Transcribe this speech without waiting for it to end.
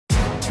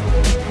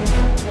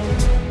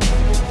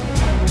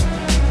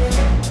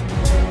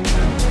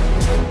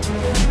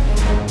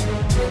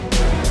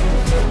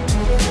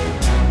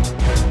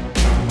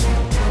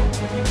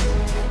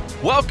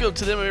Welcome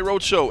to the MMA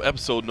Roadshow,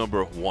 episode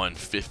number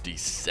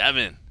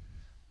 157.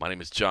 My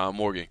name is John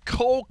Morgan.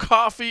 Cold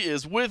Coffee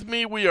is with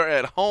me. We are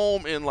at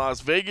home in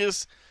Las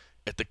Vegas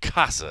at the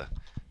Casa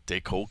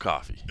de Cold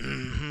Coffee.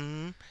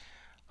 Mm-hmm.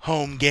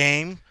 Home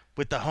game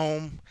with the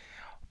home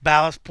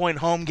Ballast Point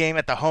home game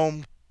at the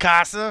home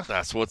Casa.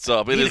 That's what's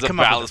up. It is a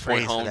Ballast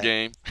Point home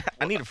game.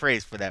 I need a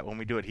phrase for that when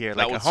we do it here.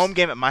 That Like was- a home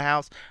game at my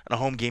house and a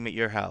home game at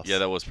your house. Yeah,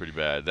 that was pretty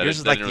bad. That Yours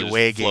is like didn't the really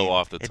away just flow game.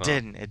 off the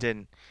tongue. It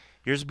didn't.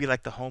 Yours would be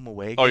like the home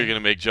away game. Oh, you're going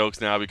to make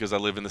jokes now because I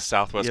live in the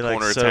southwest You're, like,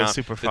 corner so of town.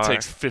 super It far.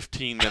 takes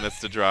 15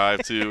 minutes to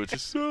drive to, which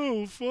is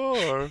so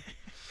far.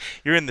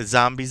 You're in the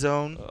zombie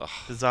zone. Ugh.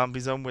 The zombie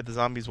zone where the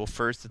zombies will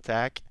first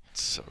attack.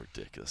 It's so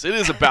ridiculous. It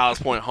is a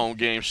Ballast Point home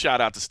game.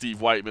 Shout out to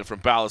Steve Whiteman from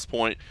Ballast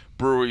Point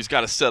Brewery. He's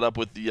got us set up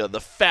with the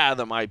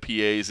Fathom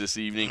IPAs this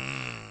evening.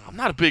 I'm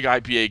not a big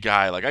IPA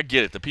guy. Like, I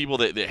get it. The people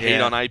that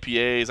hate on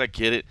IPAs, I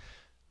get it.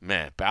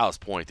 Man,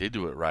 Ballast Point, they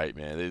do it right,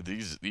 man.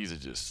 These are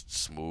just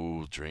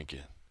smooth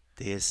drinking.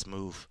 It is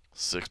smooth.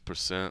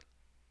 6%,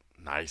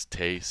 nice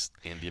taste,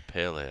 India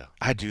Pale Ale.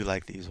 I do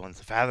like these ones.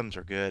 The Fathoms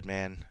are good,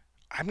 man.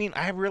 I mean,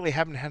 I really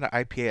haven't had an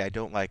IPA I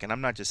don't like, and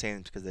I'm not just saying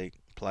it because they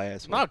play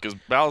us. No, because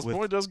Ballast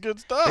Point does good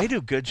stuff. They do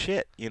good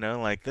shit,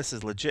 like this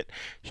is legit.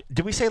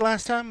 Did we say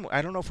last time?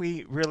 I don't know if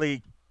we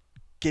really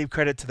gave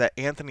credit to that.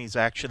 Anthony's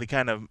actually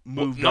kind of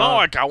moved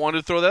on. I wanted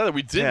to throw that out.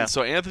 We didn't. Yeah.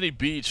 So Anthony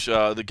Beach,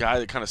 the guy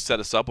that kind of set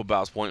us up with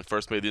Ballast Point and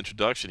first made the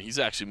introduction, he's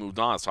actually moved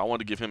on. So I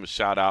wanted to give him a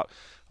shout out.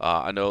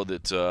 I know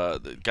that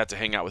got to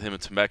hang out with him in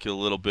Temecula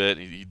a little bit.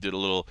 He did a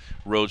little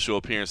roadshow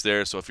appearance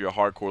there. So if you're a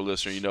hardcore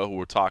listener, you know who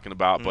we're talking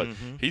about. But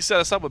he set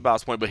us up with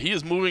Ballast Point. But he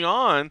is moving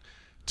on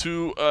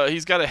to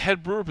he's got a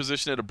head brewer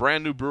position at a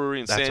brand new brewery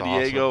in San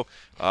Diego.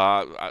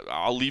 Awesome.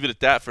 I'll leave it at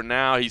that for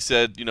now. He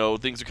said,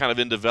 things are kind of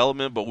in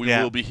development, but we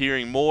will be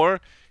hearing more.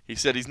 He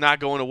said he's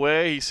not going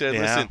away. He said,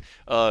 listen,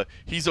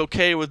 he's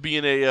okay with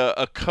being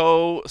a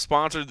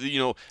co-sponsor.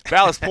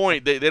 Ballast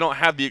Point, they don't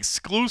have the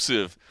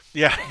exclusive.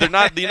 Yeah, they're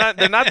not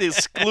the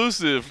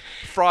exclusive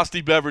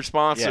frosty beverage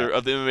sponsor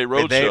of the MMA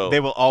Roadshow.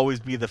 They will always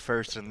be the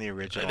first and the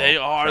original. They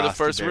are the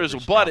first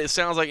original, but it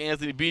sounds like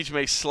Anthony Beach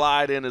may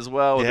slide in as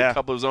well with a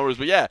couple of his owners.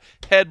 But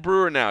head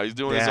brewer now, he's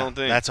doing his own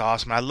thing. That's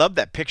awesome. I love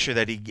that picture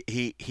that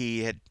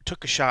he had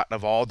took a shot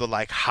of all the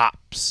like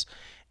hops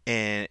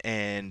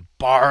and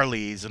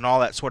barleys and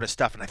all that sort of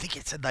stuff, and I think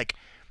it said like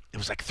it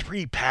was like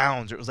 3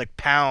 pounds, or it was like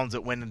pounds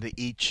that went into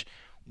each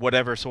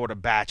whatever sort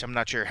of batch. I'm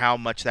not sure how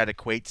much that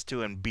equates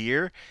to in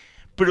beer,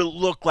 but it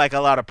looked like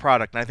a lot of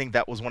product. And I think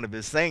that was one of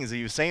his things that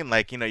he was saying,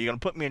 like, you're going to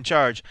put me in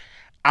charge.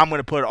 I'm going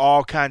to put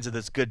all kinds of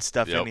this good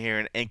stuff in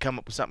here and come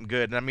up with something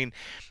good. And I mean,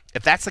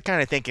 if that's the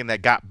kind of thinking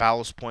that got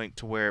Ballast Point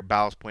to where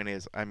Ballast Point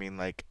is, I mean,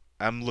 like,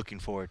 I'm looking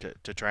forward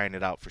to trying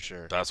it out for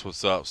sure. That's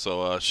what's up.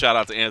 So shout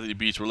out to Anthony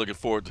Beach. We're looking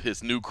forward to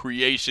his new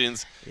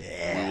creations.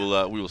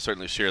 Yeah. We will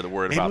certainly share the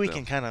word Maybe about them. Maybe we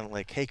can kind of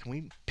like, hey, can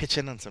we pitch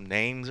in on some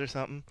names or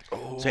something?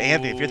 Oh. So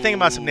Anthony, if you're thinking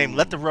about some names,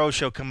 let the Road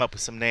Show come up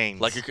with some names.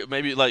 Will we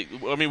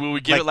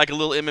give it like a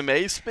little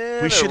MMA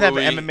spin? We should have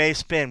an MMA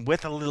spin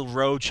with a little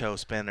Road Show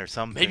spin or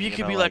something. Maybe it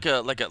could be like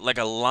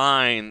a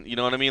line. You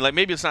know what I mean? Like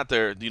maybe it's not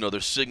their their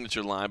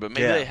signature line, but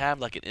maybe they have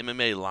like an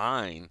MMA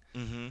line.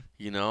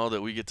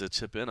 That we get to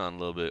chip in on a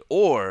little bit.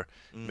 Or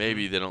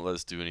maybe they don't let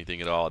us do anything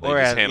at all. They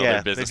just handle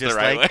their business the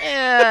right way.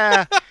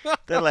 Yeah.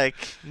 They're like,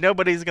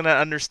 nobody's going to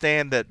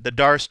understand the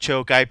Darce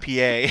Choke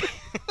IPA.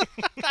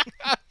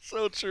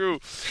 So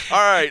true. All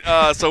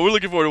right. So we're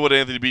looking forward to what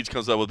Anthony Beach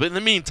comes up with. But in the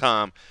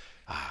meantime,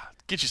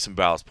 get you some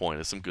Ballast Point.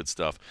 It's some good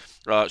stuff.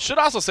 Should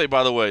also say,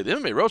 by the way, the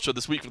MMA Roadshow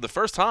this week for the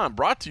first time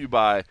brought to you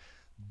by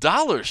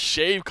Dollar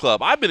Shave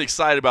Club. I've been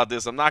excited about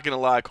this. I'm not going to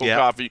lie. Cold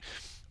Coffee.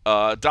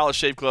 Dollar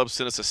Shave Club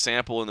sent us a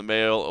sample in the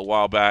mail a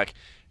while back.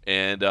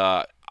 And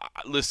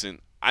listen,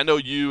 I know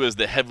you as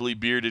the heavily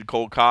bearded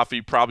Cold Coffee,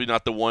 probably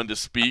not the one to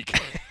speak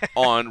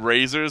on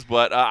razors,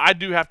 but I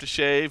do have to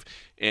shave.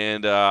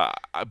 And I'll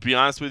be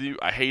honest with you,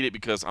 I hate it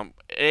because I'm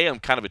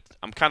kind of a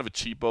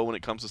cheapo when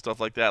it comes to stuff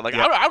like that. Like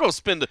I don't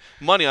spend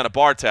money on a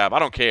bar tab. I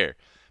don't care.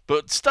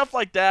 But stuff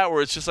like that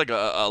where it's just like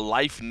a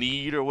life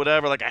need or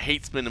whatever, like I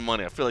hate spending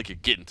money. I feel like you're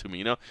getting to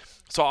me,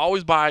 So I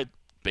always buy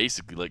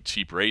basically like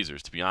cheap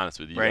razors, to be honest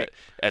with you,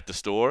 at the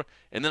store.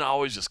 And then I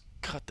always just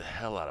cut the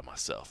hell out of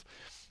myself.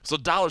 So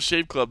Dollar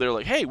Shave Club, they're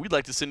like, hey, we'd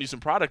like to send you some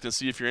product and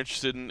see if you're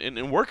interested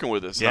in working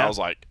with us. And I was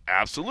like,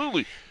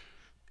 absolutely.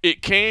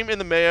 It came in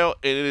the mail,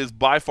 and it is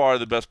by far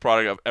the best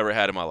product I've ever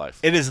had in my life.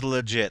 It is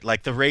legit.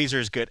 Like, the razor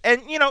is good.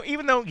 And,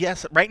 even though,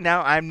 yes, right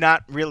now I'm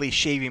not really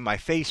shaving my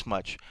face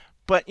much,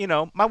 but,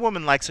 my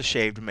woman likes a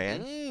shaved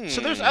man. So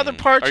there's other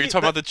parts. Are you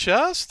talking about the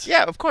chest?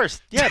 Yeah, of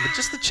course. Yeah, but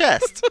just the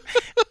chest.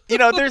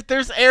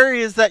 There's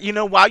areas that,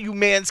 while you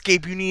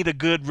manscape, you need a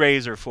good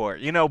razor for.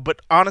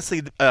 But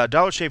honestly,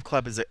 Dollar Shave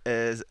Club is an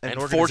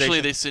organization.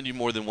 Fortunately, they send you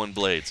more than one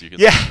blade, so you can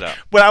test it out.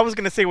 But I was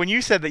going to say, when you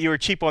said that you were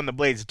cheap on the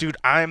blades, dude,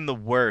 I'm the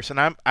worst. And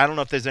I don't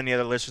know if there's any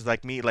other listeners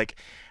like me. Like,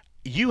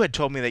 you had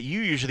told me that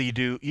you usually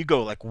you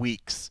go like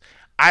weeks.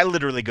 I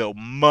literally go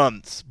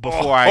months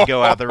before I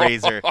go out the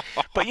razor.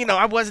 But,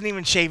 I wasn't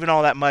even shaving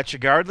all that much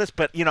regardless.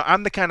 But,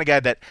 I'm the kind of guy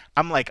that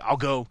I'm like, I'll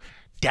go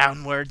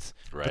downwards.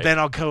 Right. But then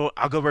I'll go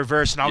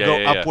reverse and I'll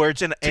go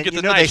upwards and get the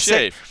you know nice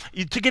they shave.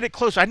 say to get it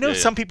closer. I know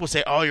some people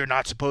say, "Oh, you're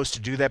not supposed to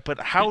do that," but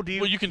how do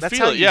you? Well, you can that's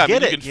feel how it. you Yeah,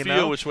 get you can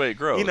feel which way it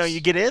grows. You know,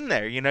 you get in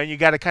there. You know, you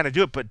got to kind of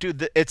do it. But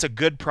dude, it's a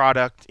good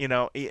product. You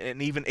know,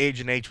 and even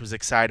Agent H was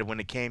excited when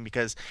it came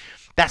because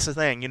that's the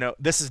thing. You know,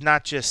 this is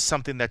not just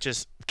something that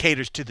just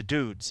caters to the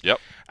dudes. Yep.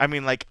 I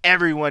mean, like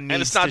everyone needs.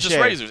 And it's not just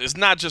shave. razors. It's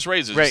not just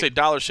razors. Right. You say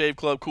Dollar Shave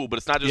Club, cool, but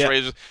it's not just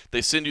razors.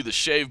 They send you the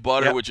shave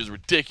butter, which is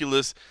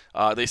ridiculous.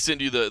 They send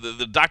you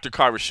the Dr.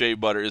 Carver shave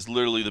butter is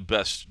literally the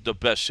best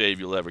shave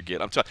you'll ever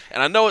get. I'm telling.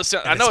 And I know it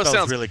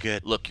sounds really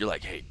good. Look, you're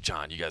like, hey,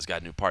 John, you guys got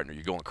a new partner.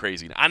 You're going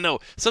crazy. I know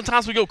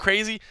sometimes we go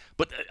crazy,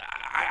 but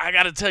I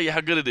got to tell you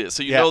how good it is.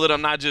 So you know that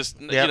I'm not just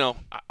you know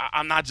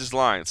I'm not just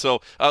lying. So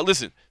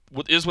listen,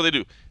 here's what they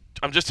do.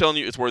 I'm just telling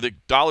you, it's worth it.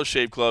 Dollar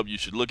Shave Club. You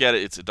should look at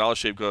it. It's a Dollar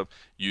Shave Club.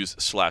 Use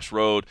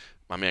 /road.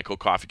 My man Cole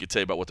Coffee could tell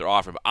you about what they're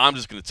offering, but I'm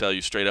just going to tell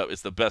you straight up,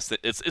 it's the best.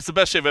 It's the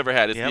best shave I've ever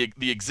had. It's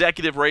the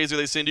executive razor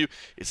they send you.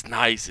 It's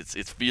nice.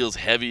 It feels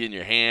heavy in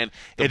your hand.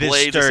 The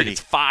blades, is sturdy.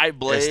 It's 5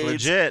 blades. It's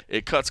legit.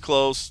 It cuts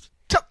close.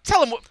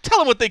 Tell them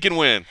what they can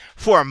win.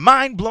 For a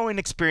mind-blowing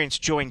experience,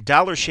 join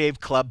Dollar Shave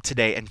Club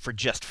today, and for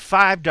just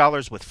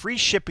 $5 with free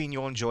shipping,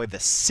 you'll enjoy the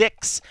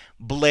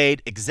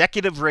 6-blade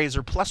executive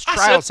razor plus trial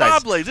I said 5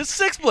 size. blades. It's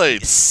 6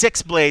 blades.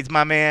 6 blades,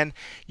 my man.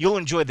 You'll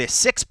enjoy the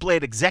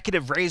 6-blade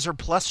executive razor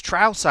plus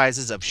trial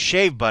sizes of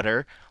shave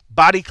butter,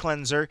 body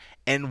cleanser,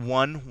 and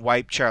one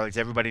wipe Charlie's.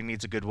 Everybody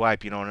needs a good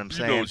wipe, you know what I'm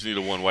saying? You know what you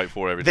need a one wipe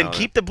for every Then now and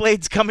keep the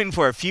blades coming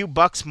for a few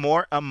bucks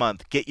more a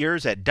month. Get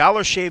yours at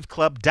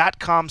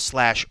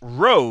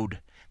dollarshaveclub.com/road.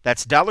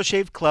 That's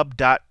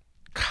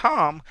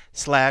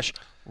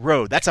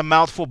dollarshaveclub.com/road. That's a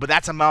mouthful, but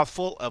that's a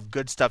mouthful of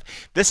good stuff.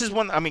 This is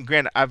one, I mean,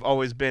 granted, I've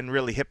always been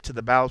really hip to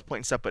the Ballast Point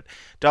and stuff, but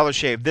Dollar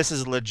Shave, this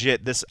is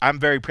legit. I'm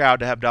very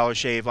proud to have Dollar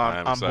Shave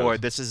on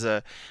board. It's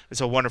a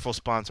wonderful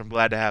sponsor. I'm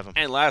glad to have them.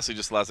 And lastly,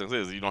 just the last thing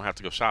is you don't have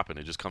to go shopping.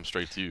 It just comes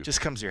straight to you. Just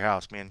comes to your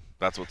house, man.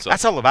 That's what's up.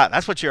 That's all about.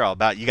 That's what you're all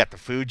about. You got the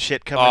food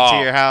shit coming to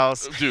your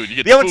house. Dude, you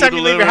get the only food time you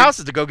leave your delivered. house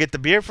is to go get the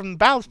beer from the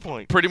Ballast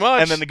Point. Pretty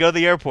much. And then to go to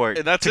the airport.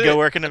 And that's to it. go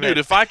work in the Dude,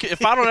 if I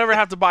don't ever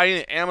have to buy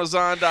any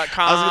Amazon.com.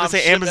 I was going to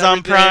say Amazon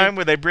everything. Prime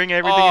where they bring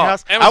everything in your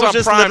house. I Amazon was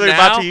just Prime literally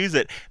now? about to use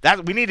it.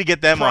 We need to get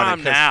them Prime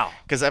on it. now.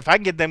 Because if I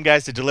can get them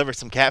guys to deliver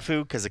some cat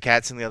food, because the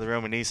cat's in the other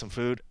room and needs some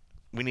food,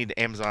 we need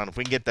Amazon. If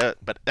we can get that.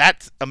 But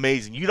that's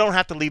amazing. You don't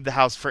have to leave the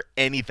house for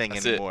anything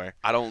anymore. It.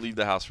 I don't leave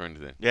the house for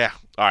anything. Yeah.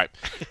 All right.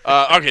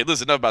 Okay,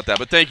 listen, enough about that.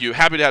 But thank you.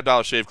 Happy to have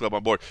Dollar Shave Club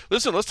on board.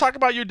 Listen, let's talk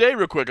about your day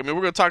real quick. I mean,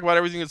 we're going to talk about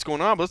everything that's going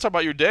on, but let's talk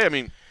about your day. I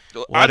mean,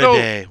 What a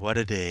day. What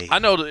a day. I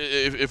know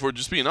if we're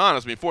just being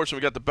honest, I mean, fortunately,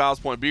 we got the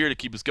Ballast Point beer to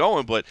keep us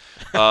going, but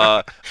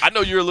I know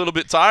you're a little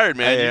bit tired,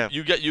 man.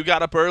 You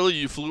got up early.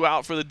 You flew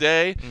out for the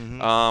day.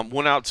 Mm-hmm.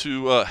 Went out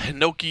to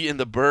Hinoki and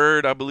the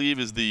Bird, I believe,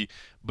 is the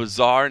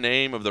bizarre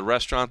name of the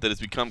restaurant that has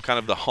become kind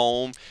of the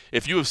home.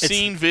 If you have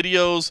seen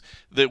videos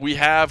that we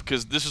have,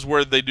 because this is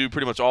where they do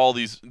pretty much all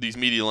these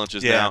media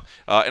lunches now,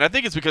 and I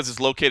think it's because it's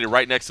located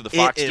right next to the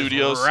Fox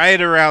Studios. Right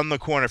around the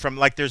corner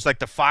from there's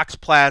the Fox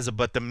Plaza,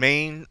 but the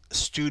main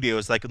studio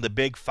is the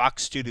big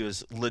Fox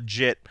Studios,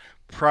 legit,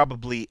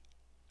 probably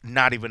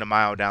not even a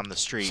mile down the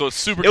street. So it's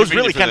super. It was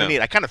really kind of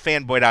neat. I kind of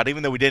fanboyed out,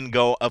 even though we didn't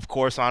go, of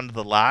course, onto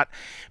the lot,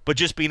 but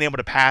just being able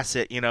to pass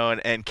it,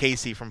 and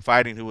Casey from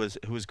Fighting, who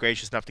was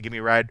gracious enough to give me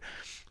a ride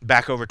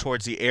back over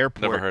towards the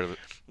airport. Never heard of it.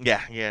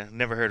 Yeah,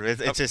 never heard of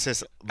it. It's just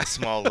this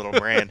small little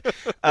brand.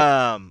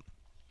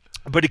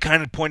 But he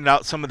kind of pointed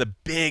out some of the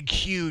big,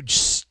 huge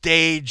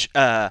stage.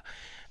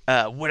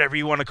 Whatever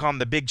you want to call them,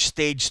 the big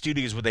stage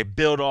studios where they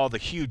build all the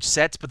huge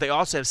sets, but they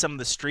also have some of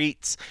the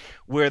streets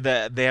where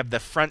they have the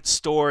front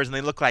stores and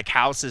they look like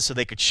houses, so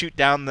they could shoot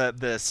down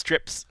the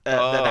strips,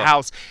 the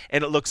house,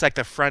 and it looks like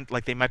the front,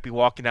 like they might be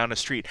walking down a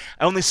street.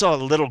 I only saw a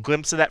little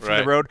glimpse of that from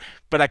the road,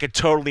 but I could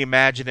totally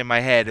imagine in my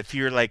head if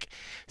you're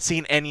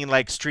seeing any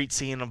street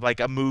scene of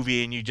a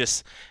movie and you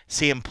just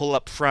see him pull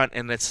up front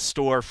and it's a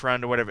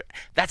storefront or whatever.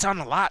 That's on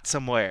a lot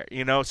somewhere,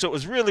 So it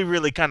was really,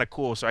 really kind of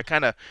cool. So I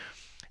kind of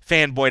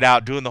fanboyed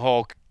out doing the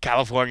whole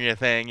California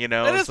thing, It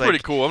is pretty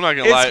cool. I'm not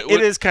gonna lie. It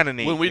is kind of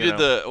neat. When we did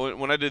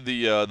when I did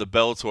the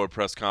Bellator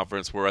press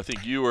conference, where I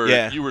think you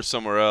were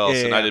somewhere else,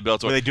 and I did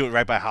Bellator. Where they do it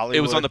right by Hollywood.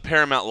 It was on the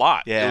Paramount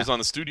lot. Yeah. It was on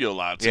the studio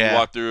lot. So you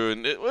walk through,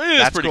 and it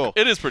is pretty cool.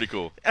 It is pretty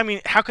cool. I mean,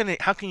 how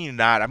can you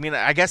not? I mean,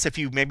 I guess if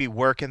you maybe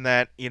work in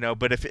that,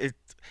 but if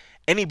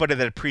anybody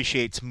that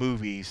appreciates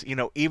movies,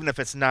 even if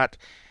it's not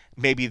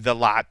maybe the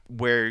lot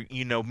where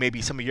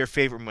maybe some of your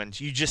favorite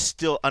ones, you just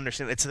still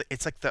understand.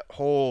 It's like the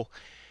whole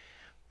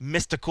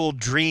mystical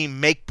dream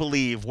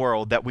make-believe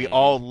world that we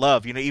all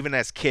love. Even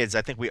as kids,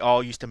 I think we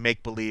all used to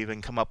make-believe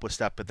and come up with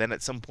stuff, but then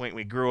at some point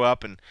we grew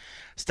up and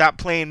stopped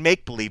playing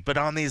make-believe. But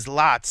on these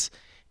lots,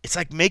 it's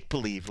like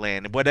make-believe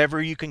land.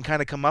 Whatever you can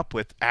kind of come up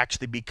with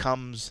actually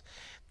becomes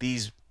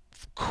these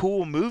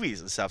cool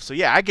movies and stuff. So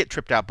yeah, I get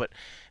tripped out, but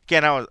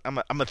again,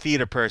 I'm a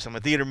theater person. I'm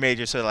a theater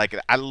major, so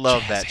I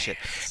love that shit.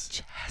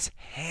 Jazz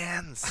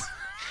hands.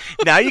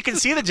 Now you can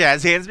see the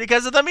jazz hands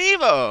because of the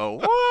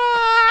Mevo.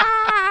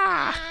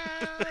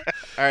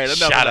 All right, enough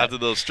Shout of out that. to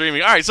those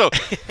streaming. All right, so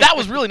that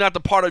was really not the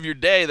part of your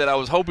day that I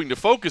was hoping to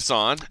focus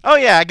on. Oh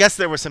yeah, I guess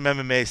there was some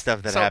MMA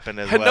stuff that happened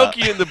as well.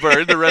 Hinoki and the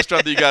Bird, the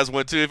restaurant that you guys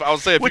went to. If I would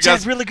say, Which you guys,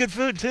 has really good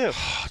food too.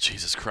 oh,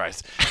 Jesus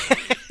Christ.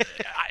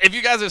 If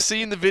you guys have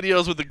seen the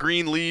videos with the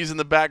green leaves in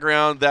the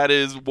background, that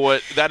is where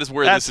That's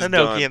this is Hinoki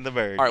done. and the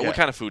Bird. All right, yeah. what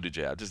kind of food did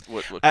you have? Just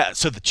what?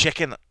 So the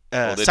chicken.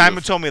 they do Simon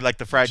a told me like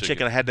the fried chicken.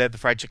 chicken. I had to have the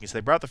fried chicken. So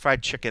they brought the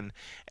fried chicken,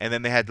 and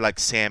then they had like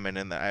salmon.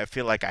 And I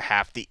feel like I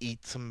have to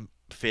eat some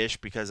fish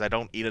because I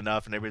don't eat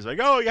enough. And everybody's like,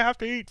 "Oh, you have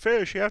to eat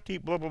fish. You have to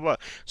eat blah blah blah."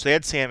 So they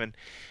had salmon,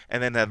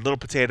 and then they had little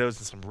potatoes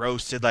and some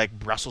roasted like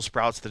Brussels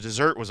sprouts. The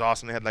dessert was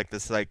awesome. They had like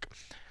this like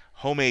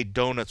homemade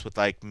donuts with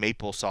like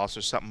maple sauce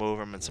or something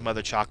over them, and some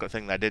other chocolate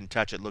thing that I didn't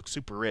touch. It looked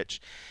super rich.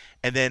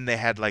 And then they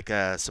had like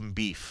some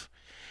beef.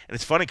 And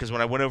it's funny because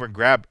when I went over and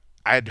grabbed,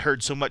 I had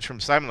heard so much from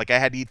Simon, like I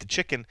had to eat the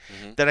chicken,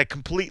 that I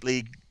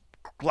completely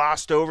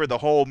glossed over the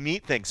whole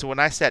meat thing. So when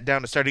I sat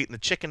down to start eating the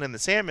chicken and the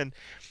salmon,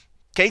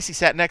 Casey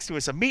sat next to me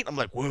with some meat. I'm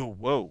like,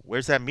 whoa,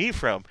 where's that meat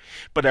from?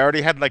 But I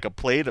already had like a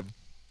plate of a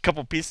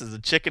couple pieces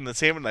of chicken and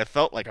salmon. And I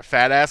felt like a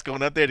fat ass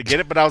going up there to get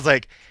it. But I was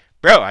like,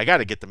 bro, I got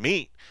to get the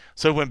meat.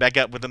 So I went back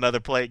up with another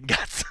plate and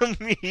got some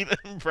meat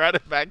and brought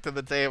it back to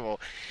the table.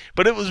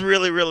 But it was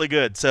really, really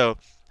good. So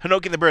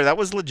Hinoki and the Bird, that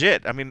was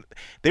legit. I mean,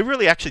 they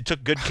really actually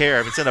took good care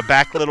of it. It's in a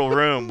back little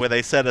room where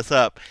they set us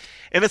up.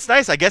 And it's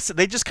nice. I guess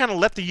they just kind of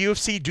let the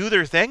UFC do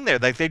their thing there.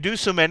 Like, they do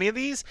so many of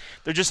these.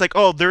 They're just like,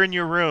 oh, they're in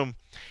your room.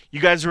 You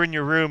guys are in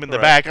your room in the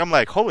back. I'm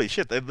like, holy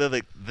shit. They're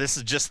like, this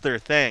is just their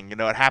thing. You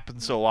know, it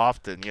happens so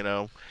often, you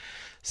know.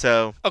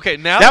 So Okay,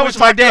 now that we're was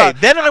my talking day.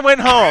 about- Then I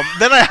went home.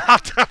 Then I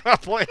hopped on a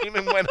plane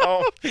and went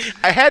home.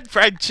 I had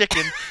fried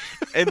chicken,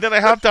 and then I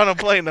hopped on a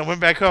plane and I went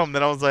back home.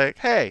 Then I was like,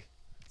 hey,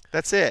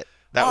 that's it.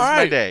 That was All my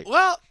right, day.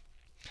 Well,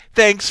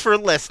 Thanks for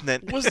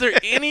listening. was there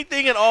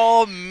anything at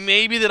all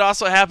maybe that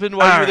also happened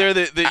while you were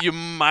there that you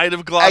might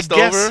have glossed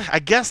over? I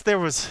guess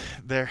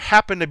there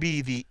happened to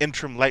be the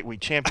interim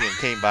lightweight champion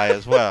came by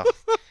as well.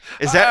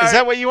 Is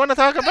that what you want to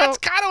talk That's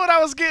about? kind of what I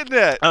was getting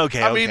at.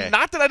 Okay, I mean, okay.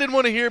 not that I didn't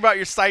want to hear about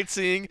your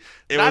sightseeing.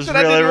 It not was that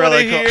I really, didn't want to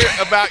really cool.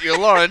 hear about your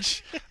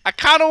lunch. I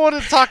kind of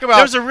wanted to talk about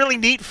There's a really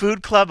neat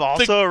food club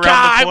also the around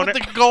guy the corner,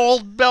 with the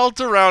gold belt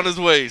around his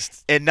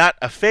waist. and not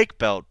a fake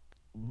belt.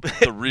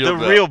 The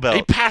real belt.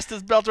 He passed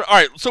his belt. All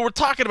right, so we're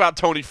talking about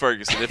Tony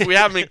Ferguson. If we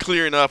haven't been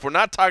clear enough, we're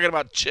not talking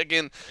about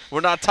chicken. We're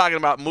not talking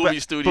about movie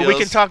studios. But we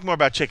can talk more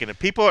about chicken.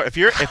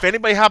 If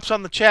anybody hops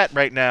on the chat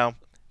right now,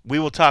 we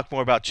will talk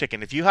more about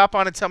chicken. If you hop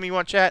on and tell me you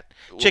want chat,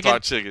 We'll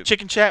talk chicken.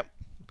 chicken chat,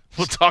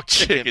 we'll talk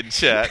chicken. Chicken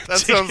chat. That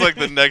Chicken. sounds like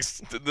the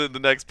next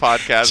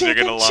podcast you're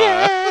Chicken gonna lie.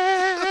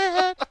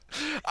 chat.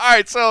 All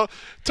right, so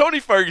Tony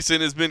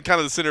Ferguson has been kind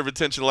of the center of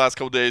attention the last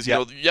couple days. You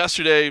Yep. know,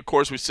 yesterday, of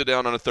course, we sit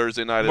down on a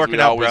Thursday night as Working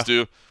we out, always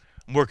bro. do.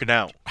 I'm working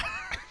out.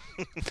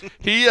 All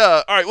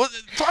right, well,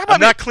 talk about I'm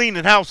not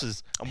cleaning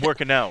houses. I'm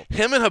working out.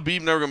 him and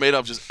Habib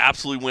Nurmagomedov just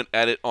absolutely went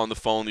at it on the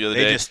phone the other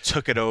They day. just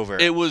took it over.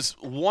 It was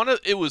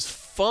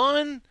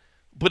fun,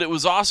 but it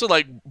was also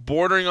like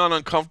bordering on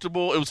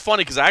uncomfortable. It was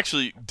funny because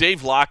actually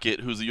Dave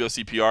Lockett, who's the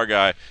UFC PR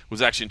guy,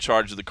 was actually in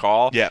charge of the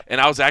call. Yeah.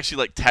 And I was actually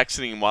like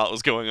texting him while it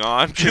was going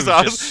on He because was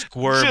I just was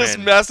squirming. just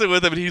messing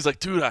with him, and he's like,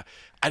 "Dude, I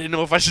didn't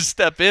know if I should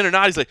step in or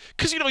not." He's like,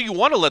 "Cause you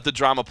want to let the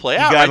drama play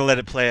out. You gotta right? let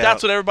it play out.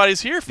 That's what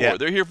everybody's here for. Yeah.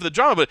 They're here for the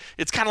drama, but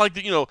it's kind of like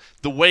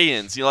the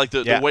weigh-ins. You know, like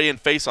the Yeah. weigh-in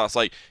face-offs.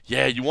 Like,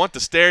 yeah, you want the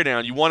stare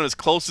down. You want it as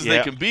close as they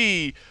Yeah. can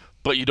be."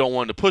 But you don't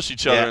want them to push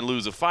each other Yeah. and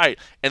lose a fight.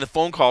 And the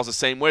phone call's the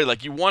same way.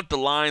 Like, you want the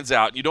lines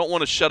out. You don't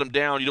want to shut them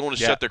down. You don't want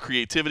to Yeah. shut their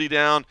creativity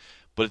down.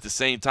 But at the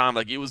same time,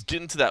 like, it was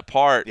getting to that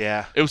part.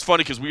 Yeah. It was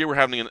funny because we were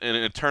having an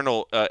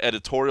internal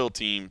editorial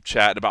team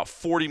chat. And about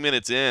 40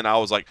 minutes in, I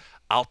was like,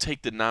 I'll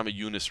take the Nama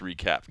Yunus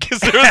recap.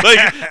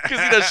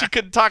 Because she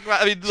couldn't talk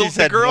about. I mean, She the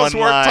said girls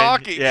one weren't line.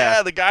 talking.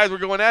 Yeah. The guys were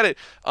going at it.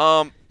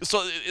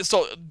 So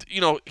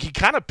he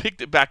kind of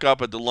picked it back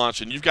up at the lunch,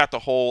 and you've got the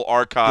whole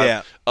archive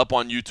Yeah. up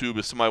on YouTube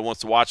if somebody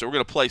wants to watch it. We're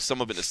going to play some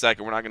of it in a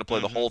second. We're not going to play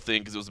the whole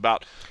thing because it was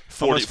about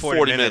 40 Almost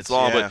 40 minutes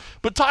long. yeah.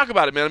 But talk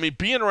about it, man. I mean,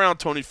 being around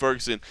Tony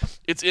Ferguson,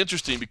 it's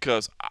interesting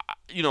because,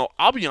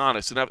 I'll be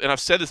honest, and I've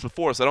said this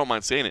before, so I don't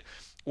mind saying it.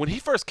 When he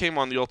first came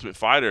on The Ultimate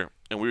Fighter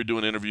and we were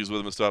doing interviews with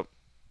him and stuff,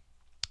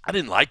 I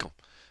didn't like him.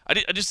 I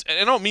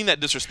don't mean that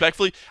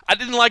disrespectfully. I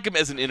didn't like him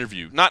as an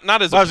interview, not as a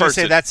person. I was gonna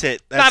say that's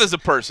it. Not as a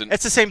person.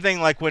 It's the same thing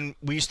like when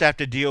we used to have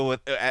to deal with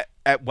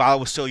while I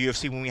was still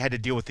UFC when we had to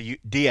deal with the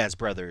Diaz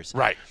brothers.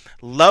 Right.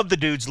 Love the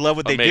dudes, love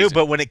what they do, Amazing.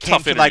 but when it came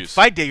Tough to like interviews.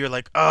 fight day, you're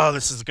like, oh,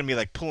 this is gonna be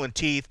like pulling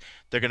teeth.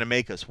 They're gonna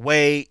make us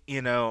wait,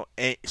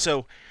 And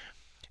so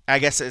I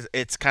guess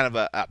it's kind of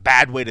a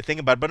bad way to think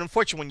about it. But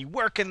unfortunately, when you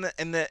work in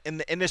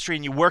the industry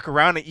and you work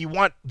around it, you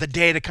want the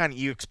day to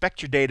you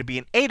expect your day to be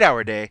an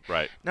 8-hour day,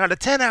 Right. not a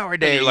 10-hour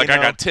day. And you're like, I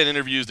got 10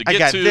 interviews to I get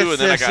got to, this, and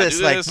then I this, got to this.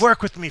 do Like, this.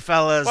 work with me,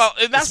 fellas. Well,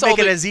 and that's Let's make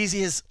all it they- as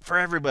easy as for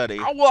everybody.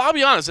 Well, I'll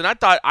be honest, and I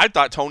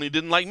thought Tony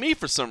didn't like me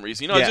for some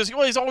reason. Yeah.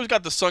 He's always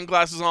got the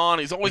sunglasses on.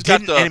 He's always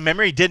got And the.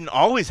 remember, he didn't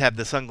always have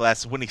the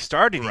sunglasses when he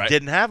started. Right. He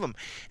didn't have them.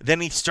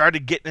 Then he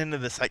started getting into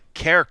this like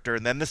character,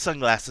 and then the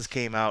sunglasses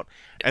came out,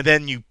 and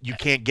then you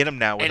can't can't get him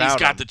now without and he's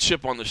got him. the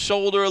chip on the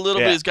shoulder a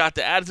little bit. He's got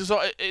the attitude.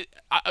 So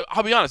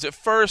I'll be honest. At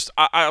first,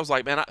 I was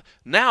like, man.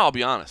 Now I'll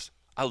be honest.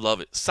 I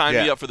love it. Sign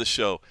me up for the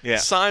show. Yeah.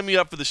 Sign me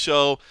up for the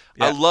show.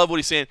 Yeah. I love what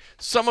he's saying.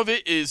 Some of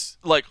it is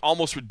like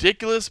almost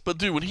ridiculous, but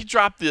dude, when he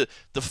dropped the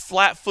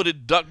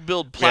flat-footed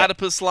duck-billed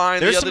platypus line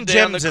There's the other some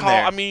day on the gems in call,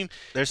 there. I mean,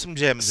 there's some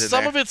gems in there.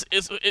 some of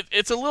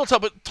it's a little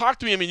tough. But talk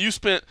to me. I mean, you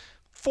spent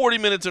 40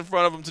 minutes in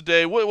front of him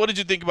today. What did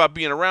you think about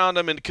being around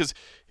him? And because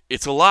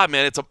it's a lot,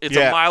 man.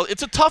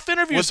 It's a tough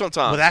interview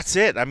sometimes. Well, that's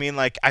it. I mean,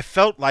 like I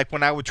felt like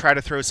when I would try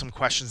to throw some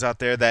questions out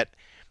there that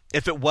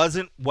if it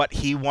wasn't what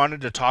he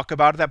wanted to talk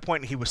about at that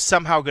point, he was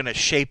somehow going to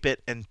shape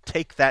it and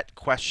take that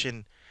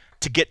question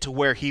to get to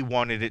where he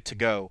wanted it to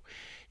go.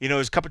 You know,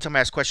 there's a couple times I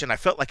asked a question, I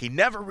felt like he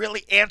never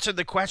really answered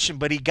the question,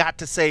 but he got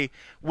to say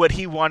what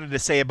he wanted to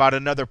say about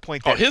another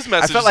point. That his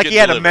message I felt like he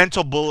had delivered. a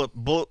mental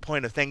bullet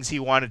point of things he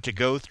wanted to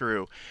go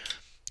through.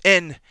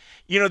 And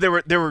you know,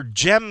 there were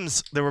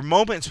gems, there were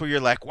moments where you're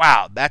like,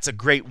 wow, that's a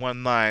great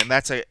one line.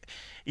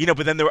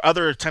 But then there were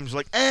other times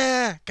like,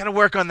 gotta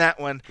work on that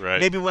one. Right.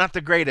 Maybe we're not the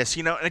greatest,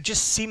 and it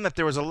just seemed that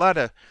there was a lot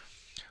of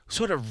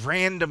sort of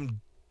random,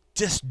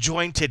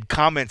 disjointed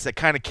comments that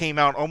kind of came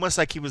out, almost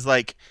like he was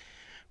like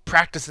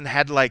practicing,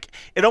 had like,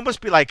 it almost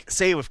be like,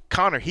 say with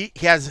Connor, he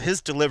has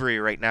his delivery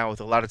right now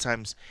with a lot of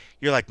times,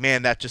 you're like,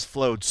 man, that just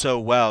flowed so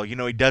well.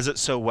 He does it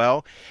so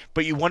well,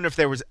 but you wonder if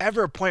there was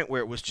ever a point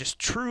where it was just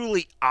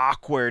truly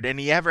awkward and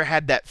he ever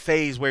had that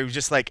phase where he was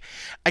just like,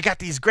 I got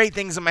these great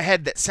things in my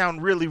head that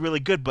sound really, really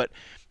good, but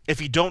if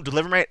you don't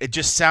deliver right, it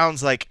just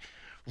sounds like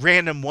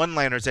random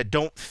one-liners that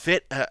don't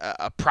fit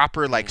a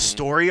proper like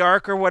story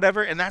arc or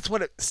whatever. And that's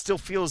what it still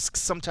feels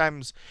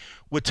sometimes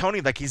with Tony.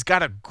 Like he's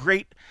got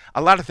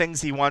a lot of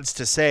things he wants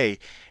to say,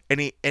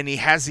 and he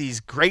has these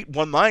great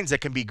one-lines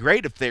that can be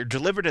great if they're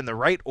delivered in the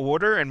right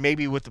order and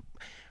maybe with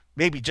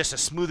just a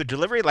smoother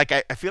delivery. Like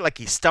I feel like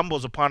he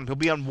stumbles upon it. He'll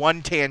be on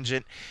one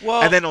tangent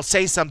and then he'll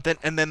say something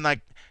and then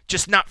like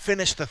just not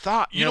finish the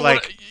thought. You know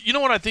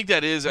what I think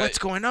that is? What's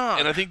going on?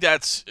 And I think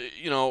that's,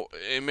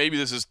 and maybe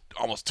this is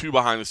almost too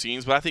behind the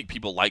scenes, but I think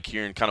people like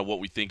hearing kind of what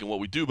we think and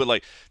what we do. But,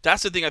 like,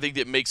 that's the thing I think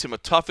that makes him a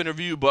tough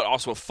interview, but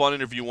also a fun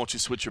interview once you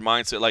switch your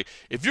mindset. Like,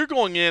 if you're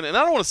going in, and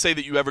I don't want to say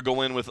that you ever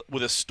go in with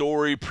a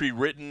story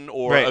pre-written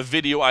or a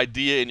video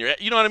idea,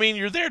 you know what I mean?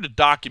 You're there to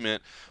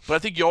document, but I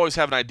think you always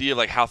have an idea of,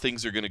 like, how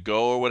things are going to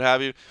go or what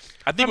have you.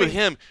 I think with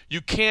him,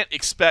 you can't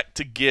expect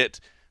to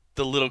get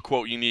the little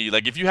quote you need.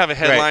 Like, if you have a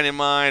headline in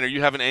mind or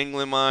you have an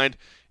angle in mind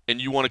and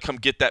you want to come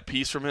get that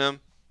piece from him,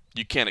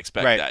 you can't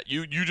expect that.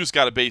 You just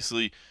got to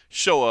basically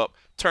show up,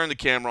 turn the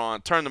camera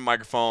on, turn the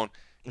microphone,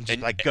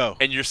 and go.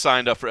 And you're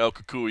signed up for El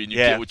Cucuy, and you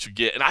get what you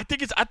get. And I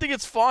think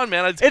it's fun,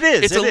 man. It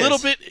is. It's a little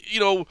bit,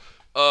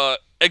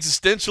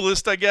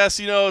 existentialist, I guess.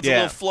 It's a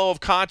little flow of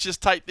conscious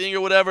type thing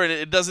or whatever, and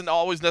it doesn't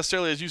always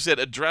necessarily, as you said,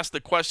 address the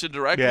question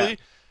directly.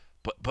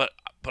 Yeah.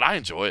 But I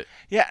enjoy it.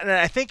 Yeah, and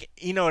I think,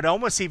 it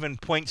almost even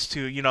points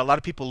to, a lot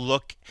of people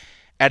look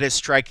at his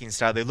striking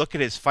style. They look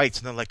at his fights,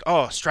 and they're like,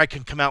 oh, strike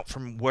can come out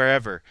from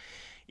wherever.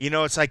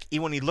 It's like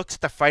when he looks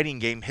at the fighting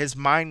game, his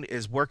mind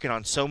is working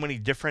on so many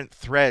different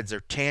threads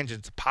or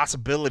tangents,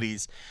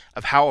 possibilities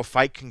of how a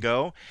fight can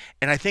go.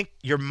 And I think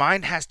your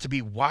mind has to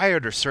be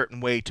wired a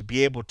certain way to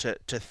be able to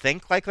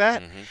think like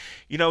that.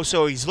 Mm-hmm.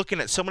 So he's looking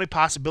at so many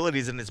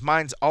possibilities, and his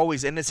mind's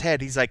always in his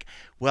head. He's like,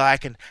 well, I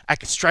can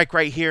strike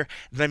right here,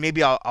 then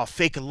maybe I'll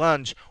fake a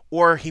lunge.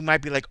 Or he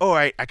might be like, oh,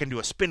 I can do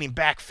a spinning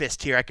back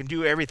fist here. I can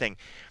do everything.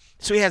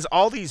 So he has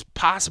all these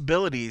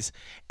possibilities,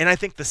 and I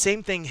think the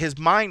same thing, his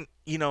mind,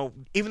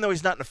 even though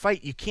he's not in a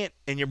fight, you can't,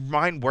 and your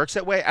mind works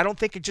that way, I don't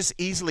think it just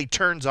easily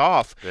turns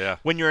off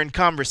when you're in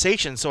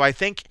conversation. So I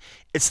think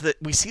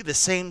we see the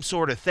same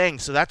sort of thing.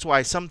 So that's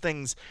why some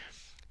things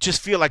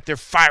just feel like they're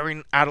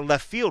firing out of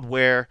left field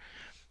where,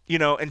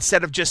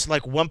 instead of just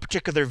like one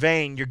particular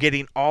vein, you're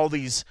getting all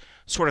these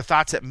sort of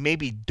thoughts that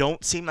maybe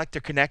don't seem like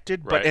they're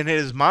connected, but in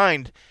his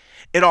mind,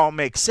 it all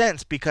makes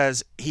sense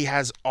because he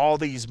has all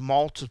these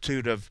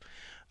multitude of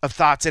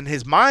thoughts in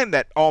his mind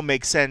that all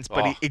make sense,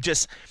 but it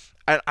just,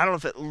 I don't know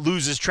if it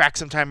loses track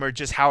sometime or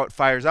just how it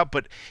fires up,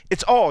 but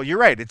you're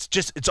right.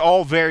 It's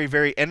all very,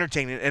 very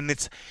entertaining, and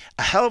it's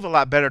a hell of a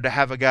lot better to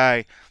have a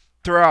guy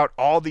throw out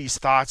all these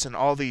thoughts and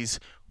all these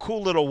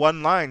cool little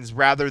one lines I'd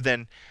rather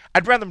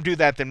him do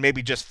that than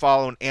maybe just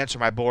follow and answer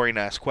my boring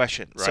ass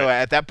question. Right. So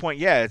at that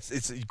point,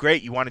 it's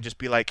great. You want to just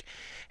be like,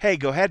 hey,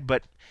 go ahead.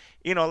 But,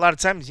 a lot of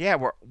times,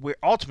 we're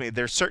ultimately,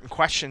 there's certain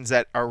questions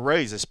that are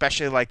raised,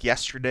 especially like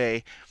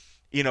yesterday,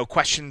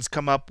 questions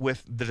come up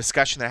with the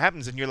discussion that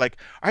happens, and you're like,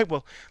 all right,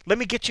 well, let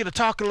me get you to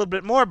talk a little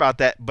bit more about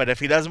that. But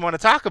if he doesn't want to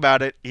talk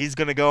about it, he's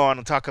going to go on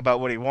and talk about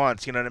what he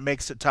wants, and it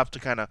makes it tough to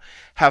kind of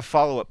have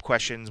follow-up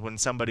questions when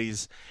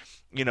somebody's,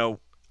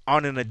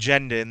 on an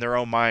agenda in their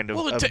own mind of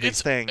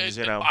these things,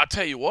 I'll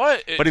tell you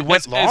what. But it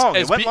went long.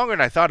 It went longer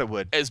than I thought it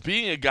would. As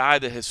being a guy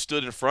that has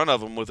stood in front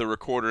of him with a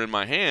recorder in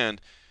my hand,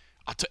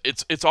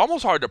 it's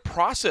almost hard to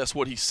process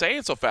what he's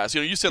saying so fast.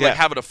 You said like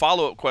having a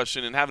follow-up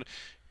question and having –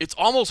 it's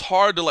almost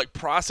hard to like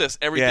process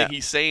everything Yeah.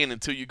 he's saying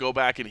until you go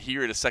back and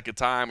hear it a second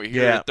time or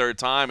hear it a third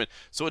time, and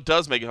so it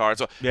does make it hard.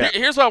 So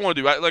here's what I want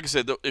to do. Like I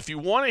said, if you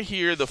want to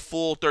hear the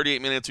full 38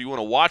 minutes or you want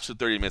to watch the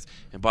 30 minutes,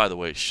 and by the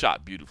way,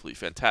 shot beautifully,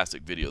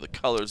 fantastic video. The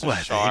colors are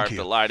sharp,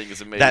 the lighting is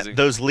amazing.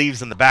 Those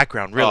leaves in the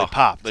background really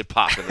popped. They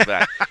pop in the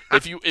back.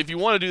 If you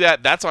want to do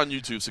that, that's on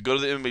YouTube. So go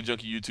to the MMA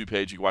Junkie YouTube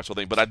page. You can watch the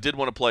whole thing. But I did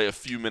want to play a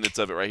few minutes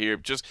of it right here,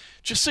 just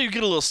so you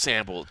get a little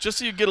sample, just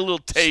so you get a little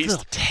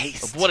taste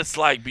of what it's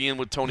like being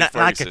with Tony Ferguson.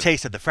 Not like a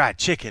taste of the fried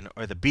chicken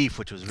or the beef,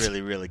 which was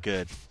really, really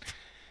good.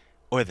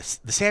 Or the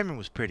salmon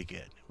was pretty good.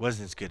 It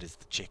wasn't as good as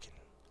the chicken.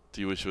 Do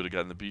you wish you would have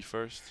gotten the beef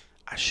first?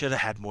 I should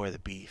have had more of the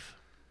beef.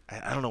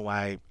 I don't know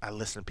why I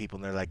listen to people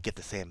and they're like, get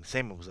the salmon. The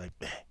salmon was like,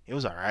 it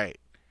was all right.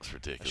 That's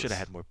ridiculous. I should have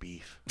had more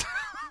beef.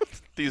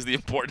 These are the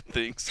important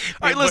things.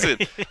 All right, listen.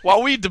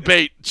 While we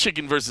debate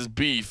chicken versus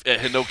beef at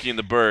Hinoki and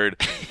the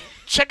Bird,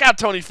 check out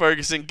Tony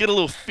Ferguson. Get a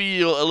little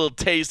feel, a little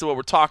taste of what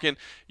we're talking.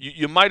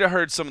 You might have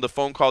heard some of the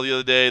phone call the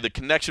other day. The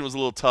connection was a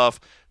little tough.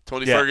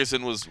 Tony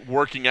Ferguson was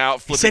working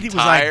out, flipping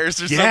tires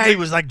or something. Yeah, he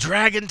was like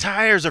dragging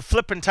tires or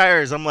flipping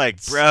tires. I'm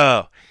like,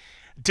 bro,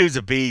 dude's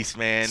a beast,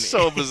 man.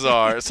 So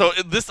bizarre. So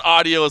this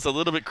audio is a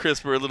little bit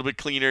crisper, a little bit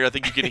cleaner. I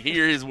think you can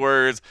hear his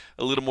words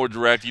a little more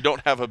direct. You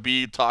don't have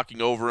Habib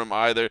talking over him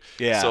either.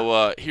 Yeah.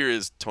 So here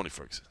is Tony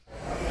Ferguson.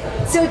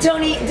 So,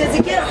 Tony, does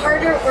it get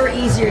harder or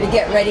easier to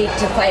get ready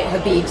to fight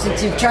Habib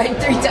since you've tried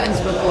 3 times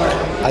before?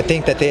 I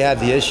think that they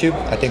have the issue.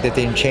 I think that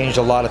they changed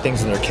a lot of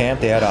things in their camp.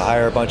 They had to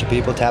hire a bunch of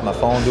people, tap my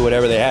phone, do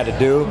whatever they had to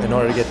do in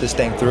order to get this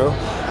thing through.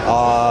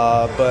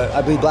 But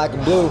I bleed black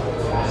and blue.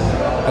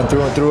 And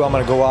through, I'm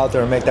going to go out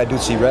there and make that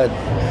dude see red.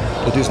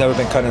 The dude's never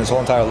been cut in his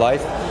whole entire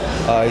life.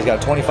 He's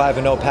got a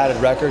 25-0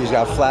 padded record. He's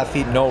got flat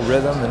feet, no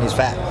rhythm, and he's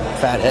fat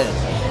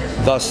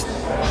head. Thus,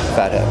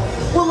 fat head.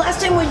 Well,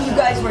 last time when you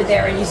guys were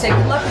there and you said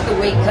good luck with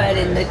the weight cut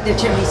and the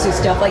chimney suit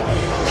stuff, like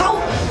how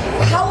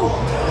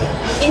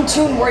in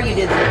tune were you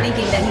to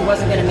thinking that he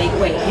wasn't going to make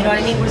weight? You know what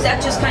I mean? Was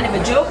that just kind of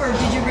a joke, or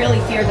did you really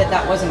fear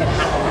that wasn't going to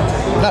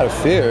happen? Not a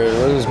fear.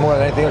 It was more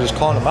than anything. I was just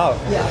calling him out.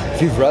 Yeah.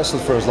 If you've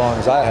wrestled for as long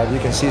as I have, you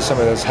can see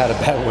somebody that's had a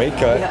bad weight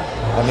cut. Yeah.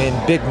 I mean,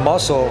 big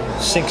muscle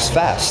sinks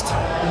fast.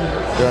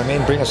 You know what I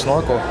mean? Bring a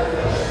snorkel.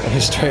 I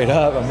mean, straight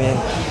up. I mean,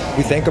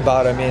 we think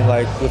about it. I mean,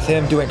 like with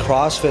him doing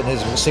CrossFit and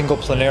his single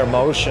planaire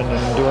motion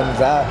and doing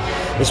that,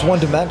 it's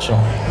one-dimensional.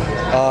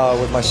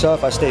 With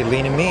myself, I stay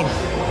lean and mean.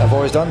 I've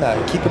always done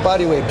that. Keep your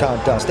body weight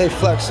count down. Stay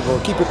flexible.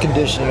 Keep your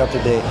conditioning up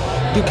to date.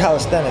 Do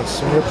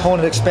calisthenics. When your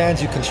opponent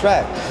expands, you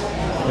contract.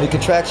 When he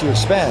contracts, you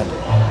expand.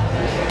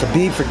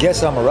 Khabib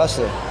forgets I'm a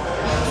wrestler.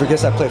 He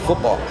forgets I play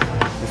football.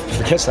 He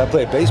forgets I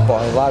play baseball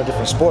and a lot of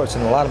different sports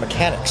and a lot of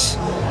mechanics.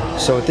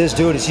 So with this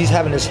dude, he's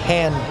having his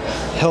hand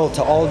held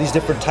to all these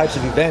different types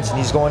of events, and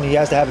he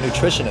has to have a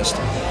nutritionist.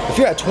 If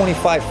you're at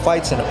 25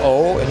 fights and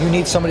 0 and you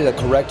need somebody to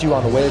correct you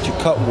on the way that you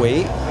cut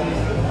weight,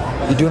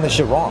 you're doing this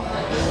shit wrong.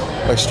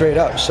 Like straight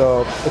up.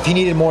 So if he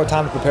needed more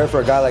time to prepare for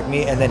a guy like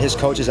me, and then his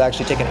coach is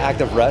actually taking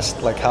active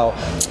rest, like how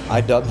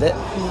I dubbed it.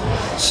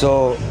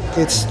 So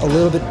it's a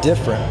little bit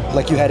different.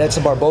 Like you had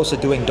Edson Barbosa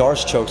doing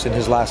Darce chokes in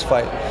his last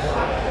fight.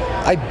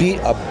 I beat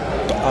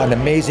an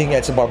amazing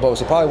Edson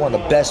Barbosa, probably one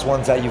of the best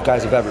ones that you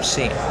guys have ever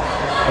seen.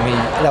 I mean,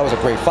 that was a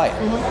great fight.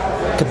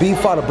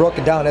 Khabib fought a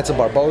broken down Edson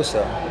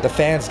Barbosa. The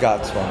fans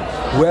got to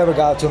him. Whoever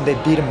got to him, they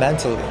beat him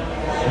mentally.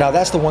 Now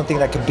that's the one thing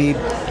that Khabib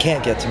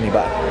can't get to me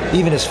by.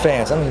 Even his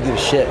fans, I don't even give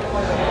a shit.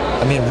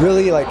 I mean,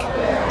 really, like,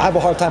 I have a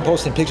hard time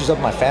posting pictures of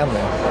my family.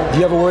 Do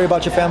you ever worry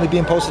about your family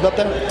being posted up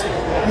there?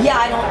 Yeah,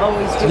 I don't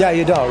always do. Yeah,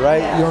 you don't,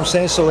 right? Yeah. You know what I'm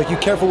saying? So, like, you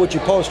careful what you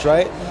post,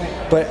 right?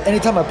 But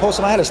anytime I post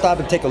them, I had to stop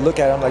and take a look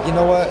at it. I'm like, you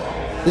know what?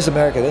 This is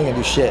America. They ain't gonna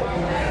do shit.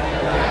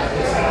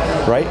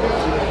 Right?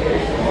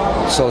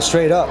 So,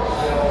 straight up,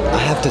 I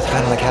have to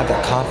kind of, like, have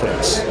that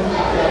confidence.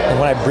 And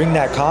when I bring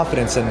that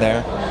confidence in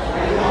there,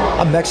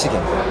 I'm Mexican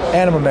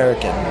and I'm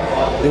American.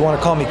 They want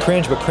to call me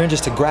cringe, but cringe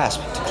is to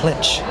grasp, to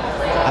clinch.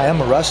 I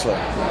am a wrestler.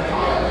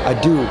 I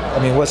do. I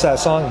mean, what's that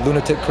song?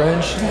 Lunatic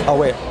Cringe? Oh,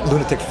 wait.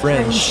 Lunatic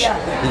Fringe.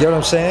 Yeah. You get what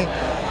I'm saying?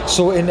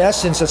 So in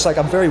essence, it's like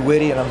I'm very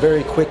witty and I'm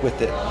very quick with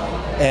it.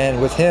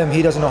 And with him,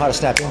 he doesn't know how to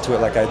snap into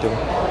it like I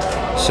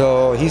do.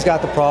 So he's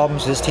got the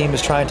problems. His team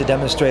is trying to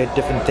demonstrate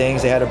different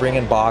things. They had to bring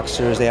in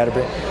boxers. They had to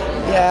bring...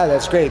 Yeah,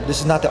 that's great. This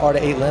is not the art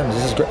of 8 limbs.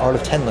 This is the art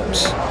of 10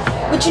 limbs.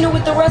 But you know,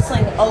 with the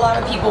wrestling, a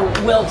lot of people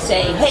will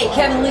say, hey,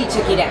 Kevin Lee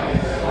took you down.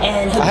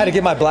 And Habib, I had to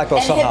get my black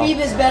belt somehow. And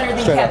Habib is better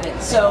than Straight Kevin.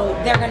 up. So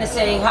they're going to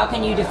say, how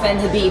can you defend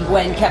Habib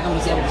when Kevin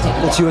was able to take you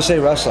down? It's USA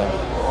Wrestling.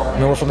 I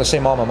mean, we're from the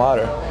same alma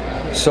mater.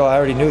 So I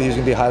already knew he was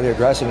going to be highly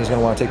aggressive. He's going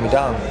to want to take me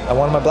down. I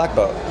wanted my black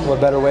belt. What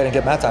better way to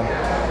get mat time?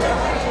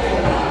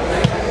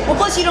 Well,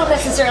 plus you don't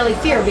necessarily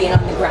fear being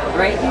on the ground,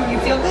 right? You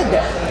feel good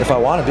there. If I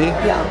want to be.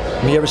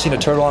 Yeah. You ever seen a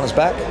turtle on his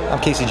back? I'm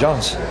Casey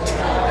Jones.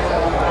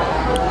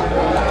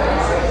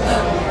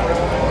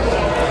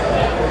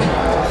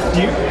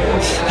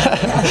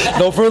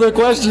 No further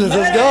questions.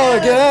 Let's go.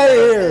 Get out of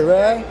here,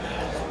 man.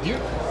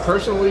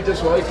 personally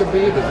dislike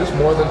Khabib? Is this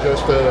more than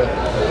just a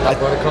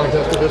athletic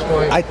contest at this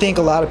point? I think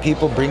a lot of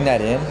people bring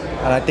that in,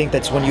 and I think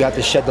that's when you have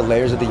to shed the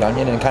layers of the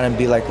onion and kind of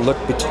be like, look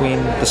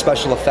between the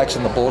special effects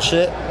and the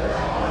bullshit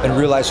and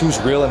realize who's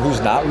real and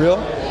who's not real.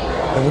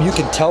 And when you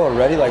can tell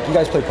already, like, you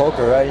guys play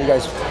poker, right? You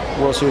guys,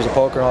 World Series of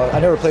Poker and all that. I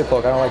never played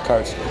poker, I don't like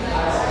cards.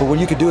 But what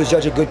you could do is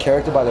judge a good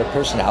character by their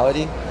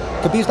personality.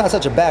 Khabib's not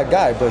such a bad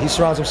guy, but he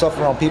surrounds himself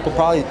around people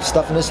probably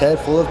stuffing his head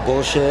full of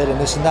bullshit and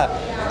this and that.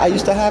 I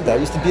used to have that. I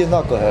used to be a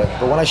knucklehead.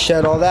 But when I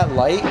shed all that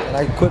light and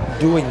I quit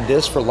doing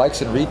this for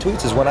likes and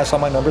retweets is when I saw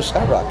my numbers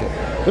skyrocket.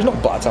 There's no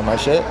bots on my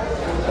shit.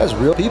 That's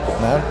real people,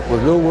 man.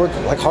 With real work,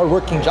 like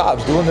hard-working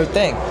jobs, doing their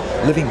thing,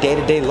 living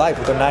day-to-day life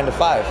with their 9 to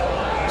 5.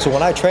 So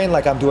when I train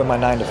like I'm doing my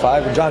 9 to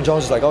 5, and John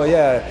Jones is like, oh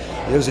yeah,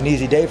 it was an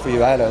easy day for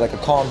you. I had a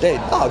calm day.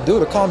 No,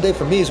 dude, a calm day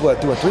for me is what?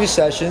 Doing 3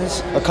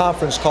 sessions, a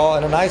conference call,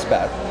 and an ice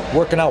bath.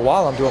 Working out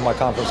while I'm doing my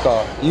conference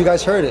call. You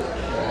guys heard it.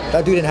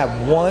 That dude didn't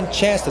have one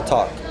chance to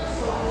talk.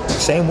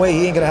 Same way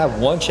he ain't gonna have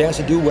one chance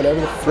to do whatever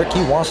the frick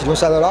he wants to do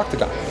inside that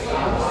octagon.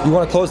 You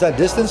wanna close that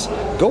distance?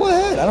 Go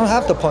ahead. I don't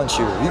have to punch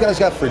you. You guys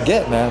gotta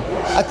forget, man.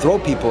 I throw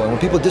people, and when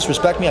people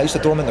disrespect me, I used to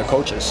throw them in their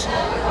coaches.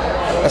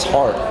 That's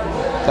hard.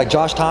 Like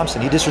Josh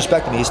Thompson, he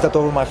disrespected me. He stepped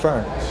over my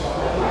fern.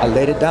 I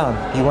laid it down.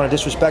 He wanted to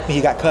disrespect me,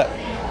 he got cut.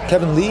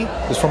 Kevin Lee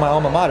was from my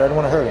alma mater. I didn't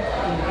want to hurt him.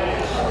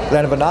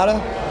 Landon Venata,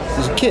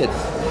 he's a kid.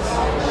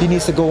 He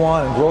needs to go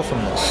on and grow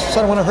from this. So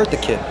I don't want to hurt the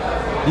kid.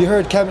 You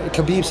heard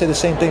Khabib say the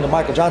same thing to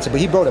Michael Johnson,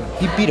 but he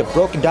beat a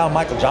broken down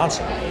Michael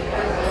Johnson.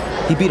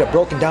 He beat a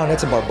broken down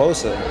Edson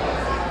Barboza.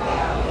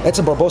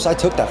 Edson Barboza, I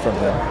took that from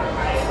him.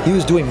 He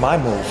was doing my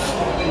move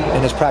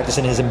in his practice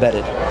and his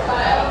embedded.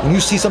 When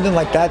you see something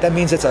like that, that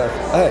means it's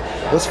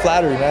what's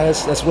flattery, man?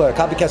 That's what, a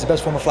copycat's the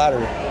best form of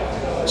flattery.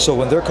 So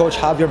when their coach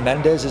Javier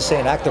Mendez is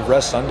saying active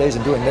rest Sundays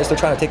and doing this, they're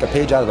trying to take a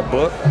page out of the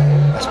book.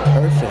 That's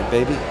perfect,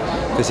 baby.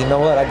 Because you know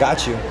what? I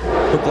got you.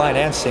 Hook, line,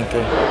 and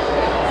sinker.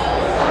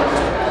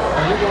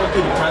 When you're going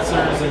through the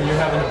pressers and you're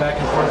having a back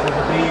and forth with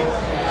Khabib,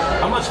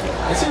 how much?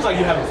 It seems like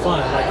you're having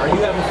fun. Like, are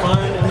you having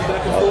fun in the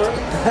back and forth?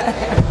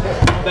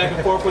 Back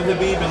and forth with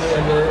Khabib and the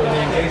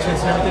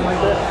engagements and everything like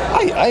that?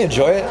 I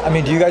enjoy it. I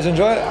mean, do you guys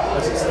enjoy it?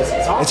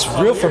 It's awesome. It's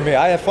real for me.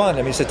 I have fun. I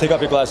mean, he said, take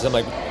off your glasses. I'm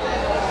like,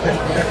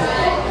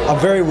 I'm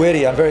very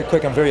witty. I'm very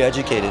quick. I'm very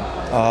educated.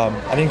 I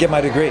didn't get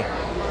my degree.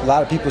 A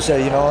lot of people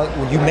say, you know,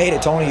 when you made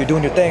it, Tony, you're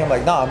doing your thing. I'm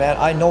like, nah, man.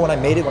 I know when I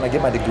made it when I get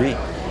my degree.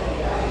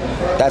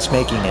 That's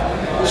making it.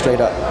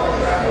 Straight up.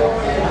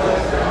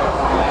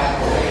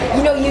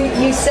 You know,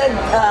 you said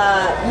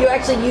you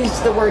actually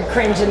used the word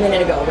cringe a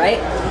minute ago, right?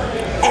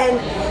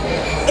 And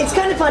it's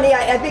kind of funny.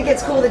 I think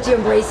it's cool that you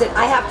embrace it.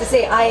 I have to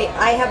say,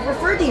 I have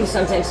referred to you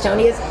sometimes,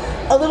 Tony, as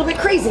a little bit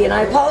crazy, and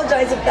I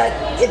apologize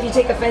if you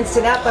take offense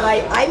to that, but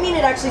I mean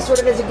it actually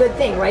sort of as a good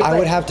thing, right? I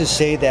would have to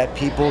say that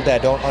people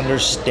that don't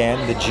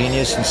understand the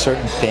genius in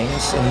certain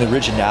things and the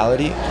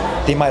originality,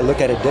 they might look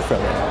at it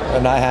differently,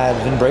 and I have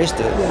embraced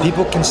it. Yeah.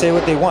 People can say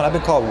what they want. I've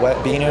been called wet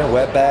beaner,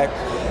 wetback,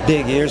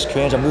 big ears,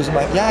 cringe. I'm losing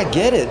my... Yeah, I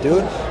get it,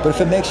 dude. But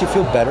if it makes you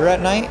feel better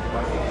at night,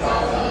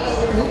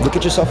 look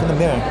at yourself in the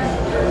mirror.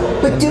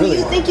 But do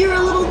you think you're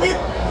a little bit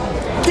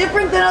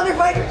different than other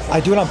fighters?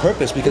 I do it on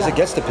purpose because it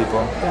gets to people,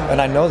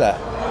 and I know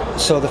that.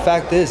 So the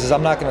fact is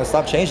I'm not going to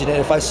stop changing it.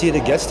 If I see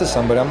it gets to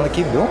somebody, I'm going to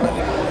keep doing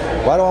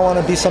it. Why do I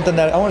want to be something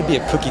that... I want to be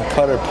a cookie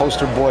cutter,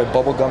 poster boy,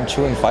 bubblegum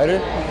chewing fighter?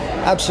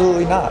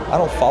 Absolutely not. I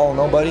don't follow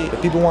nobody.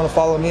 If people want to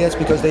follow me, it's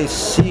because they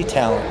see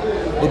talent.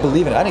 They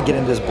believe in it. I didn't get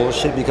into this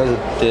bullshit because of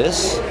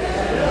this.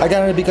 I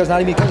got into it because,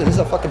 not even because of this is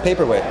a fucking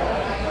paperweight.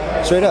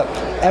 Straight up.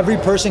 Every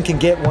person can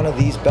get one of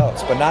these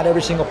belts, but not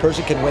every single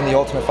person can win the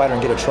Ultimate Fighter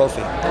and get a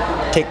trophy.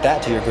 Take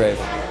that to your grave.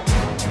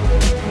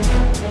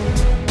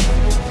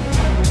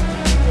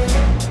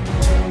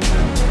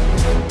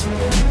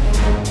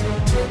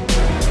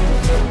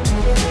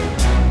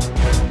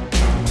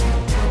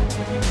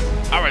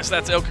 So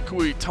that's El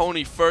Kukui,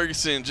 Tony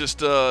Ferguson, just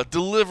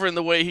delivering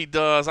the way he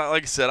does.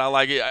 Like I said, I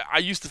like it. I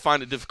used to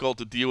find it difficult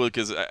to deal with,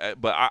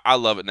 but I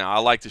love it now. I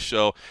like the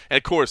show. And,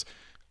 of course,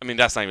 I mean,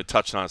 that's not even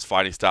touching on his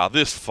fighting style.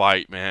 This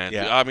fight, man.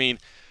 Yeah. I mean,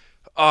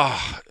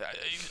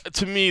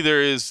 to me,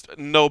 there is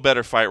no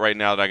better fight right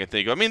now that I can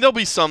think of. I mean, there'll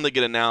be some that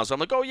get announced. I'm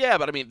like, oh, yeah,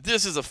 but, I mean,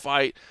 this is a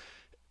fight.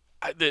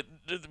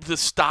 The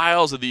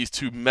styles of these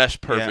two mesh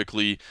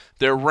perfectly. Yeah.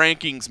 Their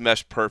rankings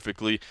mesh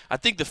perfectly. I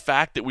think the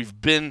fact that we've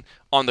been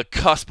on the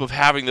cusp of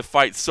having the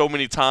fight so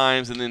many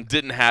times and then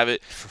didn't have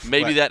it,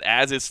 maybe that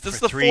adds. This is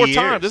the fourth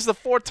time. This is the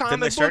fourth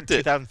time they booked it.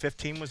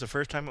 2015 was the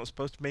first time it was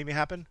supposed to maybe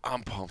happen.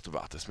 I'm pumped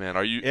about this, man.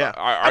 Are you? Yeah.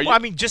 Are you? I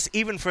mean, just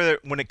even for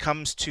when it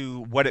comes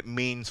to what it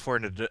means for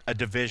a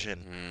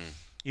division.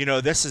 You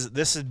know,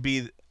 this would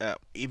be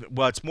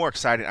it's more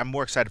exciting. I'm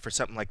more excited for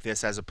something like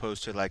this as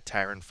opposed to like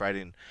Tyron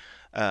fighting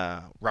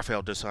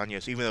Rafael dos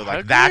Anjos, even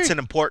though that's an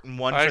important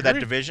one for that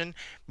division,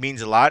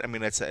 means a lot. I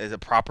mean, it's a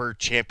proper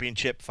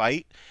championship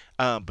fight.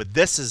 But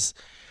this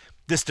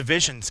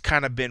division's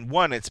kind of been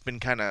one. It's been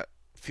kind of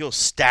feels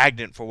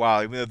stagnant for a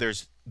while, even though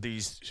there's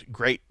these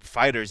great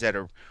fighters that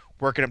are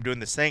working up doing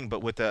this thing,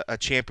 but with a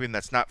champion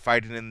that's not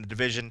fighting in the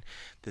division,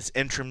 this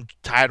interim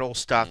title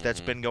stuff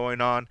that's been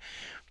going on.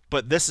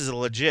 But this is a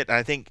legit, and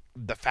I think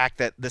the fact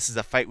that this is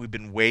a fight we've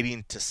been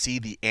waiting to see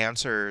the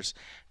answers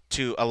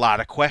to a lot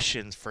of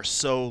questions for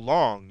so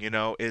long,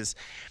 is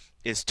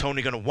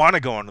Tony going to want to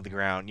go onto the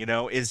ground?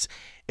 Is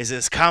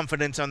his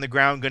confidence on the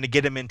ground going to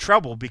get him in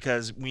trouble?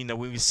 Because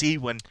we see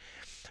when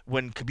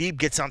Khabib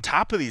gets on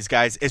top of these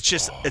guys,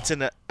 it's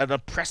an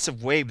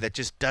oppressive wave that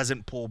just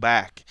doesn't pull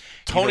back.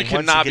 Tony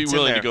cannot be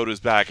willing to go to his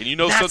back, and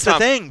that's sometimes the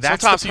thing.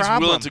 That's sometimes the he's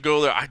problem. willing to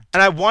go there.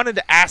 And I wanted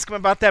to ask him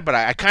about that, but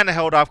I kind of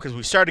held off because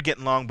we started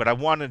getting long. But I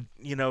wanted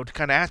to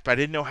kind of ask, but I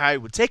didn't know how he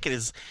would take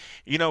it.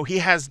 He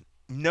has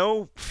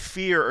no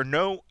fear or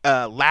no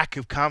lack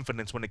of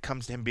confidence when it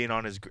comes to him being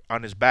on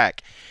his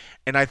back,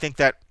 and I think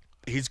that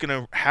he's going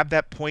to have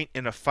that point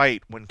in a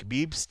fight when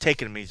Khabib's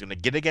taking him. He's going to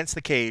get against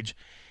the cage.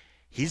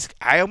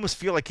 I almost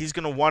feel like he's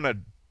going to want to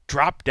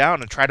drop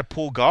down and try to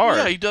pull guard.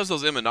 Yeah, he does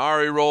those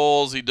Eminari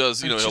rolls. He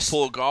does, he'll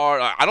pull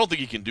guard. I don't think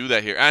he can do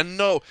that here. I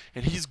know,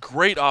 and he's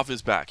great off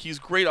his back.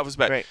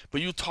 Right.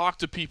 But you talk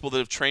to people that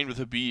have trained with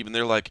Khabib, and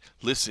they're like,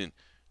 listen,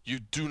 you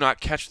do not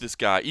catch this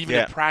guy. Even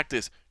in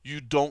practice, you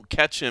don't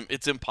catch him.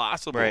 It's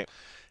impossible. Right.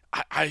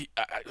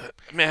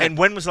 Man. And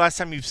when was the last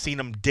time you've seen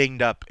him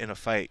dinged up in a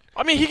fight?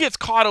 I mean, he gets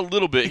caught a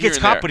little bit. He gets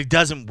caught, but he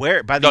doesn't wear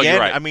it. By the end, you're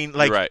right. I mean,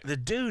 the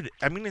dude,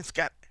 it's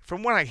got,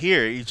 from what I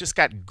hear, he's just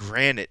got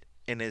granite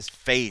in his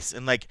face,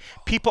 and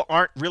people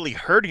aren't really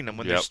hurting him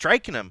when they're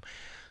striking him.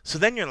 So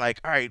then you're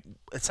like, all right,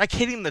 it's like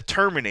hitting the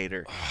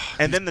Terminator,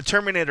 and then the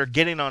Terminator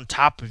getting on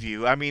top of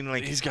you. I mean,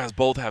 these guys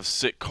both have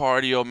sick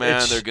cardio,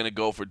 man. They're gonna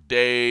go for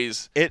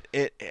days.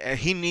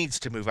 He needs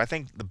to move. I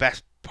think the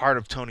best part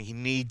of Tony, he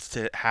needs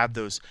to have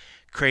those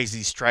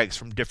crazy strikes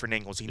from different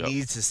angles. He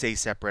needs to stay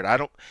separate. I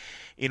don't,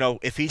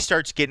 if he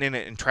starts getting in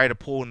it and try to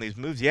pull in these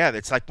moves,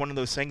 it's like one of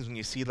those things when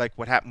you see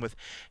what happened with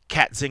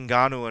Kat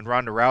Zingano and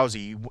Ronda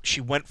Rousey.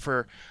 She went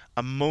for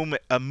a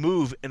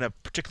move in a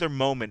particular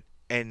moment,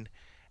 and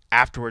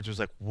afterwards was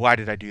like, why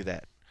did I do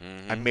that?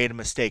 I made a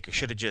mistake. I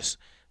should have just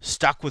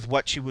stuck with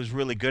what she was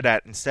really good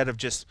at instead of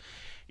just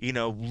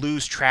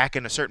lose track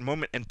in a certain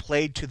moment and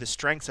played to the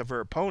strengths of her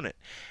opponent.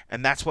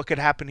 And that's what could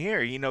happen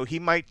here. He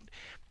might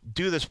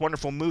do this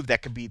wonderful move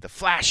that could be the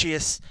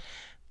flashiest,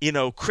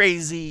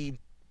 crazy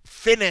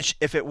finish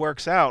if it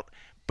works out,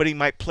 but he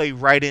might play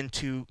right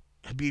into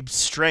Khabib's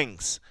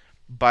strengths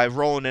by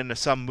rolling into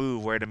some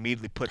move where it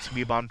immediately puts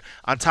Khabib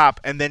on top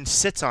and then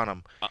sits on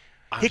him.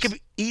 He could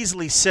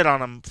easily sit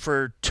on him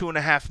for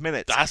 2.5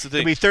 minutes. That's the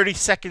thing. It'd be 30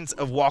 seconds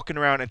of walking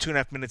around and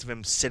 2.5 minutes of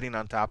him sitting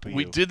on top of you.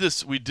 We did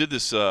this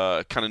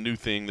kind of new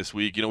thing this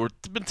week.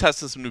 We've been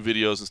testing some new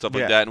videos and stuff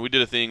like Yeah. that, and we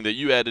did a thing that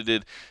you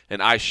edited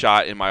and I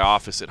shot in my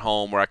office at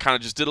home where I kind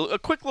of just did a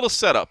quick little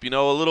setup. A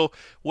little,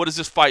 what does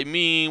this fight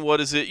mean? What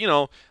is it?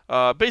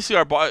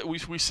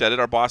 Basically, we said it.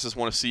 Our bosses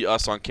want to see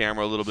us on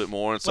camera a little bit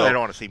more, and so they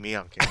don't want to see me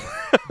on camera.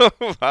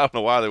 I don't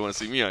know why they want to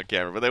see me on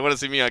camera, but they want to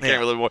see me on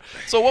camera a little more.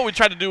 So what we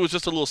tried to do was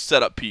just a little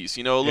setup piece,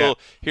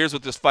 here's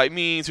what this fight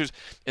means.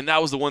 And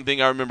that was the one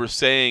thing I remember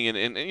saying,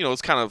 and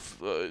it's kind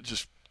of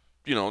just,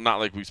 not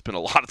like we spent a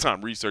lot of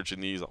time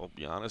researching these, I'll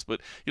be honest,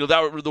 but,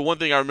 that the one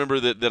thing I remember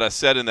that I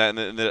said in that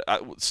and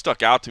that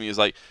stuck out to me is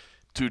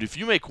dude, if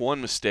you make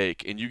one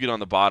mistake and you get on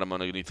the bottom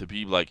underneath the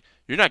beam,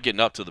 you're not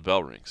getting up to the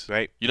bell rings.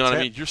 Right. You know what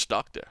I mean? You're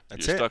stuck there.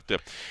 You're stuck there.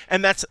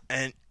 And that's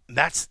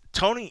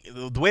Tony.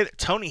 The way that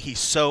Tony, he's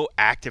so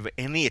active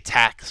in the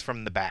attacks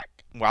from the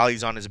back while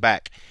he's on his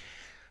back.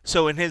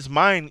 So in his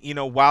mind,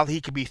 while he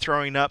could be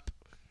throwing up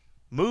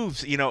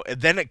moves,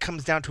 then it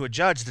comes down to a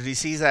judge that he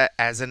sees that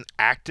as an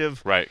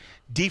active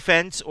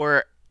defense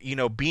or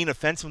being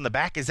offensive in the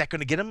back. Is that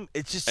going to get him?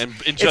 It's just and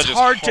judges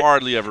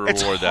hardly ever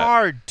reward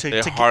that.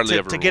 It's hard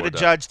to get a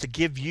judge to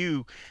give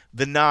you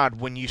the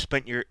nod when you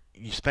spent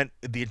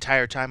the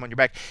entire time on your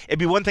back. It'd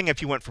be one thing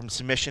if you went from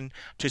submission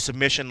to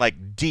submission,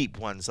 like deep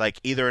ones, like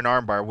either an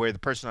armbar where the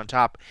person on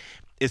top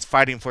is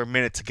fighting for a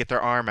minute to get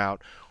their arm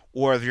out,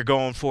 or if you're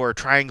going for a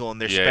triangle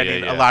and they're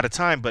spending a lot of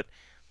time. But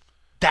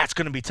that's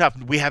going to be tough.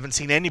 We haven't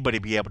seen anybody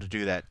be able to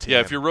do that to him.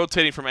 If you're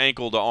rotating from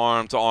ankle to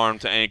arm to arm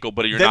to ankle,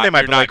 but then they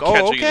might be like,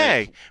 oh,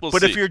 okay. We'll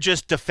but see. if you're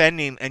just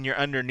defending and you're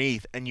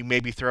underneath and you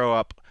maybe throw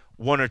up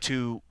one or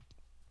two,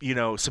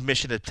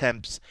 submission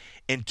attempts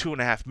in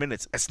 2.5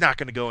 minutes, it's not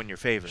going to go in your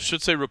favor.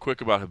 Should say real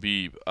quick about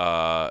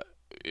Khabib,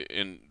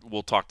 and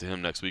we'll talk to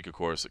him next week, of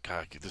course.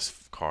 God,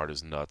 this card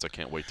is nuts. I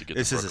can't wait to get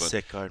this to is Brooklyn. a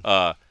sick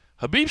card.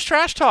 Habib's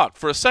trash talk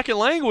for a second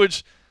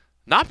language,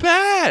 not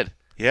bad.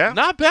 Yeah,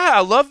 not bad. I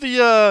love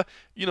the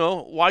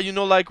why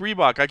like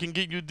Reebok. I can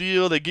get you a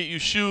deal. They get you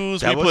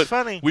shoes. That was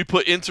funny. We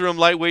put interim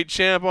lightweight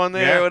champ on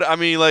there. Yeah. I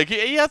mean,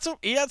 he had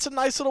some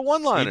nice little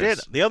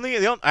one-liners. He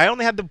did. I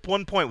only had the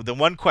one point with the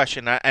one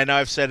question, and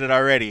I've said it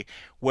already,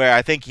 where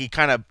I think he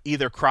kind of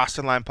either crossed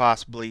the line,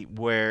 possibly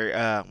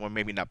where, well,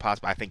 maybe not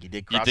possibly. I think he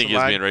did cross the line. You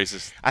think he was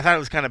being racist? I thought it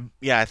was kind of,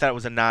 I thought it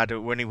was a nod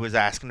to when he was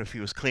asking if he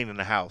was cleaning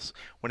the house.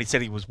 When he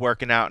said he was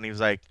working out, and he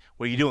was like,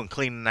 "What are you doing,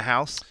 cleaning the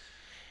house?"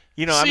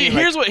 You know, See, I mean,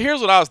 here's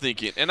what I was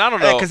thinking, and I don't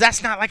know because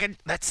that's not like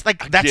that's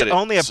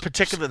only a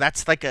particular.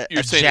 That's like a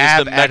You're saying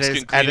jab it's the at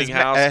Mexican cleaning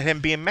house? at him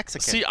being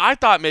Mexican. See, I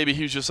thought maybe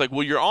he was just like,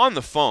 well, you're on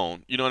the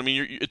phone. You know what I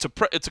mean? It's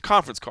a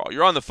conference call.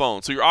 You're on the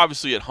phone, so you're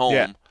obviously at home.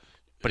 Yeah.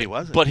 But he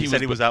wasn't. But he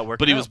said he was out working.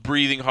 But he out. was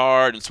breathing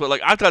hard and sweat.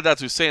 Like I thought that's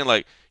what he was saying.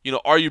 Like, you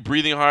know, are you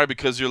breathing hard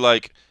because you're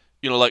like,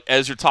 you know, like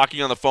as you're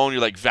talking on the phone,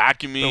 you're like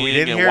vacuuming But we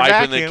didn't and hear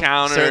wiping vacuum. the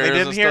counters. So they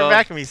didn't and hear stuff.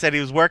 vacuum. He said he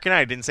was working out.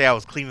 He didn't say I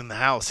was cleaning the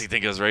house. Do you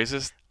think it was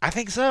racist? I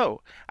think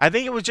so. I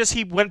think it was just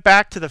he went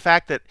back to the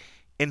fact that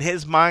in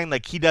his mind,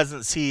 like he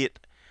doesn't see it,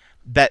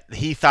 that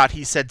he thought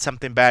he said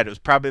something bad. It was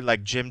probably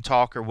like gym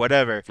talk or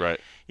whatever. Right.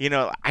 You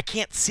know, I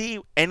can't see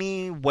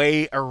any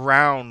way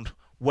around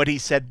what he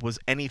said was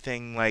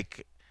anything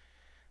like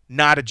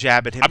not a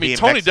jab at him. I mean, being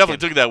Tony Mexican. definitely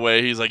took it that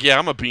way. He's like, yeah,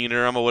 I'm a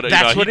beaner. I'm a whatever.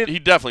 That's You know, what he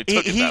definitely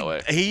took it he, that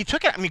way. He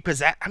took it. I mean,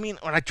 because when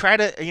I try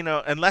to, you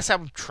know, unless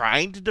I'm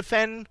trying to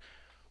defend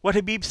what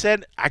Habib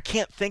said, I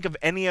can't think of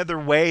any other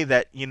way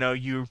that, you know,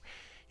 you're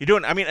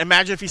doing. I mean,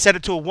 imagine if he said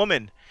it to a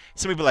woman.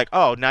 Somebody would be like,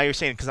 oh, now you're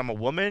saying because I'm a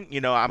woman, you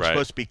know, I'm Right.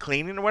 supposed to be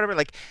cleaning or whatever.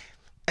 Like,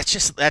 it's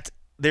just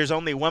there's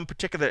only one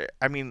particular.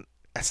 I mean,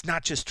 that's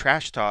not just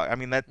trash talk. I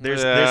mean, that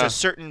there's Yeah. a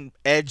certain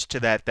edge to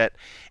that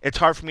it's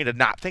hard for me to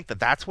not think that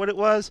that's what it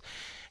was.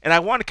 And I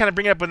want to kind of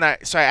bring it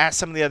up so I asked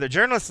some of the other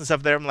journalists and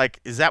stuff there. I'm like,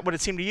 is that what it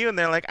seemed to you? And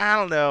they're like, I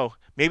don't know.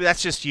 Maybe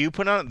that's just you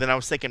put on it. Then I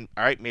was thinking,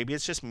 all right, maybe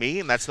it's just me,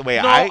 and that's the way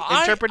I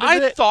interpreted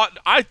it.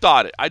 I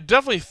thought it. I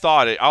definitely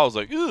thought it. I was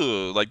like,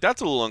 ooh, like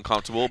that's a little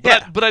uncomfortable. But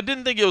Yeah. but I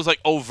didn't think it was like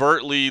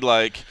overtly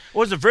like, It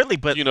wasn't really,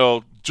 but you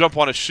know, jump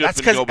on a ship that's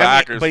and because go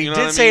back. but you he know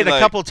did what I say mean? it a Like,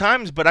 couple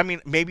times. But I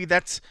mean, maybe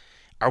that's.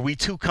 Are we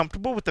too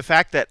comfortable with the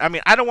fact that? I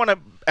mean, I don't want to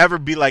ever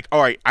be like,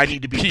 all right, I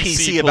need to be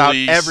PC about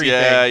police.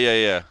 everything.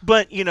 Yeah.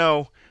 But you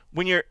know,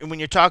 when you're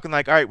talking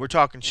like, all right, we're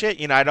talking shit.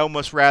 You know, I'd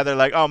almost rather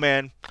like, oh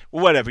man,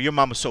 well, whatever. Your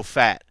mama's so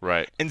fat.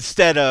 Right.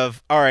 Instead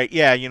of, all right,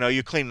 yeah, you know,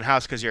 you're cleaning the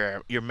house because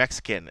you're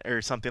Mexican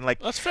or something like.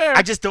 That's fair.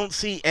 I just don't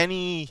see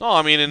any. No,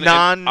 I mean, and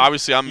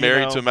obviously I'm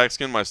married to a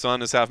Mexican. My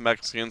son is half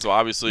Mexican, so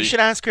obviously You should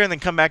ask her and then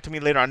come back to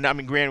me later on. I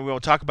mean, granted, we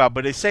won't talk about,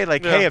 but they say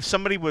like, Yeah. hey, if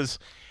somebody was.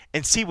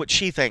 And see what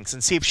she thinks,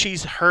 and see if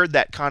she's heard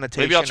that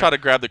connotation. maybe I'll try to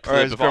grab the or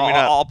clip. is If growing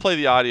up. I'll play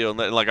the audio and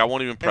like I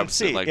won't even And preface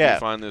see, it. Like, yeah. we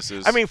find this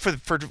is. I mean,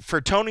 for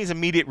Tony's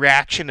immediate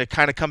reaction to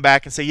kind of come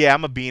back and say, "Yeah,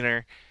 I'm a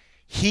beaner,"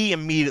 he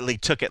immediately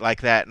took it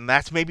like that, and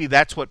that's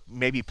what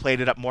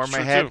played it up more in my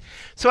Sure head. too.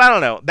 So I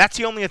don't know. That's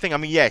the only thing. I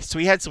mean, yes. So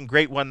he had some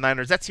great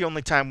one-liners. That's the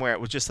only time where it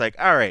was just like,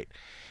 all right,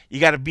 you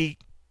got to be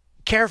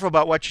careful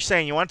about what you're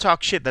saying. You want to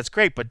talk shit, that's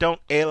great, but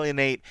don't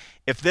alienate.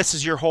 If this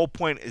is your whole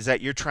point, is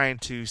that you're trying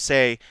to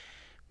say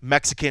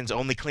Mexicans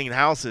only clean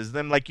houses,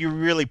 then like you're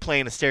really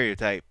playing a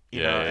stereotype,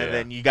 you know, and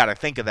then you got to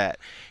think of that.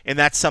 And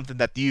that's something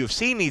that the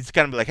UFC needs to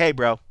kind of be like, hey,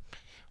 bro,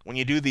 when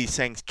you do these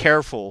things,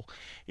 careful.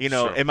 You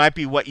know, Sure. it might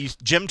be what you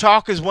gym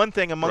talk is one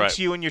thing amongst Right.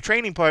 you and your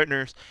training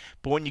partners,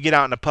 but when you get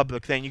out in a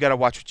public thing, you got to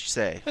watch what you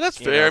say. And that's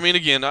you fair. know? I mean,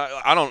 again,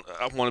 I don't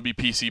want to be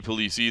PC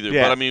police either,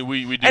 Yeah. but I mean,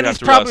 we do And have he's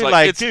to probably realize,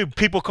 like, it's, dude,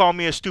 people call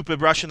me a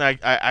stupid Russian.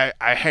 I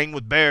hang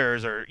with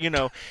bears, or you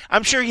know,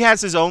 I'm sure he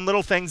has his own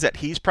little things that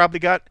he's probably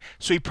got,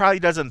 so he probably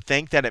doesn't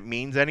think that it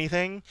means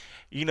anything,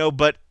 you know.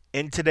 But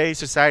in today's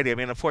society, I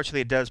mean,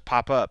 unfortunately, it does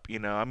pop up, you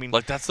know. I mean,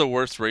 like that's the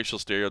worst racial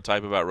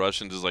stereotype about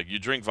Russians is like you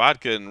drink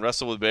vodka and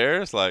wrestle with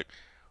bears. Like,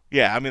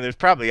 yeah, I mean, there's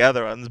probably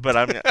other ones, but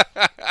I mean,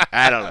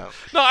 I don't know.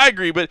 no, I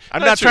agree, but I'm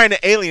that's not trying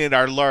to alienate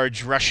our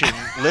large Russian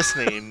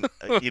listening,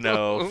 you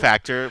know,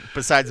 factor.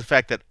 Besides the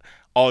fact that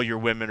all your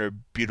women are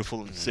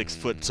beautiful and 6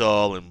 foot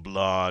tall and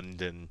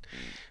blonde and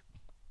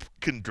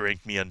can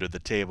drink me under the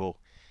table,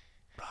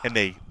 and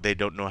they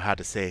don't know how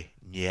to say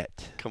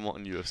yet. Come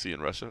on, UFC in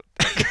Russia.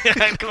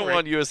 Come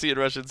on, UFC in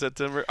Russia in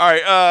September. All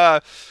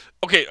right.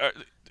 Okay.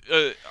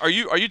 Are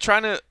you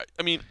trying to?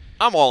 I mean,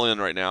 I'm all in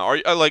right now. Are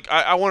you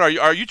I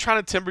wonder? Are you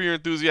trying to temper your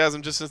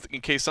enthusiasm just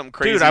in case something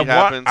crazy Dude,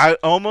 happens? I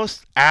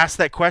almost asked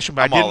that question,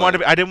 but I'm I didn't all want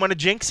in. to. I didn't want to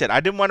jinx it. I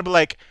didn't want to be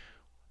like,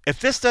 if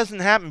this doesn't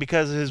happen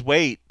because of his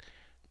weight,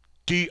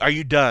 are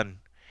you done?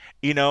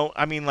 You know,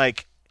 I mean,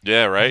 like,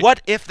 yeah, right.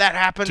 what if that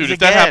happens Dude, again? if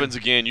that happens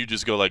again, you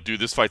just go like, dude,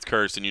 this fight's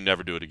cursed, and you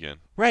never do it again.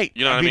 Right.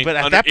 You know what I mean? But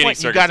at Under that any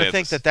point, you got to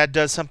think circumstances. that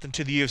does something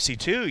to the UFC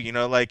too. You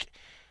know, like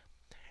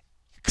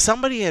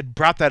somebody had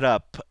brought that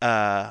up,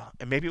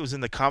 and maybe it was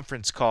in the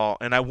conference call,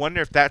 and I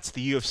wonder if that's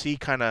the UFC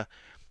kind of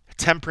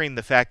tempering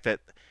the fact that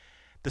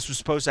this was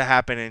supposed to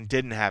happen and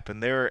didn't happen.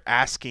 They were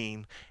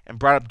asking and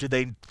brought up, do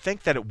they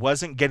think that it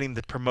wasn't getting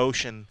the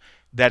promotion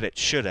that it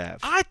should have?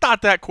 I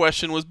thought that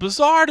question was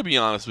bizarre, to be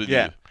honest with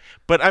Yeah. you.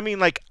 But I mean,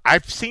 like,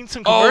 I've seen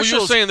some Oh, commercials.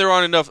 you're saying there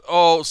aren't enough.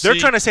 Oh, see, They're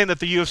trying to say that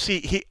the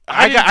UFC.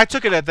 I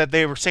took it that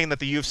they were saying that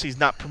the UFC is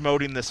not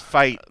promoting this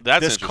fight,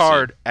 That's this interesting.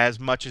 card, as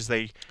much as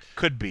they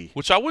could be.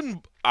 which I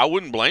wouldn't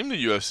blame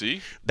the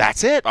UFC.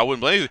 That's it. I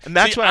wouldn't blame you. And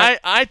that's See, why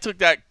I took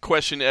that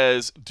question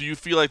as, do you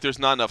feel like there's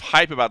not enough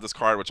hype about this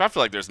card? Which I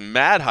feel like there's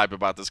mad hype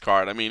about this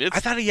card. I mean, it's I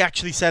thought he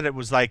actually said it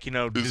was like, you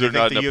know, do Is they there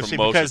not think the enough UFC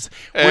promotion? because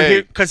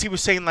Hey. because he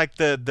was saying like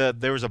the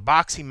there was a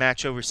boxing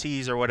match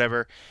overseas or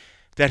whatever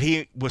that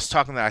he was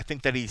talking that I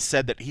think that he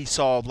said that he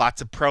saw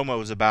lots of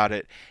promos about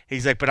it.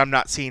 He's like, but I'm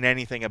not seeing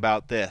anything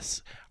about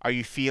this. Are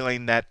you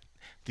feeling that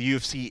the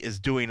UFC is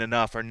doing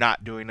enough or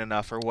not doing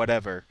enough or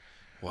whatever?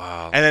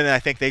 Wow. And then I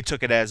think they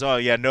took it as, oh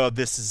yeah, no,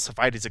 this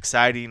fight is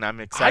exciting. I'm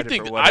excited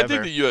for whatever. I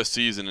think the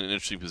UFC is in an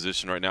interesting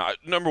position right now.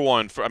 Number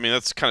one,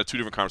 that's kind of two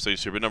different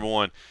conversations here. But number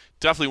one,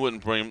 definitely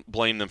wouldn't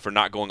blame them for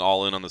not going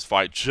all in on this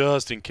fight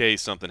just in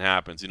case something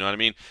happens. You know what I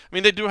mean? I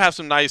mean, they do have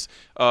some nice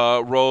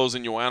Rose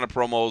and Joanna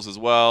promos as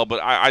well,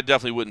 but I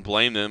definitely wouldn't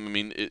blame them. I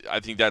mean,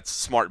 I think that's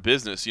smart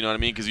business. You know what I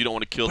mean? Because you don't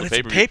want to kill the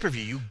pay-per-view. But it's a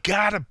pay-per-view. You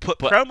gotta put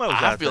promos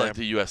out there. I feel like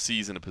the UFC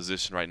is in a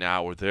position right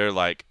now where they're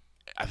like,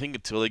 I think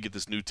until they get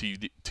this new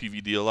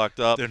TV deal locked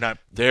up,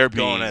 they're being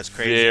going as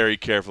crazy. Very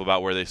careful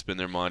about where they spend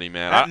their money,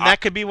 man.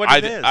 That could be what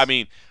it is. I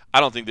mean,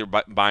 I don't think they're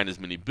buying as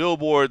many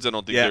billboards. I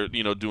don't think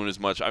they're doing as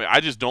much. I mean, I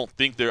just don't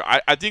think they're.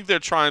 I think they're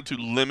trying to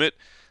limit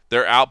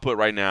their output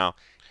right now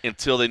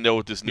until they know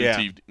what this new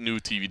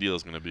TV deal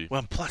is going to be.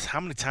 Well, plus, how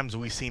many times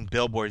have we seen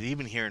billboards,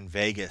 even here in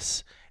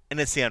Vegas? And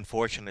it's the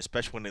unfortunate,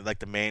 especially when they like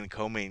the main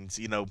co-mains,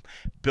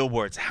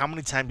 billboards. How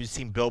many times have you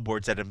seen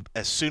billboards that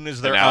as soon as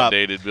they're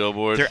outdated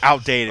billboards? They're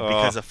outdated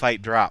because a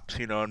fight drops,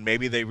 and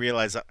maybe they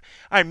realize, all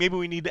right, maybe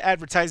we need to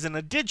advertise in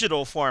a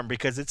digital form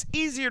because it's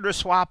easier to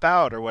swap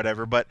out or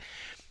whatever. But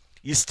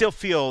you still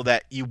feel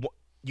that you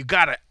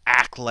got to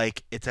act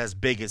like it's as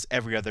big as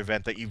every other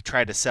event that you've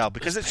tried to sell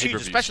because it's huge,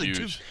 especially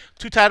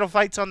two title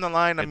fights on the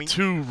line. I mean,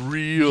 two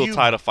real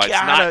title fights,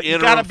 not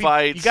interim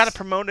fights. You got to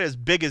promote it as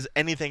big as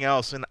anything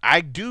else, and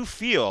I do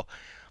feel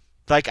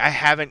like I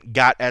haven't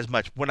got as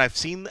much when I've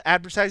seen the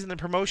advertising and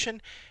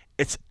promotion.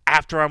 It's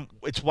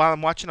while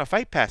I'm watching a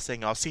Fight Pass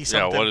thing. I'll see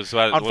something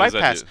on Fight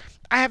Pass.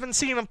 I haven't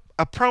seen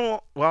a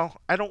promo. Well,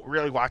 I don't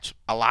really watch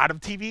a lot of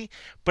TV,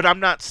 but I'm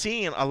not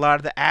seeing a lot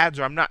of the ads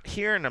or I'm not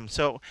hearing them.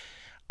 So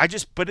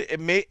but it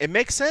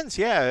makes sense,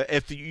 yeah,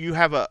 if you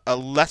have a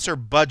lesser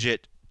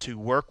budget to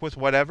work with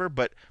whatever,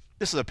 but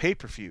this is a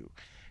pay-per-view.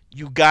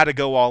 You got to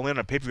go all in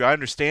on pay-per-view. I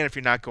understand if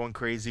you're not going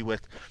crazy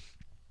with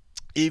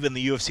even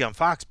the UFC on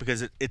Fox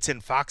because it's in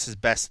Fox's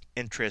best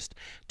interest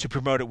to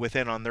promote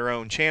it on their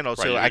own channel.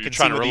 Right, so I can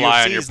trying see to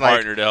rely on your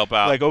partner to help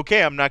out. Like,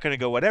 okay, I'm not going to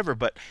go whatever,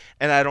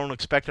 and I don't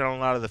expect it on a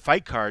lot of the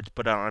fight cards,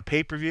 but on a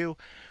pay-per-view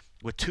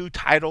with two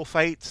title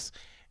fights,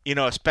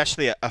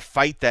 especially a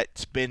fight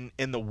that's been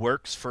in the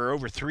works for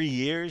over 3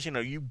 years,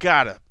 you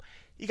gotta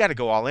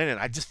go all in, and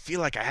I just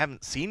feel like I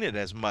haven't seen it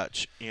as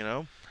much,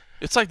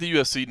 It's like the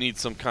UFC needs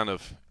some kind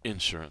of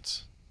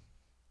insurance.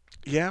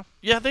 Yeah.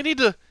 Yeah, they need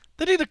to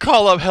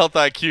call up Health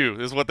IQ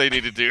is what they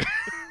need to do.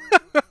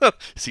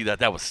 See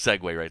that was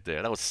segue right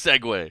there. That was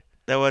segue.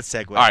 All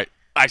right,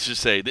 I should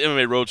say the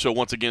MMA Roadshow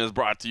once again is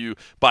brought to you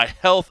by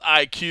Health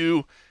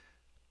IQ.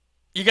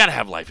 You got to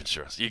have life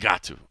insurance. You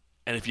got to.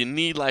 And if you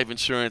need life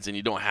insurance and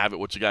you don't have it,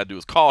 what you got to do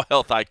is call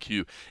Health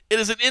IQ. It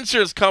is an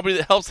insurance company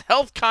that helps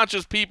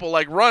health-conscious people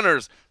like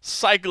runners,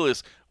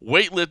 cyclists,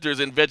 weightlifters,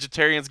 and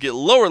vegetarians get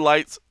lower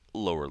rates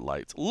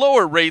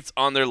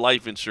on their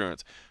life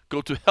insurance.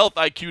 Go to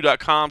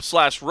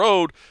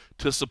healthiq.com/road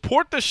to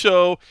support the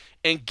show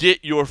and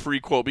get your free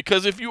quote.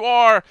 Because if you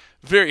are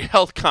very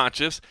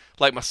health-conscious,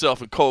 like myself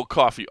and Cold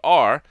Coffee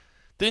are,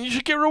 then you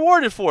should get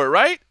rewarded for it,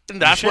 right?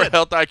 And that's where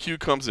Health IQ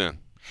comes in.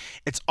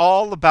 It's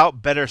all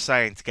about better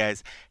science,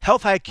 guys.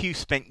 Health IQ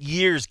spent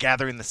years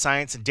gathering the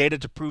science and data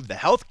to prove the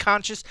health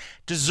conscious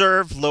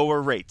deserve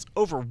lower rates.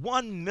 Over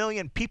 1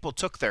 million people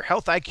took their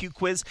Health IQ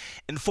quiz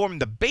and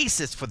formed the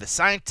basis for the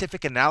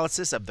scientific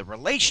analysis of the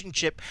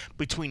relationship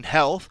between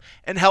health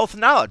and health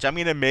knowledge. I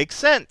mean, it makes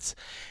sense.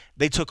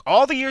 They took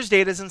all the year's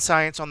data and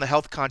science on the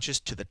health conscious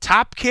to the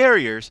top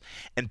carriers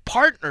and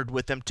partnered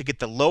with them to get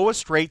the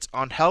lowest rates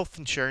on life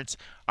insurance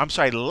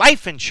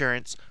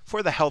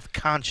for the health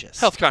conscious.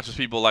 Health conscious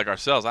people like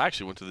ourselves. I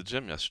actually went to the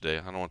gym yesterday.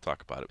 I don't want to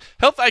talk about it.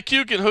 Health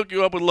IQ can hook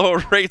you up with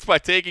lower rates by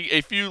taking a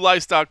few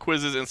lifestyle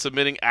quizzes and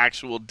submitting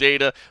actual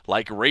data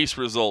like race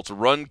results,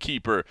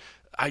 Runkeeper.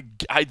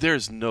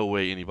 There's no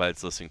way anybody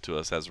that's listening to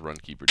us has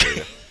Runkeeper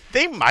data.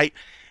 They might.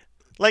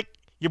 Like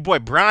your boy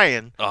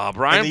Brian.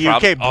 Brian in the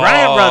UK.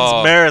 Brian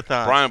runs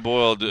marathons. Brian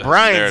Boyle.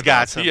 Brian's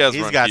got some.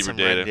 He's got some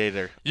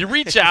data. You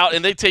reach out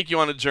and they take you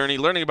on a journey,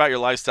 learning about your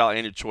lifestyle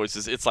and your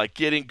choices. It's like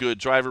getting good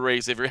driver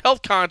race. If you're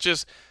health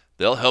conscious,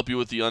 they'll help you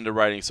with the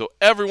underwriting, so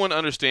everyone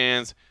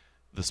understands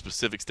the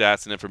specific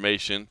stats and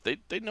information.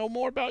 They know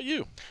more about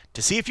you.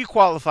 To see if you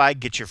qualify,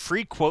 get your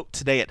free quote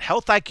today at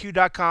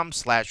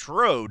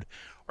healthiq.com/road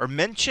or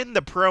mention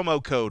the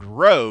promo code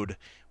ROAD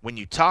when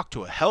you talk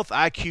to a Health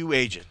IQ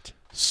agent.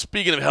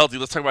 Speaking of healthy,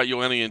 let's talk about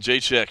Joanna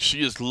Jędrzejczyk.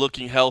 She is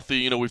looking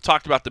healthy. We've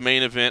talked about the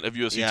main event of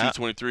UFC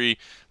 223.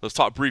 Let's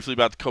talk briefly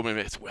about the co-main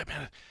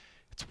event.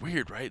 It's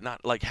weird, right?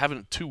 Not like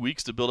having 2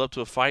 weeks to build up to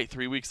a fight,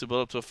 3 weeks to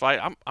build up to a fight.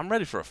 I'm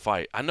ready for a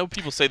fight. I know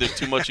people say there's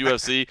too much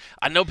UFC.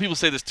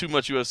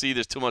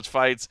 There's too much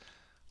fights.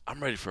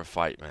 I'm ready for a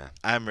fight, man.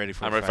 I'm ready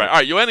for a fight. All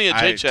right, Joanna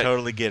Jędrzejczyk. I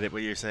totally get it,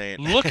 what you're saying.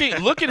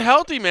 looking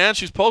healthy, man.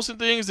 She's posting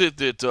things that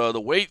the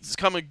weight is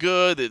coming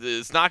good. That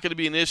it's not going to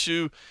be an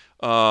issue.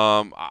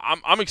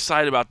 I'm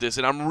excited about this,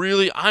 and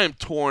I am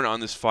torn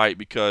on this fight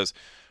because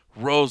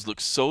Rose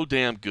looked so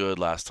damn good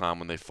last time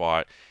when they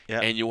fought.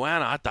 Yep. And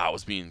Joanna, I thought,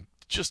 was being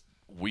just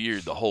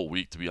weird the whole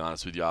week, to be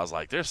honest with you. I was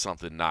like, there's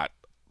something not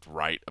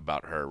right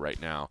about her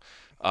right now.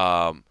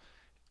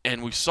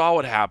 And we saw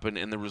what happened,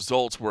 and the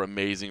results were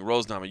amazing.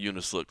 Rose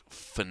Namajunas looked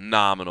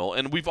phenomenal,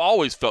 and we've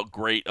always felt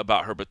great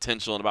about her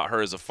potential and about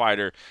her as a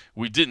fighter.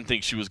 We didn't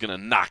think she was going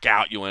to knock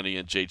out Joanna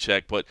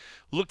Jędrzejczyk, but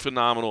looked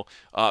phenomenal.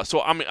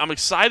 So I'm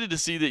excited to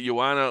see that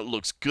Joanna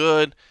looks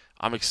good.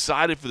 I'm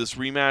excited for this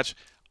rematch.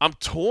 I'm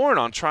torn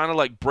on trying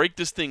to break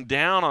this thing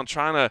down, on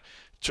trying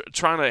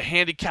to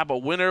handicap a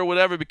winner or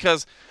whatever,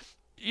 because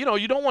you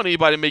don't want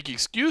anybody to make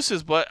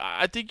excuses, but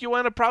I think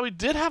Joanna probably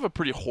did have a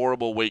pretty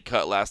horrible weight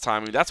cut last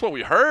time. I mean, that's what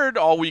we heard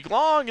all week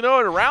long,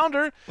 around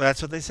her. Well,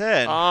 that's what they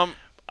said.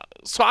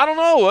 So I don't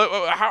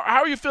know. How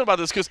are you feeling about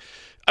this? Because,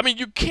 I mean,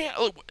 you can't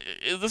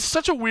 – this is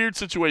such a weird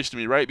situation to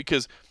me, right?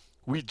 Because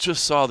we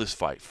just saw this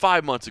fight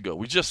 5 months ago.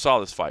 We just saw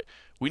this fight.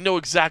 We know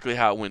exactly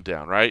how it went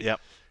down, right? Yep.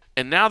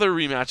 And now they're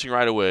rematching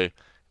right away.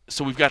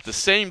 So we've got the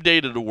same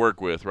data to work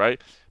with, right?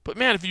 But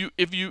man,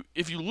 if you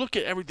look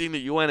at everything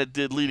that Joanna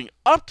did leading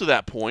up to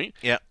that point,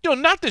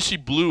 not that she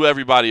blew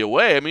everybody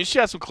away. I mean, she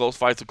had some close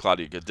fights with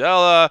Claudia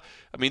Gadelha.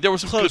 I mean, there were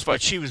some good fights.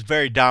 But she was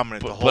very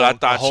dominant the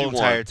whole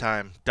entire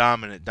time.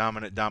 Dominant.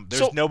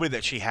 There's nobody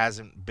that she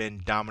hasn't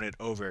been dominant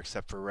over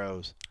except for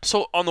Rose.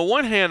 So on the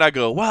one hand, I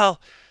go,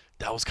 well,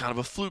 that was kind of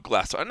a fluke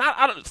last time.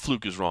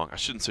 Fluke is wrong. I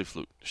shouldn't say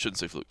fluke.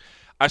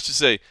 I should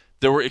say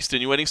there were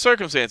extenuating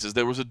circumstances.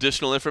 There was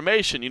additional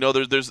information.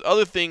 There's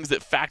other things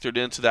that factored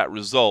into that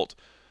result.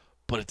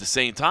 But at the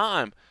same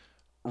time,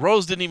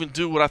 Rose didn't even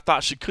do what I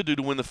thought she could do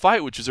to win the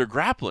fight, which is her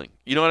grappling.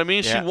 You know what I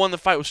mean? Yeah. She won the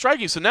fight with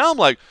striking. So now I'm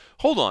like,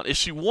 hold on. If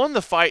she won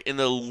the fight in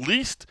the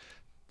least,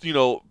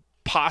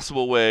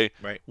 possible way,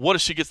 right, what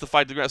if she gets the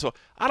fight to the ground? So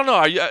I don't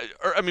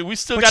know. We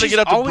still got to get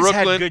up to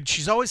Brooklyn.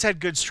 She's always had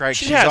good strikes.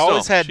 She has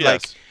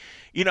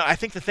I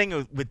think the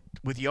thing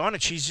with Joanna,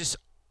 she's just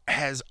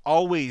has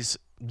always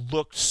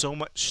looked so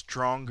much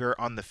stronger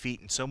on the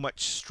feet and so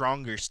much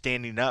stronger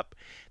standing up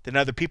than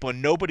other people,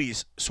 and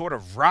nobody's sort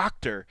of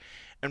rocked her.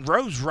 And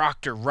Rose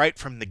rocked her right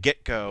from the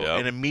get-go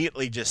and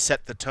immediately just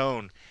set the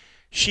tone.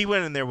 She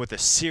went in there with a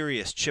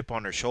serious chip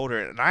on her shoulder,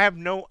 and I have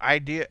no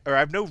idea, or I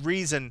have no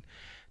reason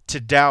to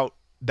doubt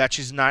that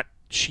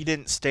she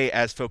didn't stay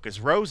as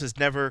focused. Rose has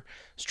never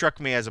struck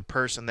me as a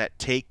person that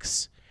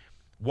takes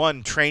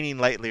training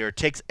lightly or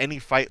takes any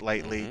fight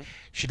lightly. Mm-hmm.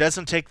 She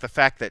doesn't take the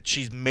fact that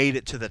she's made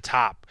it to the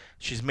top.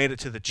 She's made it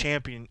to the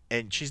champion,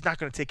 and she's not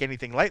going to take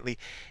anything lightly.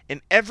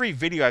 In every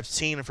video I've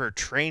seen of her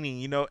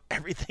training,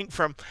 everything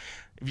from,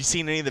 have you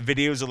seen any of the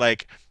videos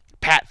of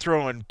Pat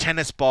throwing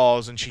tennis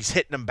balls and she's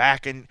hitting them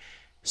back and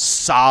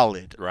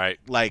solid, right?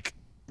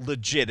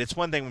 Legit. It's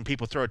one thing when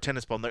people throw a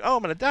tennis ball and they're like, oh,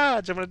 I'm going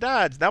to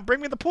dodge. Now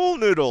bring me the pool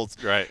noodles.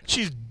 Right.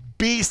 She's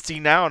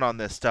beasting out on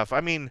this stuff.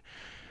 I mean,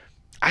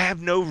 I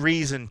have no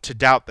reason to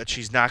doubt that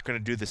she's not going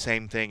to do the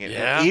same thing.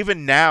 And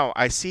even now,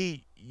 I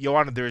see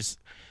Joanna. There's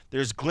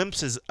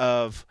glimpses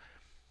of.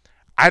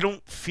 I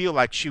don't feel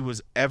like she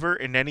was ever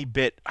in any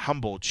bit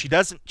humbled. She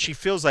doesn't. She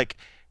feels like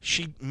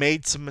she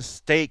made some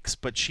mistakes,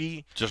 but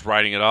just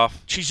writing it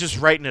off. She's just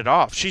writing it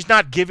off. She's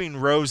not giving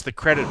Rose the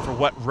credit for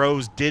what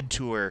Rose did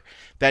to her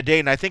that day.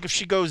 And I think if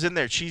she goes in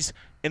there, she's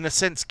in a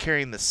sense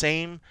carrying the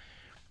same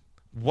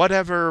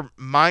whatever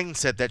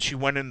mindset that she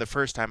went in the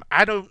first time.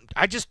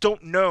 I just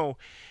don't know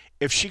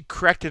if she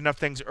corrected enough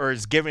things or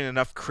is giving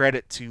enough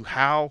credit to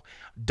how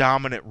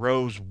dominant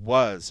Rose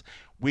was.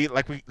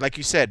 Like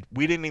you said,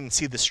 we didn't even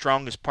see the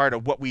strongest part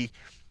of what we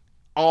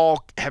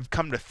all have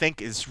come to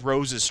think is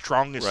Rose's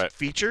strongest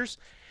features.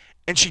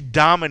 And she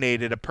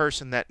dominated a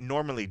person that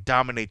normally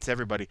dominates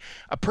everybody.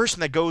 A person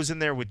that goes in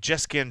there with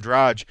Jessica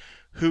Andrade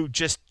who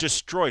just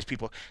destroys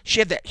people. She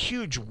had that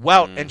huge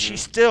welt and she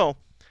still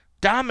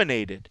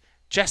dominated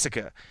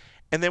Jessica.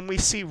 And then we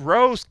see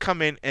Rose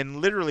come in and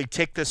literally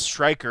take this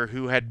striker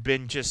who had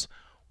been just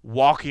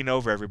walking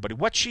over everybody.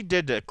 What she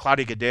did to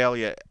Claudia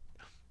Gadelha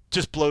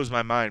just blows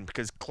my mind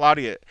because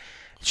Claudia,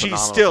 she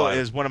still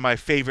is one of my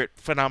favorite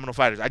phenomenal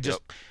fighters. I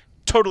just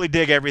totally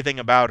dig everything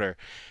about her.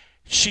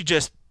 She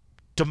just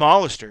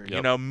demolished her,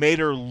 made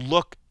her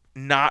look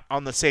not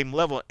on the same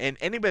level. And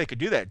anybody that could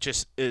do that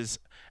just is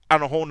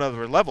on a whole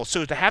nother level.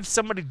 So to have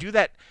somebody do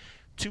that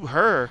to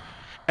her,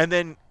 and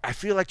then I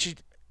feel like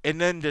and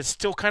then to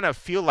still kind of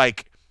feel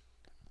like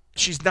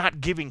she's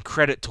not giving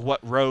credit to what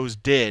Rose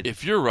did.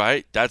 If you're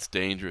right, that's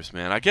dangerous,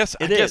 man. I guess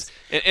And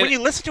when you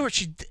listen to her,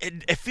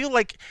 I feel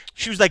like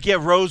she was like, yeah,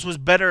 Rose was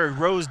better.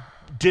 Rose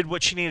did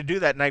what she needed to do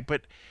that night.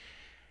 But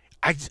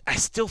I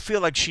still feel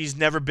like she's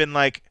never been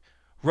like,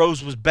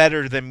 Rose was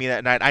better than me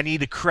that night. I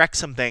need to correct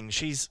some things.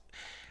 She's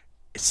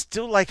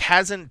still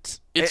hasn't.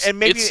 And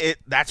maybe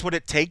that's what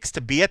it takes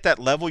to be at that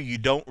level. You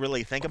don't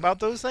really think about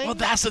those things. Well,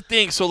 that's the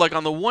thing. So,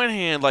 on the one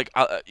hand,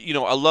 I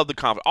love the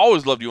confidence.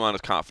 Always loved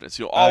Joanna's confidence.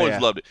 Always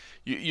loved it.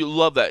 You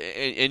love that,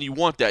 and you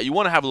want that. You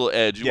want to have a little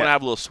edge. You want to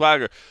have a little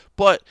swagger.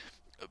 But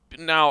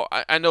now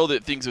I know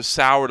that things have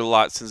soured a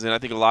lot since then. I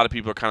think a lot of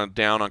people are kind of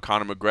down on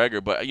Conor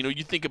McGregor, but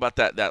you think about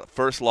that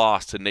first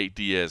loss to Nate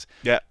Diaz.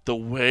 Yeah. The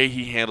way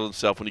he handled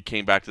himself when he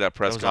came back to that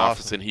press was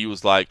conference, awesome. and he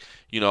was like,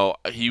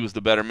 he was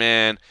the better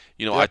man.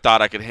 Yep. I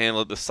thought I could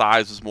handle it. The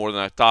size was more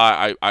than I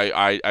thought.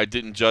 I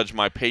didn't judge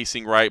my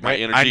pacing right, my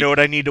energy. I know what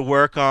I need to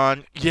work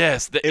on.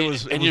 Yes,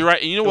 You're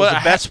right. And you know it what?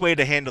 was the best way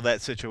to handle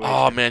that situation.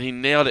 Oh man, he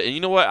nailed it. And you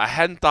know what? I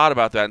hadn't thought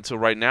about that until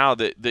right now.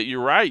 That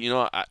you're right.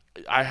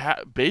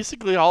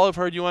 Basically all I've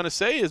heard you want to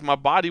say is my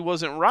body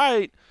wasn't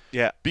right.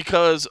 Yeah.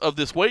 Because of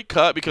this weight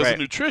cut, because Right. of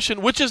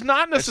nutrition, which is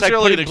not It's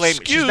necessarily putting an blame.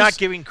 excuse. She's not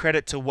giving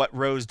credit to what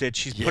Rose did.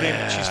 She's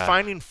she's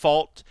finding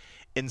fault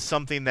in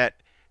something that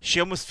she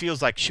almost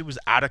feels like she was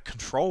out of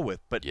control with.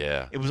 But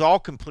Yeah. it was all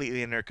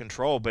completely in her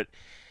control. But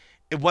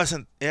it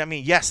wasn't. I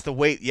mean, yes, the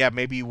weight. Yeah,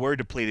 maybe you were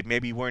depleted.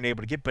 Maybe you weren't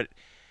able to get. But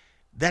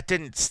that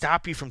didn't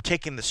stop you from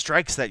taking the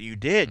strikes that you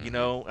did.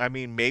 I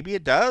mean, maybe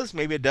it does.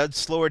 Maybe it does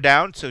slow her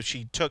down. So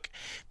she took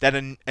that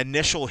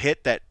initial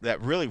hit that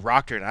really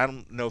rocked her, and I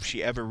don't know if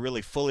she ever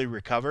really fully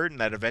recovered, and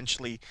that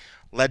eventually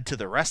led to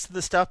the rest of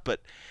the stuff.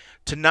 But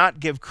to not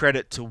give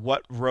credit to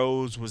what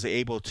Rose was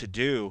able to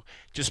do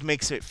just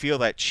makes it feel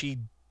that she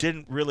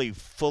didn't really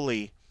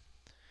fully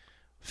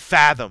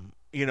fathom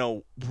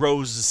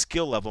Rose's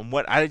skill level. And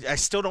I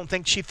still don't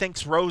think she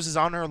thinks Rose is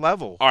on her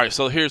level. All right,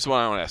 so here's what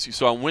I want to ask you.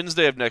 So on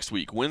Wednesday of next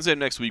week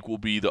will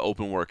be the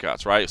open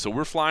workouts, right? So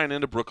we're flying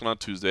into Brooklyn on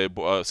Tuesday.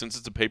 Since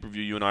it's a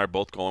pay-per-view, you and I are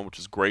both going, which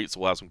is great.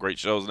 So we'll have some great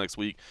shows next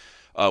week.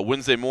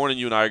 Wednesday morning,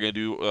 you and I are going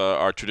to do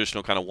our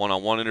traditional kind of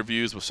one-on-one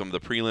interviews with some of the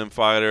prelim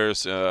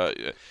fighters.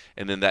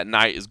 And then that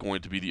night is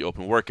going to be the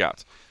open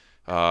workouts.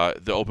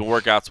 The open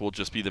workouts will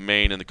just be the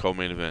main and the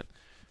co-main event.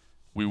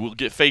 We will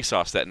get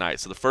face-offs that night.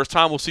 So the first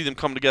time we'll see them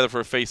come together for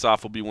a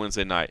face-off will be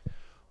Wednesday night.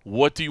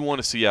 What do you want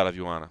to see out of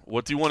Joanna?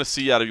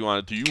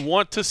 Do you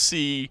want to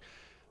see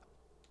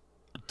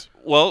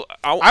 – well,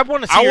 I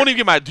want to see won't even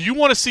get mad. Do you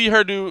want to see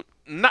her do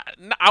 –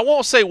 I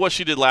won't say what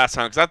she did last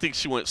time because I think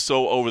she went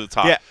so over the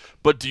top. Yeah.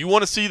 But do you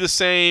want to see the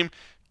same –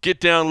 get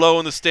down low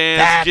in the stands?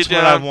 That's get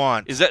down, what I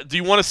want. Do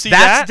you want to see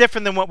That's that?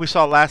 different than what we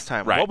saw last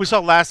time. Right. What we saw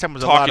last time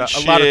was Talking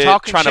a lot of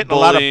talking trying to shit, a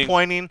lot of bullying.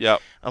 pointing, Yep.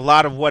 a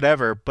lot of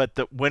whatever. But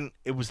when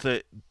it was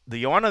the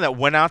Joanna that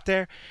went out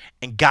there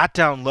and got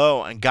down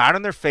low and got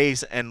in their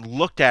face and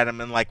looked at them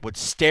and would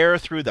stare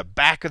through the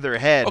back of their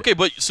head. Okay,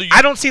 but so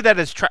I don't see that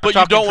as but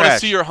you don't want to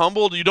see her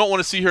humbled. You don't want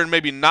to see her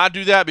maybe not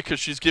do that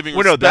because she's giving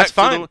Well, respect. no, that's to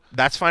fine. the-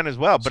 That's fine as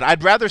well. But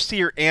I'd rather see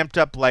her amped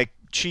up like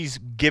she's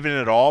giving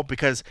it all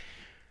because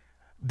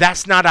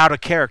that's not out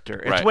of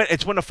character.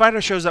 It's when a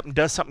fighter shows up and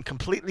does something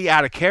completely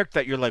out of character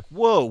that you're like,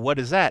 whoa, what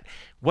is that?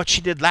 What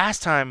she did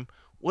last time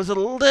was a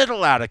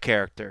little out of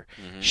character.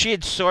 Mm-hmm. She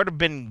had sort of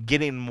been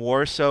getting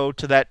more so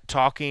to that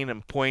talking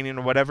and pointing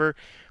or whatever.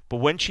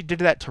 But when she did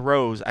that to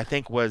Rose, I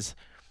think was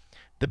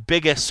the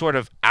biggest sort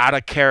of out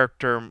of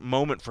character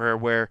moment for her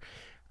where,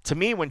 to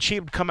me, when she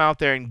would come out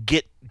there and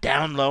get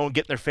down low and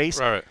get in their face,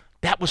 Right.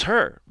 that was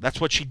her. That's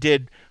what she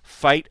did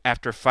fight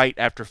after fight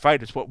after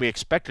fight. It's what we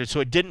expected. So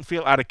it didn't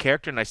feel out of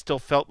character, and I still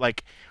felt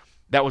like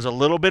that was a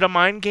little bit of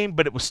mind game,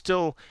 but it was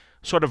still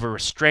sort of a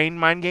restrained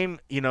mind game,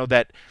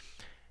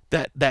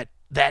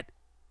 that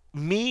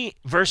me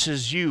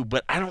versus you,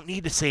 but I don't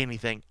need to say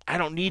anything. I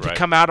don't need to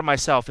come out of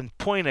myself and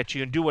point at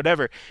you and do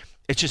whatever.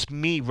 It's just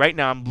me right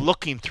now. I'm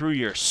looking through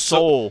your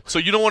soul. So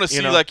you don't want to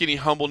see any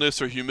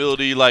humbleness or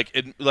humility, like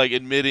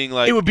admitting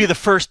it would be the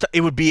first.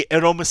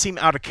 It almost seem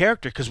out of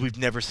character because we've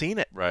never seen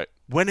it. Right.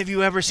 When have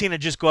you ever seen it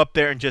just go up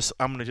there and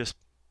I'm gonna just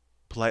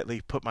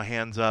politely put my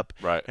hands up,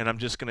 right, and I'm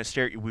just gonna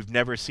stare at you? We've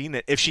never seen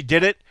it. If she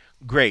did it,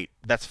 great,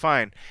 that's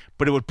fine.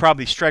 But it would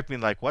probably strike me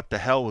like, what the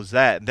hell was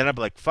that? And then I'd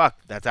be like, fuck,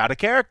 that's out of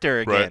character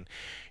again.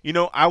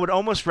 Right. I would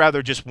almost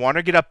rather just want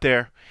her get up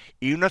there,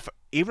 even if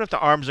the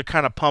arms are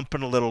kind of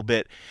pumping a little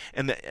bit,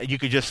 and you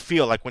could just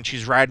feel like when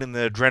she's riding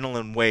the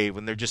adrenaline wave,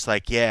 and they're just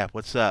like, yeah,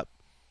 what's up?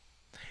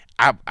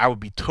 I would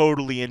be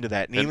totally into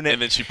that. And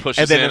then she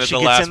pushes in at the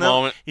last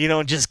moment.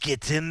 And just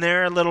gets in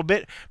there a little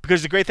bit.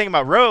 Because the great thing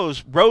about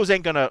Rose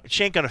ain't gonna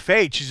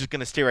fade. She's just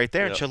gonna stay right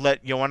there, and she'll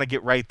let Joanna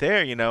get right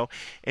there,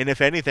 And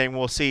if anything,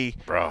 we'll see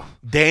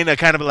Dana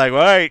kind of be like, all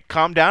right,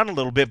 calm down a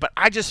little bit. But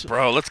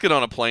let's get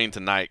on a plane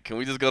tonight. Can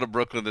we just go to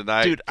Brooklyn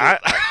tonight? Dude,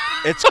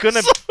 it's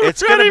gonna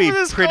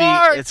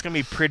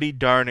be pretty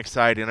darn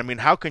exciting. I mean,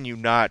 how can you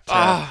not?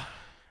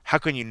 How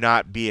can you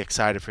not be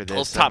excited for this?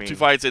 Those top two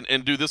fights,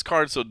 and dude, this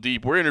card's so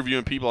deep. We're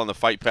interviewing people on the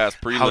Fight Pass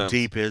prelims. How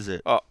deep is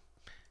it? Oh,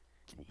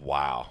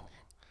 wow.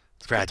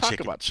 Fried Talk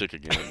chicken. about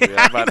chicken again. Yeah,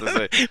 I'm about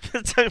to say.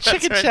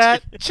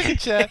 Chicken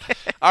chat.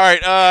 All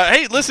right.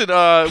 Hey, listen,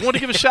 I want to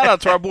give a shout-out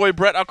to our boy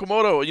Brett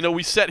Okamoto.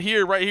 We sat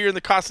right here in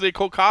the Casa de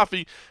Cold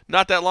Coffee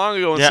not that long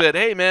ago and said,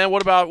 hey, man,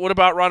 what about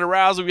Ronda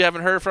Rousey? We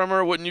haven't heard from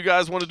her. Wouldn't you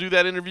guys want to do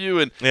that interview?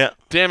 And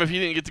damn, if he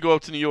didn't get to go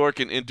up to New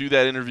York and do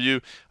that interview,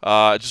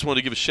 I just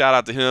wanted to give a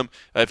shout-out to him.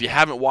 If you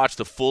haven't watched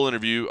the full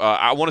interview,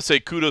 I want to say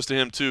kudos to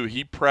him, too.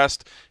 He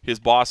pressed his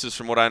bosses,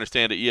 from what I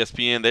understand, at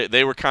ESPN.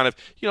 They were kind of,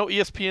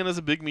 ESPN is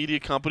a big media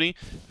company,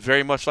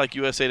 very much like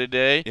USA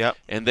Today. Yep.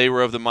 And they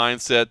were of the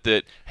mindset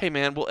that, hey,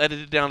 man, we'll edit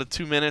it down to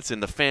 2 minutes,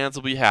 and the fans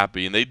will be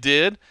happy. And they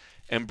did.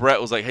 And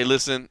Brett was like, hey,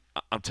 listen,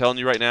 I'm telling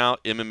you right now,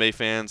 MMA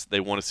fans, they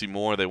want to see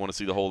more. They want to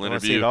see the whole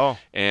interview. See it all.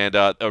 And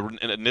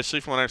initially,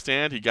 from what I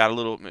understand, he got a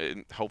little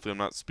 – hopefully I'm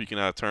not speaking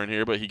out of turn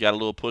here, but he got a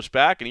little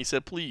pushback. And he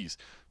said, please,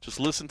 just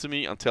listen to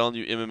me. I'm telling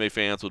you, MMA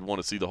fans would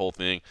want to see the whole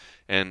thing.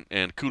 And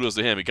kudos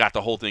to him. He got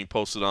the whole thing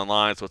posted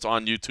online, so it's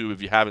on YouTube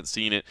if you haven't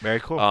seen it.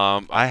 Very cool.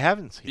 I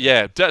haven't seen it.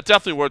 Yeah,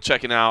 definitely worth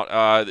checking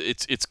out.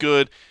 It's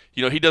good.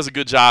 You know, he does a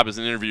good job as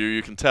an interviewer.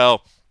 You can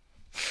tell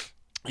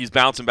he's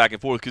bouncing back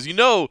and forth because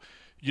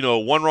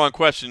one wrong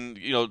question,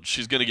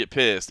 she's going to get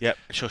pissed. Yep,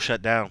 she'll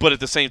shut down. But at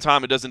the same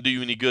time, it doesn't do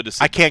you any good to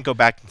see. I can't go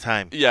back in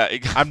time. Yeah.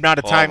 I'm not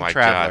a time oh my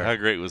traveler. God, how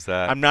great was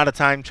that? I'm not a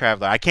time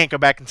traveler. I can't go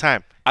back in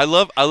time. I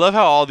love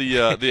how all the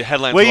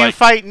headlines Will were you like,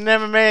 fight in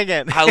MMA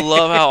again? I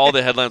love how all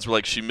the headlines were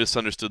like she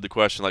misunderstood the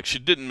question. Like she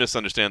didn't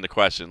misunderstand the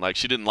question. Like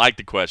she didn't like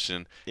the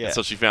question. Yeah. And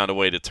so she found a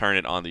way to turn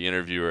it on the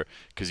interviewer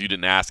because you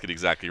didn't ask it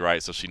exactly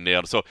right. So she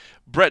nailed it. So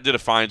Brett did a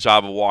fine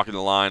job of walking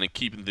the line and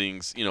keeping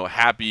things,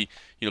 happy,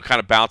 kind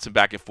of bouncing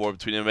back and forth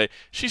between MMA.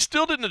 She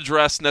still didn't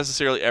address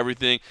necessarily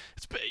everything.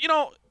 It's,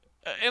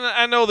 and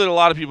I know that a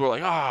lot of people are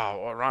like,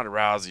 oh, Ronda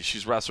Rousey,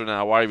 she's wrestling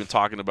now. Why are you even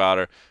talking about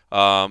her?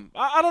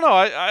 I don't know.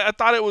 I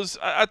thought it was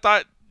 – I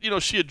thought,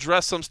 she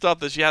addressed some stuff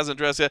that she hasn't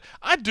addressed yet.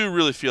 I do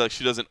really feel like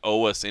she doesn't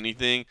owe us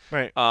anything.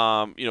 Right.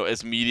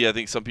 As media, I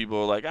think some people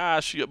are like,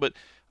 but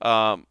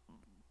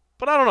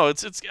I don't know.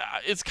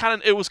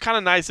 It was kind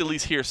of nice to at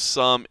least hear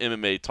some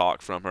MMA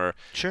talk from her.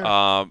 Sure.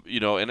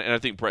 And I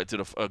think Brett did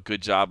a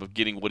good job of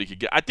getting what he could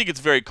get. I think it's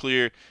very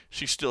clear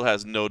she still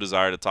has no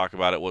desire to talk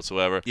about it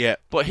whatsoever. Yeah.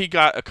 But he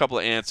got a couple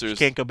of answers. You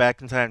can't go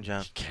back in time,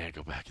 John. Can't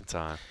go back in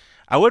time.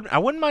 I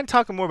wouldn't mind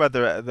talking more about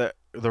the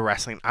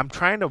wrestling. I'm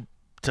trying to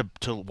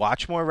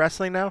watch more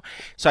wrestling now.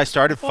 So I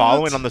started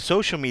following on the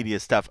social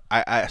media stuff.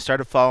 I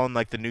started following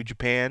like the New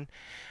Japan,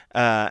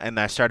 and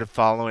I started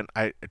following.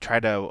 I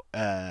tried to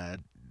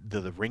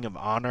the Ring of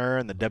Honor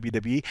and the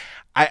WWE.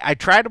 I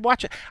tried to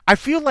watch it. I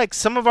feel like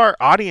some of our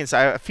audience.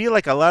 I feel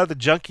like a lot of the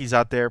junkies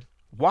out there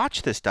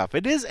watch this stuff.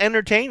 It is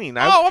entertaining.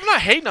 I'm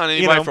not hating on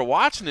anybody for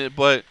watching it,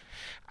 but.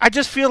 I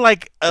just feel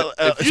like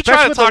if you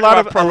try to talk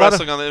about pro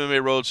wrestling on the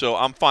MMA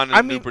Roadshow, I'm finding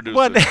a new producer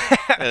and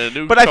a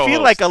new but co-host. I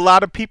feel like a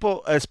lot of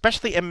people,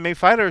 especially MMA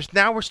fighters,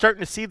 now we're starting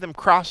to see them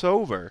cross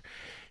over.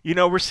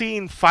 We're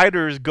seeing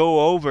fighters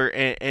go over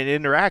and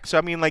interact. So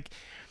I mean, like,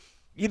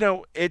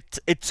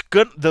 it's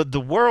good.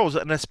 The world's,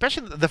 and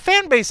especially the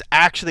fan base,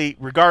 actually,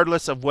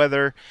 regardless of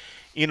whether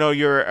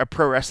you're a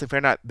pro wrestling fan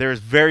or not, there's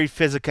very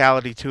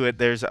physicality to it.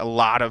 There's a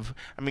lot of,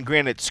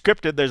 granted, it's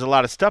scripted. There's a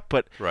lot of stuff,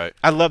 but right.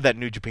 I love that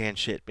New Japan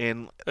shit,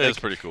 man. It's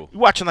pretty cool.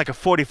 You're watching like a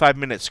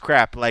 45-minute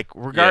scrap, like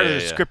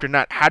regardless of script or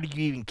not, how do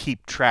you even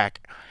keep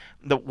track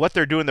what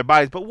they're doing in their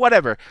bodies? But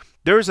whatever.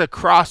 There's a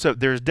crossover.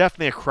 There's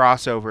definitely a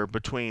crossover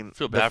between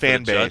the fan for the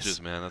base.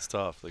 Judges, man, that's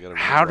tough. They gotta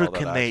how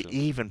can they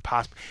even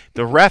possibly?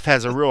 The ref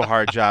has a real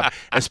hard job,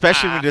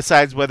 especially when he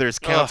decides whether his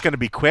count's going to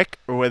be quick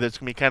or whether it's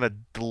going to be kind of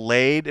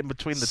delayed in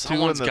between the 2 and the 3.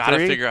 Someone's got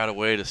to figure out a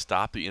way to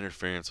stop the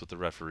interference with the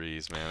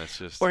referees, man. It's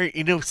just or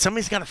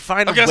somebody's got to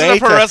find a way enough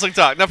for wrestling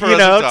talk. Enough for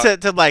wrestling talk.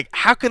 To like,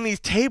 how can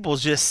these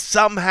tables just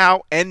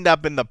somehow end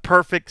up in the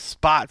perfect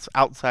spots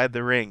outside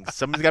the ring?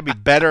 Somebody's got to be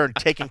better at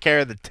taking care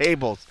of the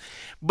tables.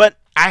 But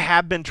I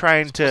have been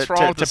trying to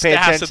pay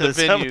attention to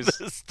some of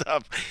this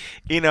stuff,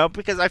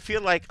 because I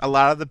feel like a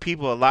lot of the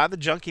people, a lot of the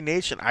Junkie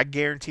Nation, I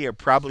guarantee are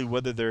probably,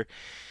 whether they're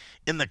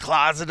in the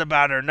closet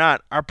about it or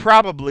not, are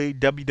probably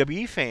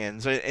WWE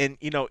fans. And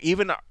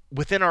even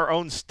within our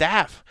own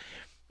staff,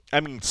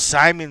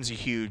 Simon's a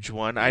huge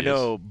one. I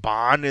know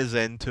Bon is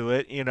into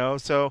it,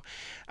 so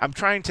I'm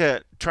trying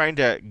to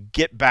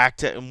get back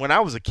to, and when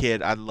I was a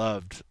kid, I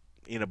loved,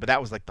 but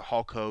that was like the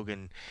Hulk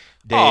Hogan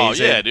days. Oh,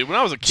 yeah, dude. When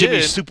I was a kid. Jimmy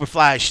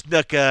Superfly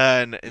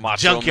Snuka and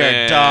Macho Junkyard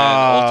Man,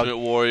 Dog. Ultimate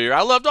Warrior.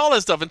 I loved all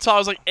that stuff until I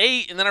was like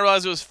 8, and then I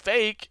realized it was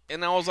fake,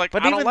 and I was like,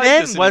 but I don't even like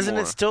then, this wasn't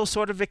anymore. it still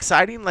sort of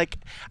exciting? Like,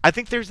 I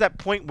think there's that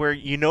point where,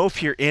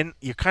 if you're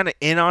kind of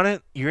in on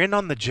it, you're in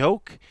on the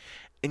joke,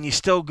 and you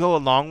still go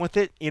along with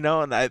it,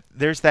 and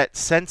there's that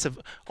sense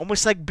of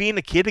almost like being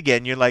a kid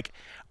again. You're like,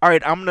 all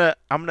right, I'm gonna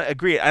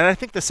agree. And I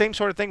think the same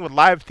sort of thing with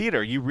live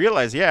theater. You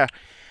realize,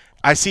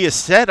 I see a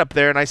set up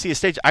there and I see a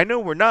stage. I know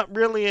we're not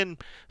really in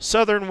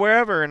southern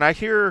wherever, and I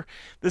hear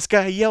this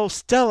guy yell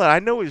Stella. I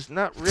know he's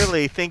not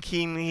really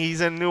thinking he's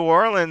in New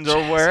Orleans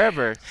or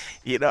wherever.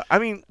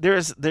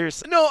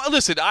 There's No,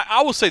 listen,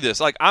 I will say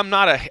this. Like, I'm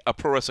not a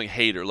pro wrestling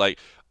hater. Like,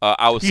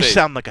 I would say. You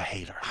sound like a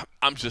hater.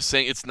 I'm just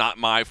saying it's not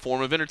my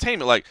form of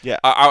entertainment. Like, yeah.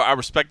 I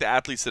respect the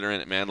athletes that are in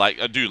it, man. Like,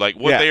 dude, like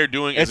what they are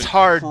doing is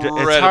incredibly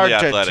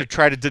athletic. to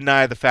try to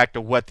deny the fact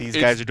of what these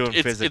guys are doing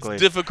physically.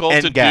 It's difficult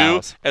and to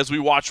do as we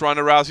watch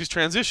Ronda Rousey's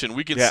transition.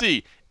 We can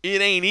see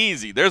it ain't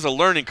easy. There's a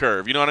learning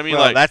curve. You know what I mean?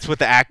 Well, like, that's with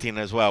the acting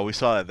as well. We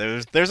saw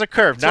that. There's a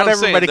curve. Not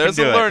everybody can do it.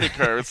 There's a learning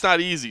curve. It's not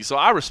easy. So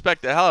I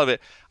respect the hell of it.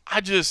 I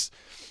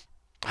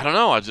don't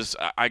know.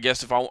 I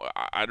guess if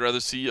I'd rather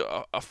see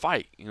a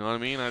fight. You know what I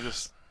mean?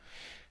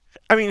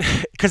 I mean,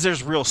 because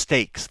there's real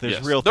stakes. There's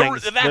Yes. real The-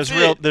 things. that's There's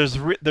real. it.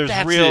 There's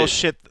That's real it.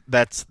 shit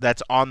that's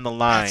on the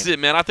line. That's it,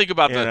 man. I think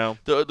about You know?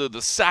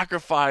 the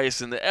sacrifice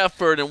and the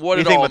effort and what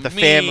You it think all about the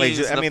means. families.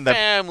 And I mean, the the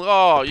family.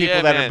 Oh, people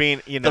yeah, that man. are being,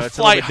 the it's a little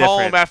flight bit home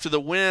different. after the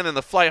win and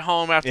the flight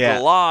home after Yeah.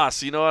 the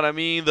loss. You know what I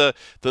mean? The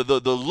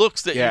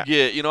looks that Yeah. you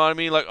get. You know what I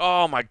mean? Like,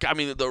 oh my God. I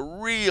mean, the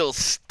real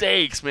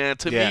stakes, man.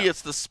 To Yeah. me,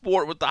 it's the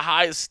sport with the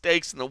highest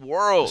stakes in the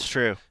world. It's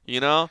true.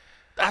 You know?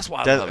 That's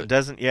why I love it.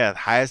 Doesn't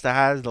highest of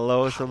highs, the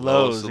lowest of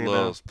lows. Lowest of you know?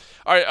 lows.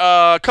 All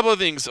right, a couple of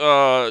things.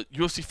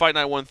 UFC Fight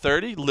Night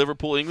 130,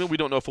 Liverpool, England. We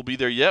don't know if we'll be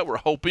there yet. We're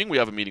hoping. We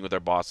have a meeting with our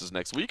bosses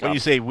next week. When you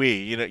say we,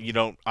 you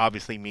don't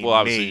obviously mean well,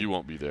 obviously me. you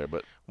won't be there,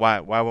 but Why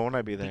won't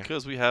I be there?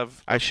 because we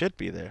have. I should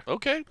be there.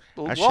 Okay,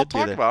 well, I we'll should be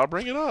talk there. about it. I'll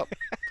bring it up.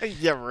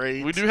 Yeah,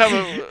 right. We do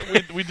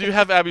have we do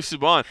have Abby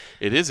Subban.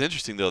 It is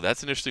interesting though.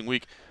 That's an interesting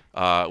week. We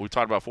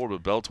talked about before,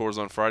 but Bellator's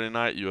on Friday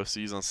night.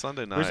 UFC's on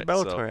Sunday night. Where's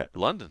Bellator so, at?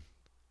 London.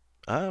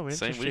 Oh,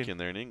 interesting. Same weekend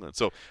there in England.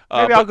 So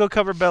Maybe I'll go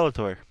cover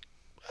Bellator.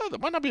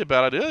 that might not be a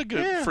bad idea. A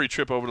good Yeah. free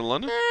trip over to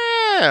London.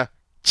 Yeah.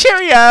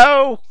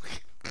 Cheerio.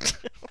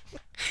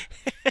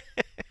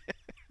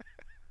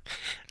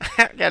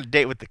 I got a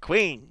date with the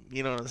Queen.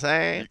 You know what I'm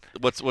saying?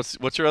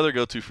 What's your other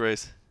go-to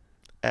phrase?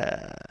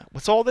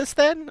 What's all this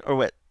then, or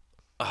what?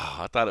 Oh,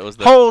 I thought it was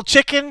the Whole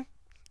chicken.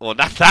 well,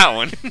 not that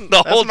one.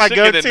 The whole my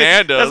chicken go-to. at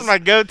Nando's. That's my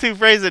go-to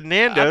phrase at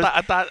Nando's.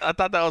 I thought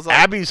that was like,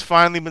 Abby's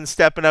finally been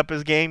stepping up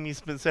his game.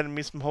 He's been sending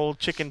me some whole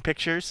chicken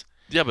pictures.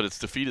 yeah, but it's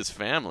to feed his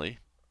family,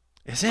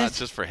 Is not it?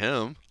 just for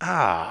him.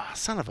 Ah,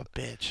 son of a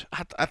bitch.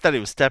 I thought he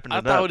was stepping I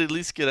it thought up. we'd at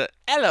least get a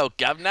hello,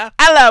 governor.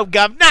 Hello,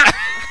 governor.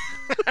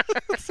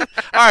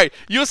 All right,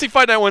 UFC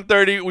Fight Night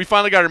 130. We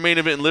finally got our main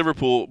event in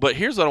Liverpool, but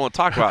here's what I want to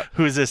talk about.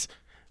 Who's this?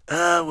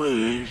 Hello,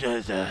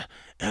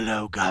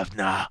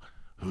 governor.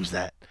 Who's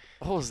that?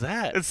 What was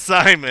that? It's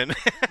Simon.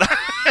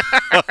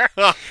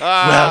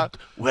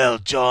 well,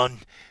 John.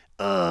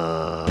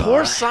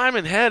 Poor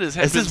Simon Head has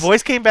Has been his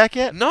voice came back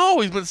yet? No,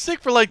 he's been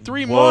sick for like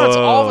 3 Whoa.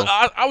 months.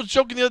 I was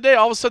joking the other day.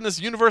 All of a sudden, this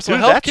universal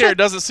Dude, health that care shit-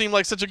 doesn't seem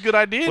like such a good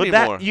idea Well,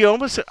 anymore. that you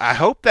almost. I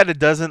hope that it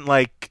doesn't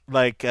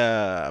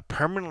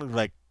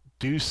permanently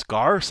do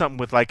scar or something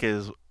with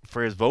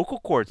his vocal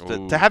cords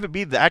to have it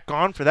be that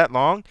gone for that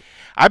long.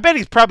 I bet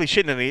he's probably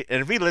shitting.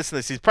 And if he listens to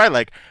this, he's probably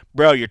like,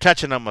 "Bro, you're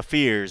touching on my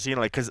fears." You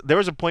know, because there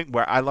was a point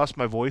where I lost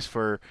my voice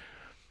for.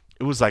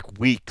 It was like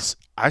weeks.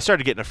 I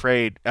started getting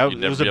afraid. You'd It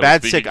never was be a able to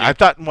bad speak sick. again?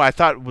 I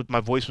thought with my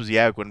voice was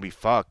going to be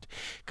fucked.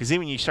 Because then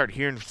when you start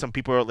hearing some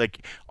people are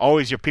like,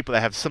 always your people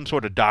that have some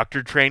sort of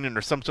doctor training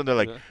or something, they're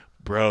like,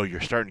 bro,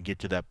 you're starting to get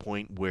to that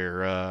point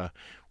where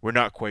we're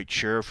not quite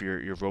sure if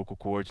your vocal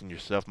cords and your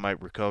stuff might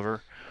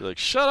recover. You're like,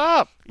 shut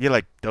up. You're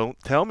like, don't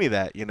tell me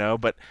that,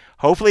 But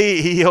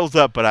hopefully he heals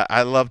up. But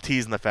I love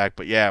teasing the fact.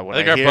 But yeah, when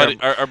I think hear him,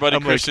 our buddy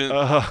I'm Christian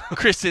like,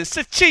 Christian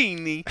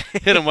Ciccini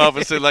hit him up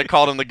and said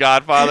called him the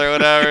Godfather or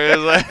whatever. It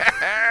was like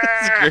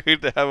it's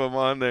great to have him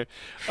on there.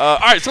 All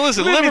right, so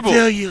listen, let Liverpool. me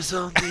tell you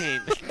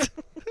something.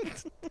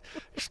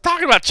 Just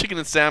talking about chicken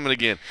and salmon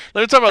again.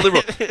 Let me talk about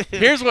Liverpool.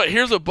 Here's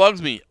what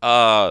bugs me.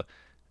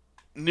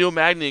 Neil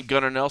Magny and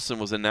Gunnar Nelson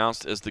was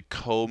announced as the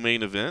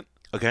co-main event.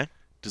 Okay.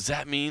 Does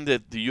that mean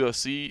that the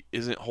UFC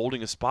isn't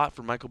holding a spot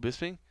for Michael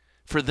Bisping?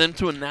 For them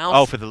to announce?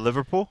 Oh, for the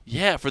Liverpool?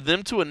 Yeah, for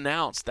them to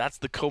announce that's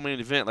the co-main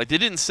event. Like, they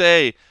didn't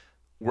say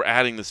we're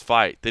adding this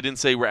fight. They didn't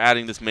say we're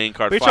adding this main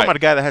card But you're fight. talking about a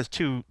guy that has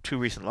two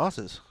recent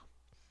losses.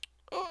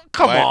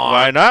 Come Why- on.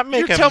 why not make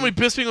You're him- telling me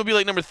Bisping will be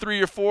like number 3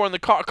 or 4 in the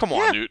car? Come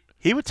on, dude.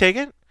 He would take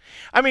it.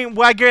 I mean,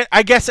 I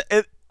guess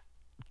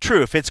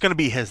true. If it's going to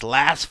be his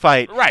last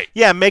fight, Right.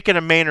 Yeah, make it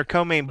a main or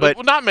co-main. But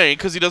Well, not main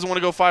because he doesn't want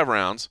to go 5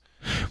 rounds.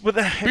 but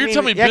You're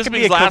telling me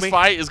Bisping's last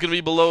fight is going to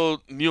be below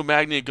Neil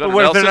Magny and Gunnar But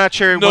what if Nelson? they're not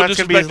sure No when it's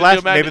going to be his disrespect to last?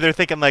 Neil Magny. Maybe they're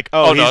thinking like,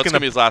 Oh, no, he's it's gonna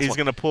be his last He's one.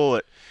 going to pull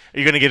it. Are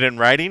you going to get it in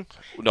writing?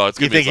 No, it's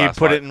You going to be think his he last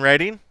put fight. it in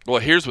writing? Well,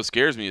 here's what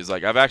scares me is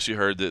I've actually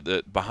heard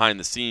that behind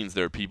the scenes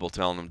there are people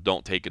telling them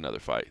don't take another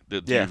fight.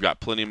 That Yeah. You've got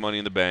plenty of money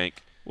in the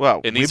bank.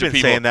 Well, And we've these are been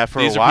people, saying that for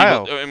a these are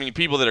while. People, I mean,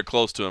 people that are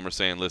close to him are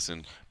saying,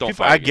 listen, don't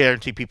People, fight I again.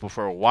 guarantee people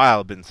for a while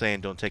have been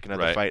saying don't take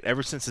another Right. fight.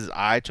 Ever since his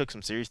eye took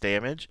some serious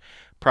damage,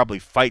 probably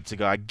fights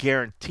ago, I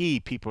guarantee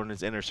people in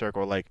his inner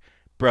circle are like,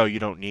 bro, you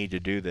don't need to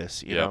do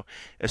this, you Yep. know?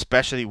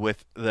 Especially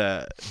with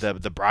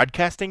the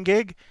broadcasting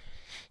gig.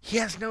 He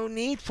has no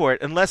need for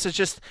it unless it's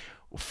just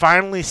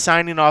finally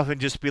signing off and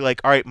just be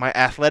like, all right, my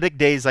athletic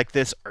days like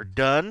this are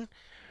done.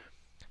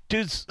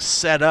 Dude's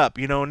set up,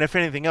 and if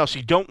anything else,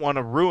 you don't want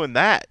to ruin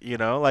that,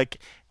 like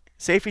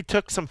say if he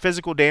took some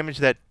physical damage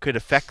that could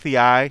affect the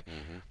eye,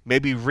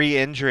 maybe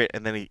re-injure it,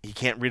 and then he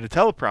can't read a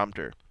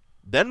teleprompter.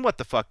 Then what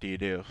the fuck do you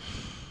do?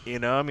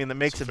 I mean, that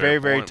makes That's it a fair very,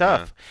 very point,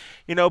 tough.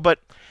 But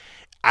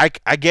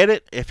I get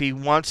it if he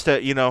wants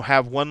to,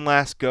 have one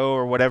last go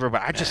or whatever,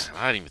 but I I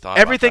hadn't even thought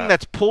everything about that.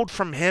 that's pulled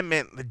from him,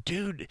 and the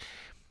dude,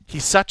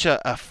 he's such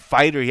a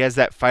fighter. He has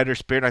that fighter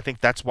spirit, and I think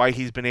that's why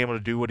he's been able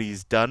to do what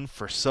he's done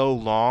for so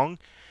long.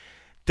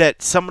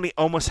 That somebody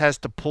almost has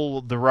to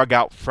pull the rug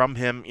out from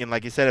him. And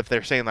like you said, if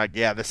they're saying like,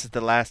 yeah, this is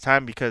the last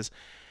time, because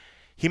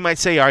he might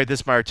say, all right, this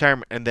is my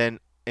retirement. And then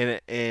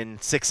in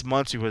 6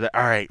 months, he was like,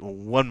 all right,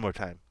 one more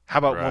time. How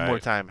about one more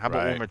Right, time? How about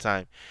one right. more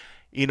time?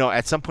 You know,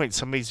 at some point,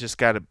 somebody's just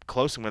got to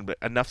close him, but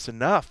enough's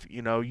enough.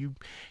 You know, you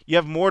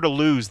have more to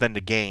lose than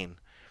to gain.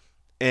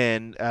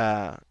 And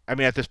I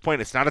mean, at this point,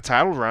 it's not a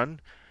title run.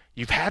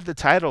 You've had the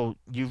title.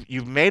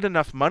 You've made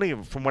enough money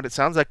from what it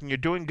sounds like, and you're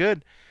doing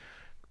good.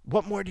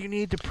 What more do you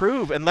need to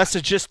prove? Unless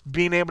it's just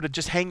being able to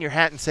just hang your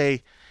hat and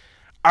say,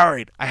 "All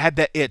right, I had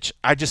that itch.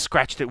 I just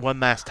scratched it one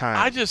last time."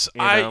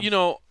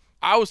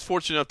 I was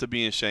fortunate enough to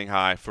be in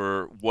Shanghai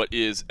for what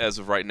is, as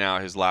of right now,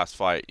 his last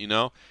fight.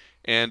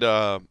 And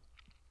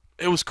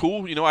it was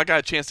cool. I got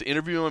a chance to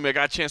interview him. I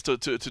got a chance to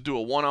do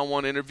a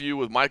one-on-one interview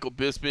with Michael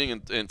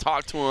Bisping and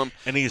talk to him.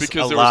 And he's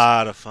because a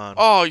lot of fun.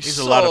 Oh, he's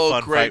so a lot of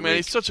fun great, fight man.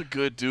 week. He's such a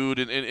good dude,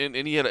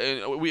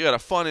 and we had a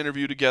fun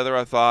interview together,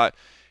 I thought.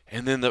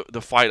 And then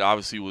the fight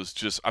obviously was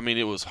just, I mean,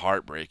 it was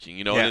heartbreaking,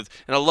 Yeah. and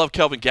I love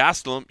Kelvin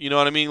Gastelum, you know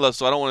what I mean?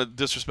 So I don't want to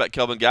disrespect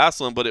Kelvin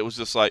Gastelum, but it was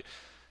just like,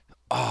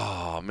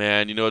 oh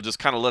man, just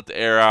kind of let the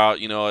air out,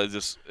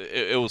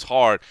 it was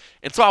hard.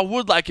 And so I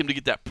would like him to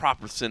get that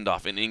proper send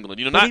off in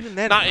England, But even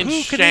then, not in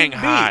who could he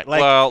Shanghai. beat?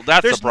 Like, Well,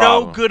 that's there's the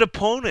problem. no good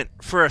opponent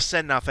for a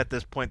send off at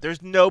this point.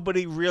 There's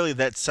nobody really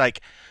that's like,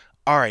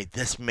 all right,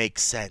 this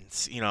makes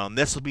sense, and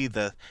this will be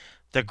the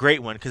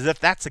great one. Because if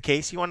that's the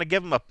case, you want to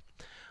give him a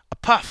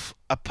puff,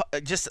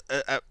 just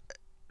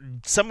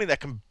somebody that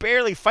can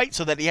barely fight,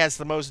 so that he has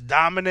the most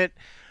dominant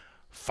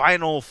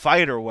final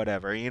fight or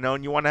whatever,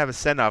 and you want to have a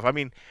send off. I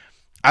mean,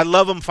 I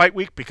love him fight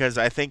week because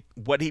I think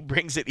what he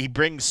brings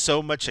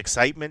so much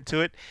excitement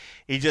to it.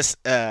 He just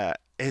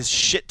his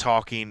shit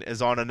talking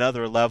is on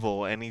another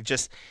level, and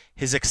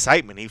his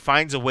excitement. He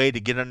finds a way to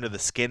get under the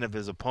skin of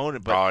his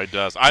opponent, but he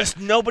does.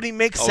 Nobody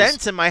makes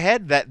sense in my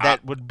head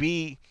that would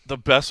be the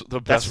best.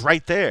 That's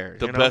right there.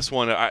 The best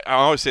one. I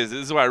always say this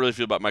is what I really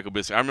feel about Michael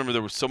Bisping. I remember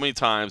there were so many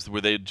times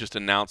where they just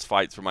announced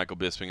fights for Michael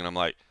Bisping, and I'm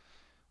like,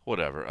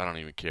 whatever, I don't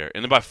even care.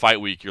 And then by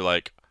fight week, you're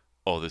like,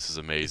 oh, this is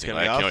amazing. It's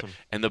gonna be awesome.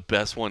 And the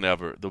best one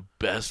ever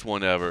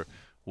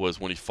was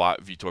when he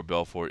fought Vitor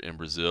Belfort in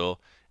Brazil,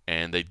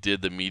 and they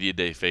did the media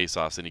day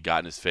face-offs, and he got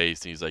in his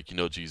face, and he's like,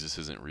 Jesus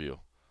isn't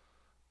real.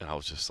 And I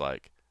was just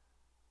like,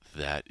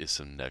 that is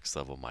some next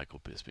level Michael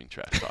Bisping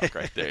trash talk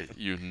right there.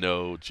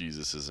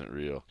 Jesus isn't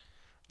real.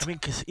 I mean,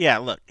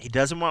 look, he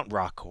doesn't want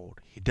Rockhold.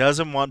 He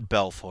doesn't want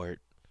Belfort.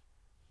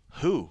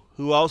 Who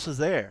else is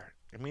there?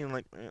 I mean,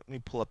 like, let me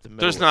pull up the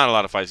middle. There's not a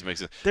lot of fights that make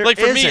sense. There like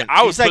for isn't. me,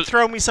 I was He's like,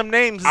 throw me some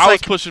names. I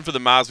was pushing for the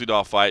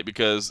Masvidal fight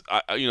because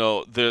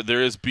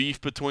there is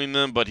beef between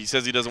them, but he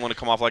says he doesn't want to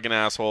come off like an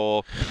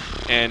asshole,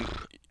 and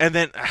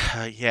then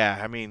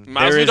I mean,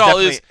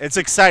 Masvidal it's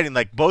exciting.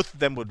 Like, both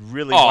of them would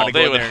really want to go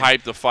they in would there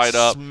hype the fight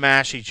up,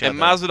 smash each other. And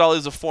Masvidal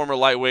is a former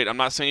lightweight. I'm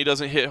not saying he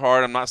doesn't hit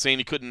hard. I'm not saying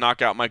he couldn't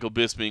knock out Michael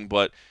Bisping,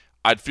 but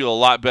I'd feel a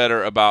lot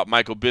better about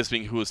Michael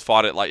Bisping, who has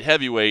fought at light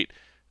heavyweight,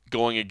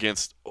 going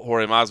against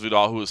Jorge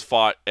Masvidal, who has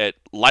fought at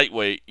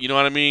lightweight. You know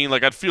what I mean?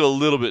 Like, I'd feel a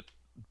little bit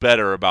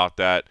better about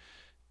that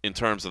in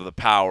terms of the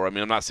power. I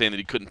mean, I'm not saying that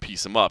he couldn't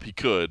piece him up. He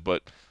could,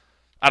 but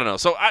I don't know.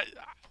 So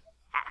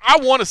I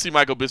want to see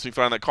Michael Bisping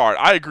fight on that card.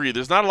 I agree.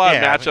 There's not a lot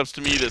of matchups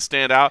to me that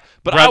stand out,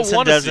 but Brunson I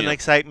want to does see an him.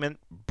 excitement.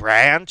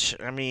 Branch,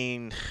 I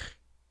mean,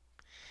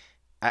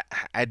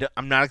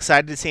 I'm not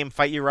excited to see him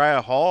fight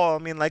Uriah Hall. I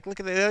mean, like, look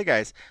at the other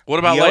guys. What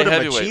about Lyoto light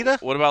heavyweight? Machida?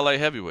 What about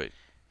light heavyweight?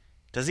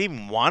 Does he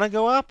even want to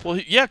go up? Well,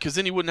 yeah, because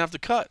then he wouldn't have to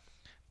cut.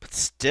 But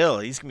still,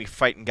 he's going to be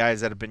fighting guys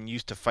that have been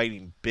used to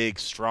fighting big,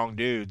 strong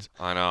dudes.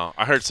 I know.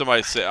 I heard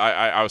somebody say,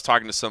 I was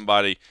talking to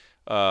somebody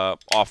behind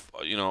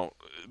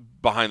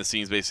the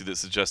scenes basically that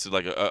suggested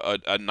like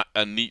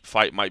a neat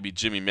fight might be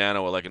Jimmy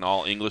Manoa, like an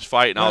all-English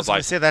fight. And I was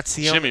like, say, that's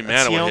the Jimmy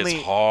Manoa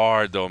hits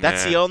hard, though, man.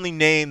 That's the only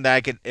name that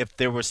I could, if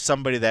there was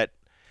somebody that.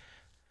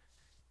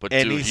 But,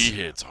 dude, he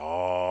hits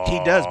hard.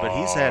 He does, but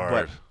he's had,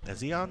 what?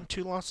 Is he on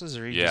 2 losses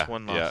or just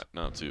 1 loss? Yeah,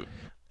 no, 2.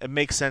 It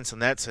makes sense in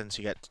that sense.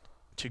 You got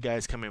 2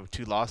 guys coming with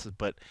 2 losses,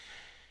 but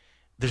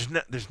there's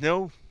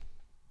no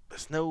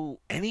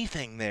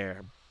anything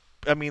there.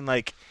 I mean,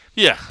 like,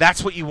 yeah,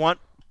 that's what you want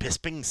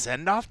Bisping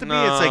send-off to be?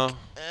 It's like,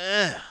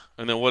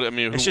 And then what? I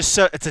mean, it's just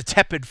it's a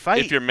tepid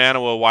fight. If you're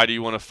Manoa, why do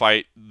you want to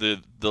fight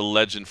the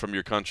legend from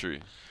your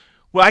country?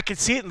 Well, I could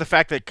see it in the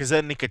fact that because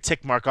then he could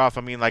tick mark off.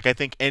 I mean, like, I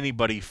think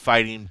anybody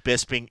fighting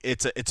Bisping,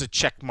 it's a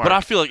check mark. But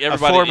I feel like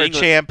everybody former in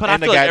England, champ. But I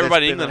feel like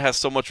everybody in England has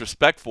so much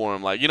respect for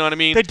him. Like, you know what I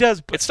mean? It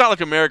does. It's not like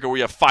America where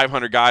you have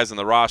 500 guys on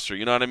the roster.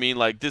 You know what I mean?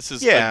 Like, this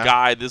is a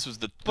guy. This was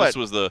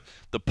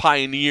the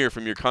pioneer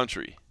from your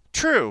country.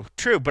 True.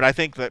 But I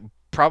think that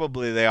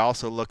probably they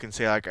also look and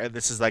say, like,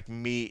 this is like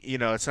me. You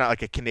know, it's not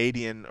like a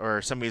Canadian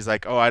or somebody's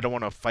like, oh, I don't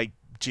want to fight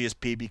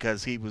GSP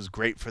because he was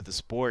great for the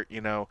sport.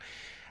 You know.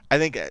 I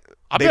think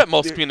I bet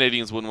most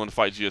Canadians wouldn't want to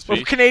fight GSP.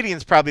 Well,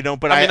 Canadians probably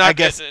don't, but I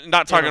guess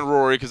not talking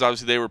Rory because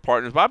obviously they were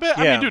partners. But I bet,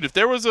 I mean, dude, if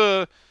there was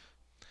a,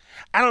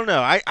 I don't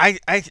know. I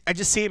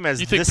just see him as.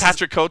 You think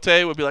Patrick Cote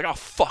would be like, oh,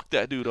 fuck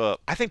that dude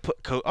up? I think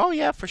Cote. Oh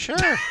yeah, for sure.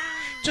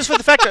 Just for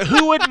the fact that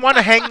who wouldn't want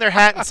to hang their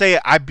hat and say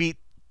I beat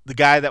the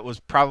guy that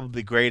was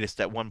probably greatest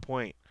at one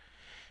point.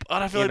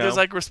 But I feel like know? there's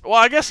like well,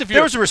 I guess if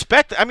There was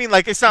respect. I mean,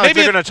 like it's not like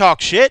Maybe they're going to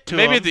talk shit to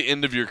maybe him. at the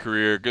end of your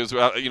career, because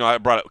I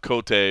brought up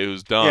Cote,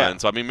 who's done. Yeah.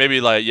 So I mean, maybe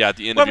like at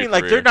the end Well, of I your mean,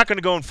 like career. they're not going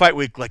to go and fight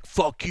week like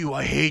fuck you,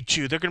 I hate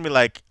you. They're going to be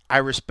like, I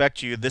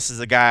respect you. This is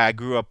a guy I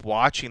grew up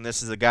watching.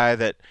 This is a guy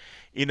that,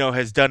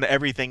 has done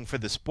everything for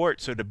the sport.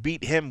 So to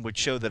beat him would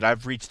show that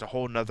I've reached a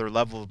whole nother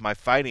level of my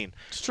fighting.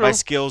 It's true. My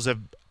skills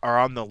are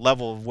on the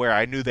level of where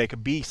I knew they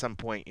could be some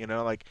point.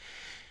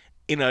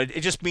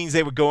 It just means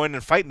they would go in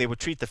and fight, and they would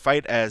treat the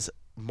fight as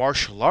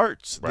martial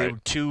arts. They Right. were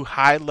two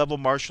high-level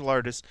martial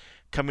artists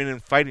coming in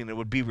and fighting. It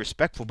would be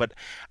respectful, but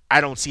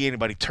I don't see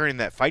anybody turning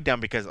that fight down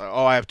because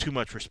I have too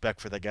much respect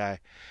for the guy.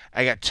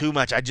 I got too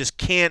much. I just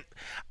can't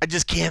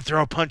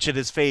throw a punch at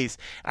his face.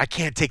 I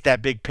can't take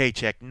that big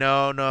paycheck.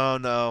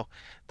 No,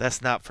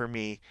 that's not for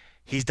me.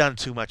 He's done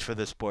too much for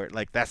the sport.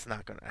 Like that's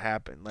not going to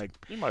happen. Like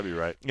You might be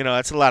right.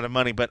 that's a lot of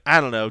money, but I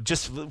don't know.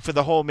 Just for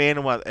the whole man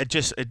and what it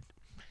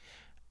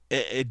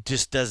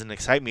just doesn't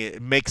excite me.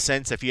 It makes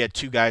sense if you had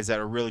two guys that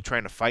are really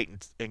trying to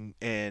fight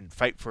and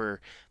fight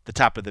for the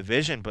top of the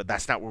division, but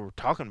that's not what we're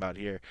talking about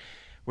here.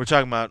 We're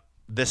talking about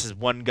this is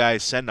one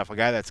guy's send-off, a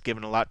guy that's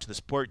given a lot to the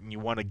sport, and you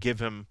want to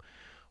give him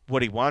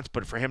what he wants,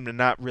 but for him to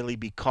not really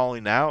be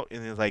calling out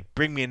and he's like,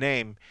 bring me a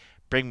name,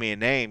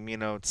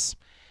 it's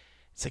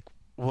like,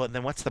 well,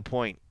 then what's the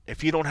point?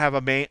 If you don't have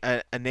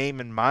a name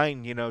in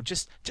mind,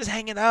 just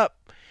hang it up.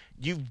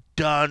 You've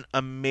done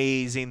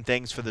amazing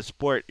things for the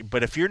sport,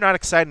 but if you're not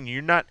excited,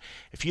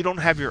 if you don't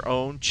have your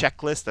own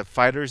checklist of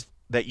fighters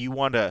that you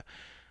want to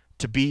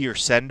be your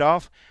send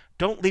off,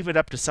 don't leave it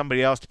up to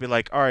somebody else to be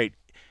like, all right,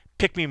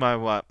 pick me my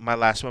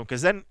last one,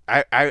 because then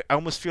I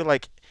almost feel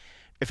like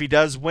if he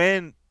does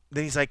win,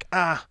 then he's like,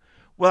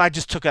 well, I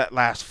just took that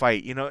last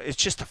fight. It's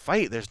just a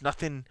fight. There's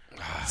nothing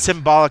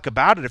symbolic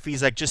about it. If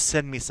he's like, just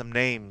send me some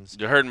names.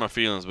 You're hurting my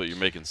feelings, but you're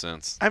making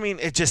sense. I mean,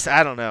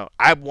 I don't know.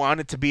 I want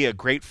it to be a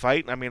great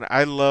fight. I mean,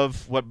 I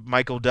love what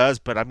Michael does,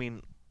 but I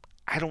mean,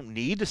 I don't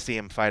need to see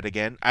him fight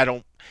again.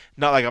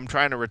 Not like I'm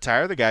trying to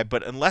retire the guy,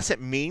 but unless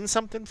it means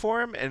something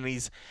for him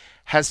and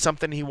has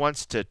something he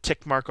wants to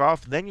tick mark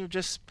off, then you're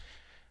just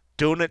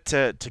doing it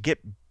to get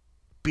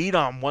beat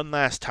on one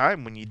last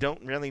time when you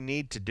don't really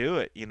need to do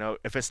it.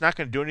 If it's not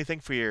going to do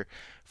anything for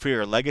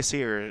your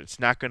legacy, or it's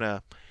not going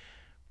to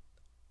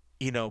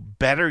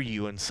better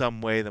you in some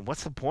way, then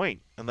what's the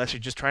point? Unless you're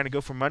just trying to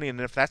go for money.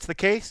 And if that's the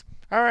case,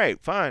 all right,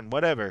 fine,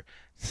 whatever.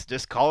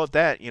 Just call it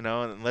that,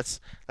 and let's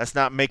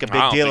not make a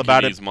big deal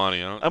about it.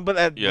 Money.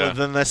 Well,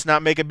 then let's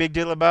not make a big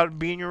deal about it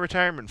being your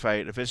retirement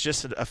fight. If it's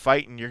just a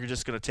fight and you're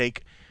just going to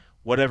take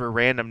whatever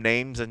random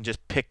names and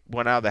just pick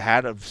one out of the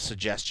hat of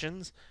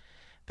suggestions,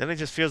 then it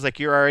just feels like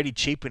you're already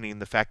cheapening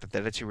the fact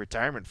that it's your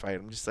retirement fight.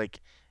 I'm just like,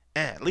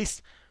 at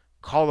least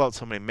call out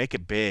somebody, make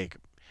it big.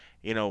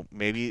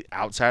 Maybe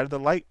outside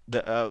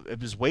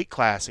of his weight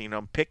class,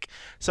 pick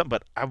something.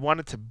 But I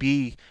want it to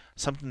be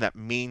something that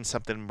means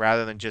something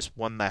rather than just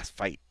one last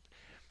fight.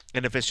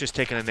 And if it's just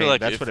taking a name, like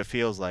that's what it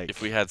feels like.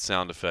 If we had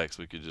sound effects,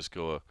 we could just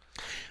go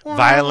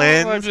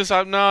violin. Just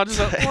wah,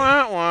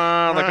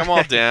 wah, like I'm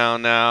all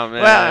down now,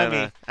 man. Well, I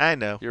mean, I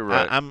know. You're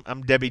right.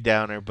 I'm Debbie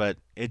Downer, but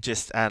it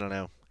just, I don't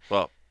know.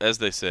 Well, as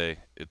they say,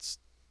 it's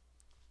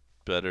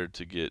better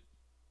to get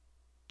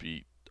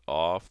beat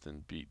off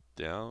than beat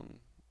down.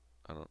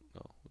 I don't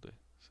know what they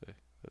say.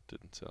 That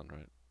didn't sound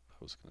right.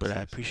 But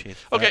I appreciate it.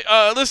 Okay,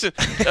 listen.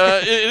 It I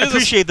is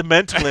appreciate the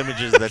mental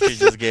images that you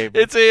just gave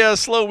me. It's a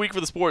slow week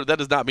for the sport. That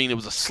does not mean it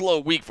was a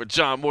slow week for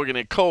John Morgan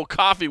and Cole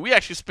Coffey. We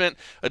actually spent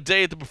a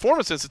day at the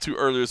Performance Institute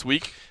earlier this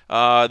week.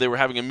 They were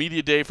having a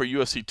media day for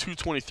UFC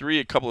 223.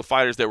 A couple of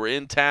fighters that were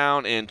in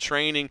town and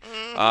training,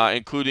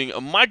 including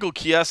Michael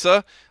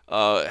Chiesa.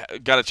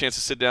 Got a chance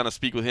to sit down and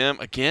speak with him.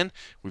 Again,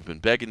 we've been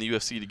begging the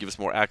UFC to give us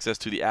more access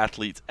to the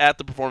athletes at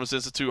the Performance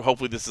Institute.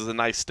 Hopefully this is a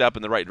nice step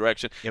in the right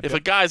direction. If a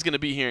guy's going to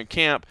be here in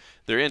camp,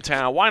 they're in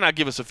town, why not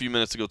give us a few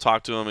minutes to go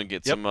talk to him and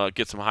get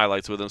some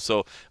highlights with him?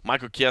 So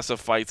Michael Chiesa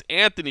fights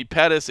Anthony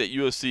Pettis at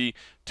UFC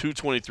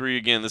 223.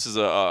 Again, this is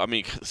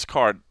this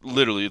card,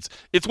 literally,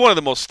 it's one of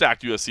the most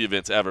stacked UFC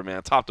events ever,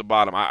 man, top to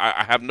bottom.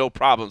 I have no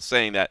problem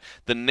saying that.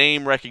 The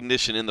name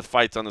recognition in the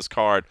fights on this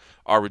card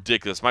are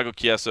ridiculous. Michael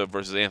Chiesa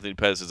versus Anthony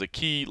Pettis is a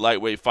key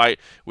lightweight fight.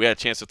 We had a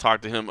chance to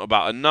talk to him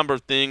about a number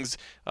of things,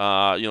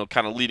 kind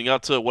of leading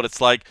up to it, what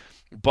it's like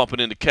bumping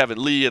into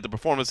Kevin Lee at the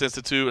Performance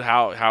Institute,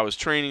 how his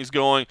training's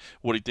going,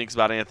 what he thinks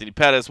about Anthony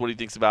Pettis, what he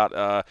thinks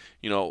about,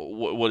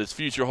 what his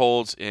future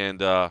holds, and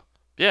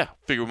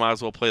figure we might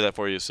as well play that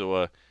for you.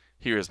 So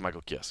here is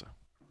Michael Chiesa.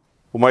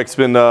 Well, Mike's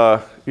been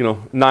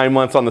 9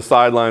 months on the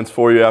sidelines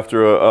for you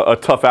after a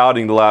tough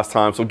outing the last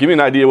time. So give me an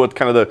idea what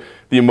kind of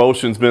the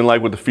emotions been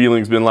like, what the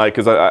feelings been like,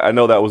 because I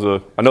know that was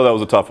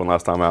a tough one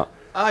last time out.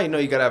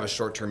 You gotta have a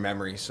short-term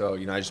memory. So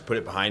I just put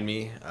it behind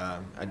me.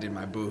 I did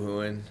my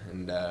boo-hooing,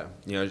 and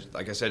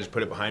like I said, just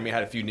put it behind me. I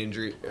had a few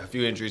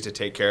injuries to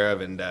take care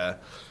of, and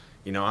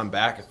I'm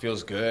back. It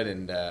feels good,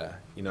 and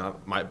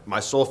my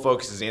sole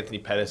focus is Anthony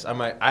Pettis.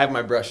 I have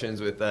my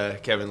brush-ins with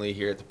Kevin Lee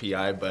here at the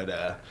PI,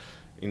 but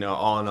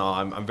all in all,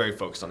 I'm very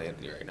focused on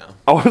Anthony right now.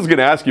 I was going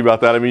to ask you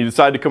about that. I mean, you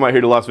decided to come out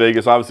here to Las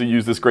Vegas, obviously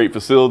use this great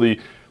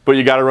facility. but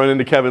you got to run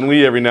into Kevin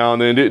Lee every now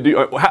and then.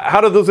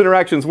 How do those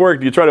interactions work?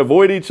 Do you try to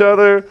avoid each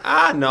other?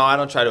 No, I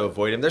don't try to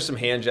avoid him. There's some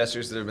hand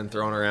gestures that have been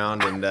thrown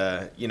around,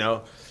 and you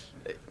know,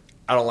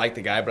 I don't like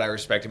the guy, but I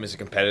respect him as a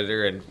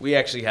competitor. And we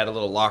actually had a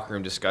little locker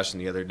room discussion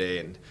the other day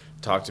and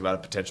talked about a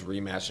potential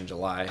rematch in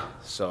July.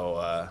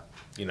 So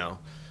you know,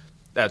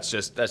 that's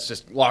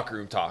just locker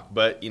room talk.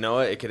 But you know,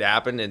 it could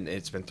happen, and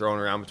it's been thrown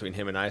around between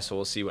him and I. So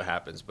we'll see what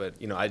happens.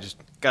 But you know, I just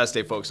gotta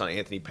stay focused on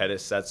Anthony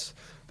Pettis.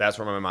 That's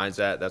where my mind's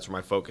at. That's where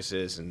my focus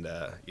is, and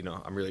you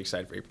know, I'm really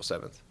excited for April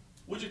 7th.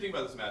 What do you think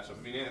about this matchup?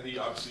 I mean, Anthony,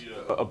 obviously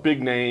a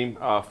big name,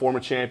 former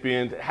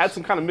champion, had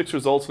some kind of mixed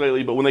results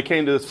lately, but when they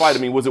came to this fight, I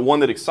mean, was it one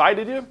that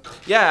excited you?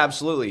 Yeah,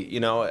 absolutely. You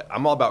know,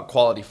 I'm all about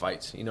quality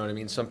fights. You know what I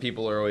mean? Some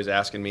people are always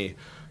asking me,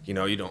 you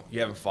know, you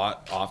haven't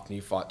fought often.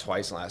 You fought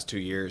twice in the last 2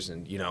 years,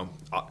 and you know,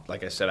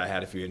 like I said, I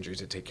had a few injuries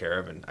to take care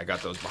of, and I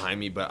got those behind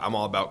me. But I'm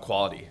all about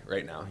quality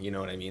right now. You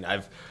know what I mean?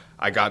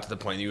 I got to the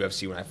point in the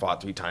UFC when I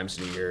fought 3 times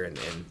in a year and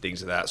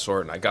things of that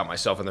sort, and I got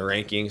myself in the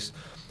rankings.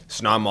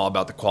 So now I'm all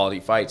about the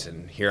quality fights,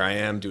 and here I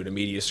am doing a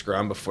media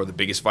scrum before the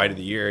biggest fight of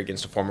the year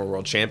against a former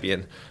world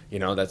champion. You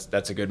know,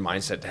 that's a good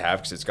mindset to have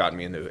because it's gotten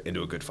me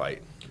into a good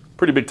fight.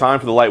 Pretty big time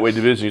for the lightweight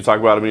division. You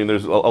talk about, I mean,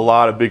 there's a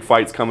lot of big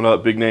fights coming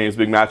up, big names,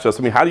 big matchups.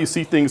 I mean, how do you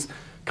see things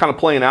kind of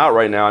playing out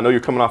right now? I know you're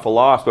coming off a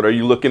loss, but are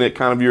you looking at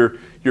kind of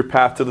your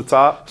path to the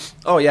top?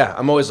 Oh yeah,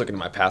 I'm always looking at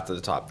my path to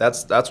the top.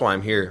 That's why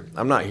I'm here.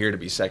 I'm not here to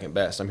be second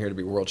best. I'm here to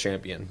be world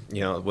champion.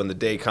 You know, when the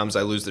day comes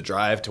I lose the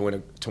drive to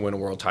win a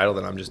world title,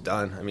 then I'm just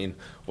done. I mean,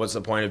 what's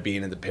the point of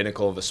being in the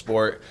pinnacle of a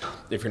sport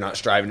if you're not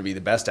striving to be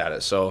the best at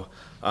it? So,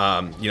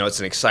 you know, it's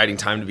an exciting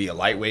time to be a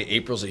lightweight.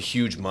 April's a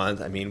huge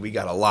month. I mean, we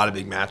got a lot of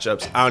big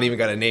matchups. I don't even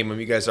got to name them.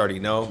 You guys already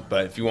know.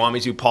 But if you want me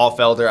to, Paul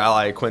Felder,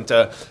 Ali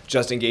Quinta,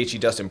 Justin Gaethje,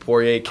 Dustin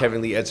Poirier,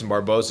 Kevin Lee, Edson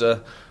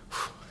Barboza,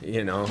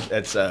 you know,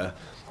 that's a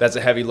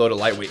heavy load of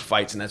lightweight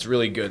fights, and that's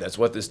really good. That's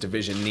what this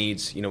division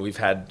needs. You know, we've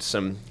had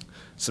some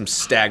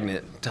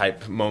stagnant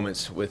type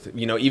moments with,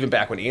 you know, even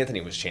back when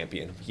Anthony was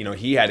champion. You know,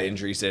 he had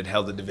injuries that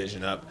held the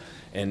division up,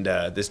 and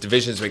this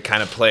division's been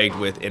kind of plagued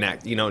with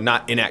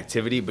not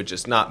inactivity, but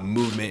just not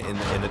movement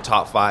in the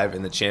top 5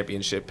 in the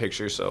championship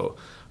picture. So,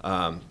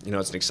 you know,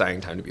 it's an exciting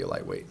time to be a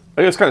lightweight.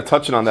 I guess kind of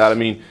touching on that, I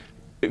mean,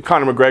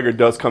 Conor McGregor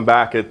does come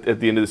back at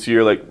the end of this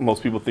year, like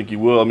most people think he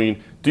will. I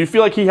mean, do you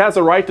feel like he has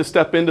a right to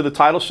step into the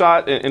title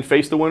shot and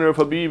face the winner of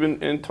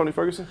Khabib and Tony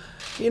Ferguson?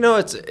 You know,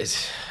 it's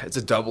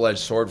a double-edged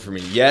sword for me.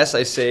 Yes,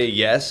 I say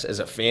yes as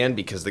a fan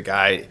because the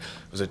guy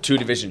was a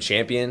 2-division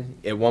champion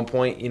at one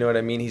point. You know what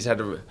I mean? He's had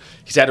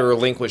to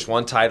relinquish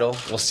one title.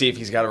 We'll see if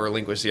he's got to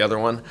relinquish the other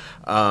one.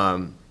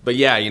 But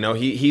yeah, you know,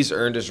 he's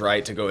earned his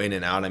right to go in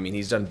and out. I mean,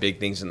 he's done big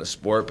things in the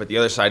sport, but the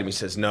other side of me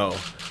says no,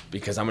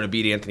 because I'm going to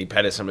beat Anthony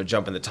Pettis. I'm going to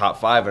jump in the top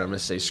 5, and I'm going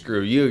to say,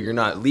 screw you. You're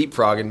not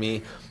leapfrogging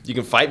me. You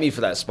can fight me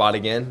for that spot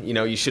again. You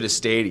know, you should have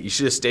stayed. You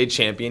should have stayed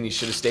champion. You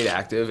should have stayed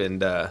active.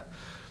 And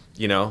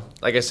you know,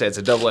 like I said, it's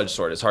a double-edged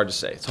sword. It's hard to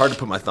say. It's hard to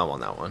put my thumb on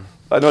that one.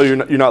 I know you're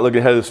not looking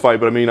ahead of this fight,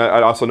 but I mean,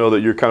 I also know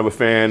that you're kind of a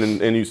fan,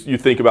 and you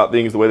think about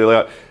things the way they lay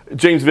out.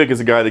 James Vick is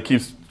a guy that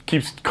keeps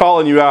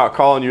calling you out.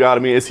 I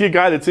mean, is he a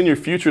guy that's in your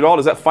future at all?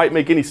 Does that fight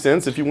make any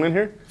sense if you win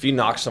here? If you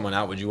knock someone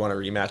out, would you want to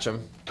rematch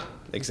him?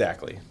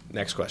 Exactly.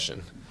 Next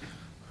question.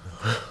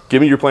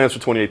 Give me your plans for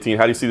 2018.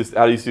 How do you see this?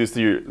 How do you see this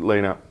year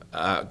laying out?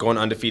 Going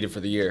undefeated for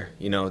the year.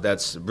 You know,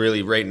 that's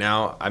really right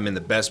now. I'm in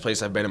the best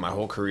place I've been in my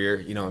whole career.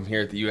 You know, I'm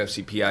here at the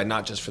UFC PI,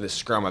 not just for this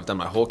scrum. I've done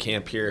my whole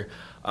camp here.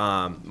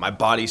 My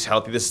body's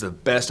healthy. This is the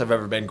best I've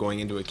ever been going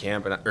into a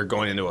camp or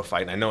going into a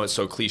fight. And I know it's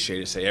so cliche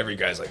to say every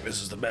guy's like,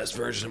 this is the best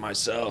version of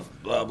myself,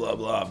 blah, blah,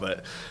 blah.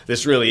 But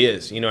this really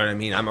is. You know what I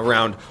mean? I'm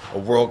around a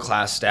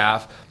world-class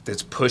staff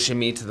that's pushing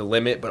me to the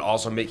limit, but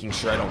also making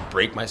sure I don't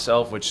break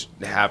myself, which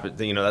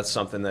happens. You know, that's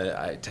something that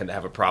I tend to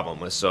have a problem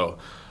with. So,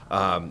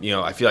 you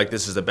know, I feel like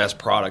this is the best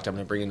product I'm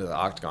going to bring into the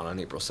octagon on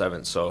April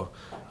 7th. So,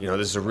 you know,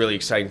 this is a really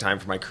exciting time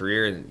for my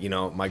career, and you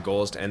know, my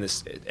goal is to end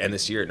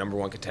this year at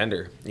 #1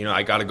 contender. You know,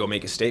 I got to go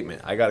make a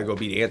statement. I got to go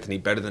beat Anthony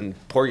better than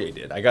Poirier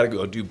did. I got to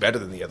go do better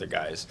than the other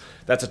guys.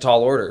 That's a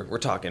tall order. We're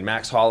talking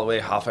Max Holloway,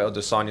 Rafael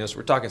dos Anjos.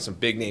 We're talking some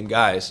big name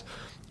guys.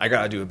 I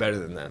got to do it better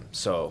than them.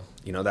 So,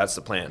 you know, that's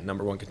the plan.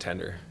 #1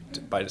 contender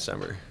by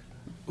December.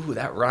 Ooh,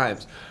 that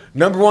rhymes.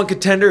 #1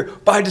 contender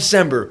by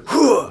December.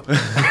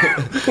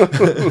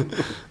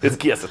 It's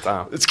Kiesa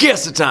time. It's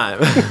Kiesa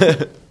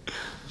time.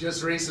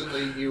 Just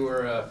recently, you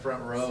were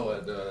front row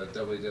at a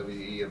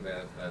WWE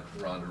event at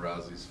Ronda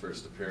Rousey's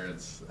first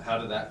appearance. How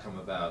did that come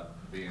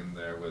about, being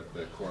there with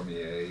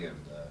Cormier and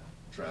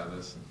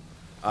Travis?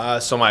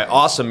 So my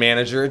awesome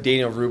manager,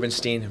 Daniel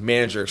Rubenstein,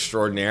 manager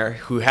extraordinaire,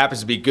 who happens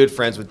to be good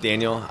friends with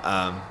Daniel.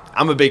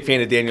 I'm a big fan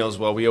of Daniel as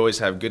well. We always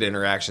have good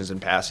interactions in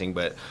passing,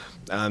 but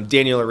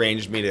Daniel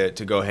arranged me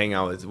to go hang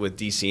out with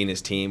DC and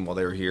his team while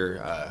they were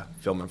here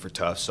filming for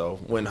Tough. So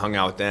went and hung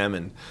out with them,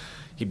 and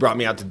he brought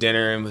me out to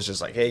dinner and was just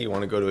like, hey, you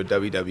want to go to a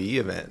WWE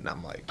event? And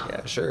I'm like,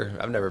 yeah, sure.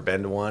 I've never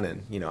been to one.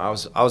 And, you know, I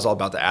was all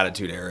about the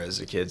Attitude Era as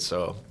a kid.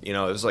 So, you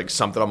know, it was like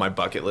something on my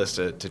bucket list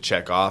to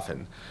check off.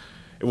 And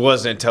it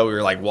wasn't until we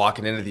were like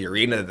walking into the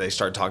arena that they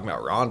started talking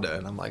about Ronda,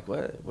 and I'm like,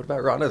 what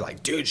about Ronda?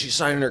 Like, dude, she's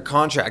signing her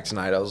contract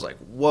tonight. I was like,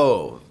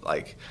 whoa,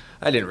 like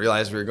I didn't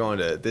realize we were going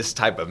to this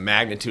type of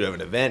magnitude of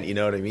an event, you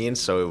know what I mean?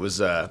 So it was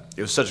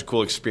such a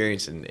cool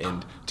experience,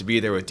 and to be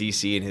there with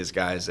DC and his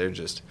guys,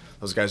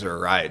 those guys are a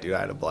riot, dude.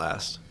 I had a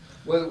blast.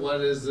 What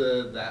is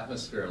the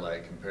atmosphere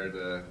like compared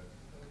to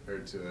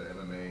an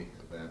MMA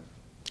event?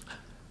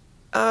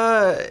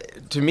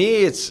 To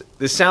me, this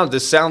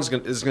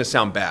is gonna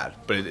sound bad,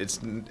 but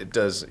it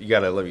does. You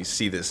gotta let me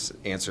see this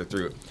answer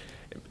through.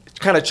 It's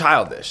kind of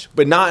childish,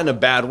 but not in a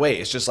bad way.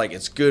 It's just like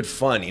it's good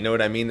fun. You know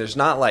what I mean? There's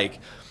not like,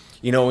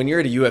 when you're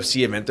at a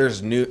UFC event,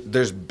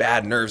 there's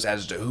bad nerves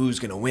as to who's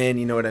gonna win.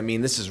 You know what I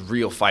mean? This is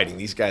real fighting.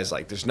 These guys,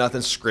 like, there's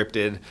nothing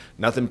scripted,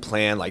 nothing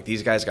planned. Like,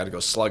 these guys got to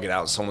go slug it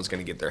out, and someone's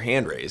gonna get their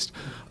hand raised.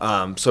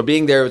 So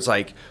being there, it's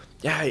like,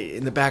 yeah,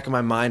 in the back of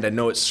my mind, I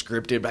know it's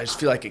scripted, but I just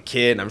feel like a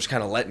kid, and I'm just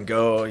kind of letting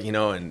go,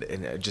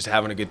 and just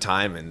having a good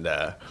time. And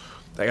I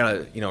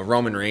got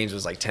Roman Reigns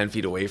was like 10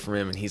 feet away from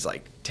him, and he's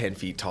like 10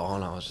 feet tall,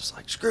 and I was just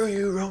like, screw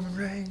you, Roman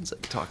Reigns,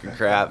 like talking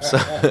crap. So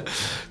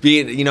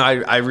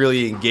I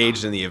really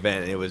engaged in the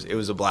event, and it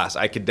was a blast.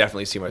 I could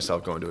definitely see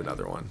myself going to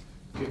another one.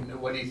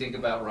 What do you think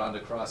about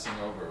Ronda crossing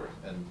over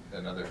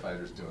and other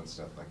fighters doing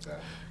stuff like that?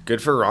 Good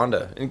for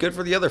Ronda, and good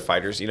for the other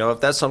fighters.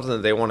 If that's something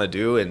that they want to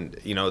do, and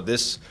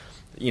this.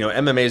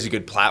 MMA is a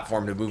good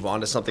platform to move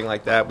on to something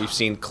like that. We've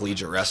seen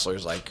collegiate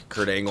wrestlers like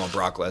Kurt Angle and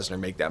Brock Lesnar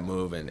make that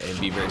move and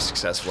be very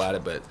successful at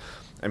it. But,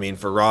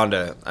 for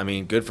Ronda,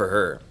 good for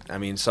her.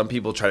 Some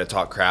people try to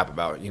talk crap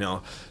about,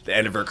 the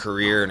end of her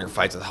career and her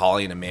fights with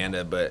Holly and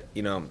Amanda. But,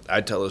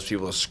 I'd tell those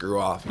people to screw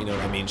off. You know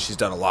what I mean? She's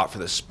done a lot for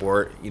the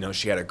sport.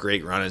 She had a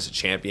great run as a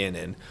champion,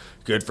 and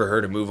good for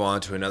her to move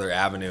on to another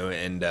avenue.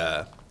 And,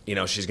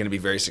 she's going to be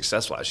very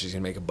successful. She's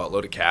going to make a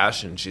buttload of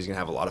cash, and she's going to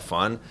have a lot of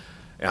fun.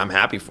 And I'm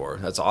happy for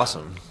her. That's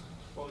awesome.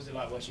 What was it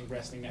like watching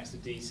wrestling next to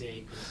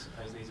DC? Because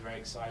supposedly he's a very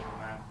excitable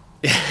man.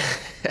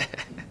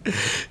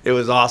 It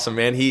was awesome,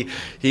 man.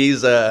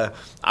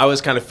 I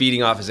was kind of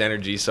feeding off his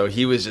energy, so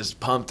he was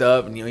just pumped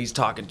up, and he's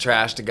talking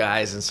trash to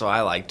guys, and so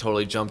I like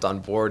totally jumped on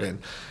board, and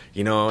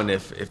and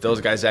if those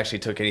guys actually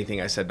took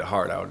anything I said to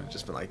heart, I would have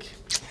just been like,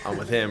 I'm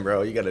with him,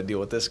 bro. You got to deal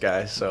with this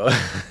guy. So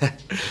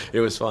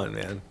it was fun,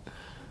 man.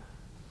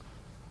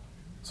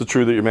 Is it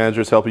true that your manager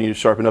is helping you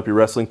sharpen up your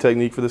wrestling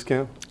technique for this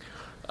camp?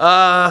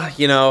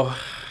 No.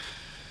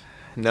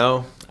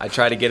 I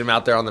try to get him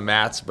out there on the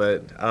mats,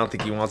 but I don't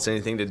think he wants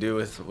anything to do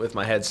with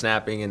my head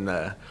snapping and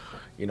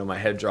my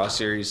head draw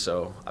series.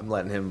 So I'm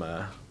letting him.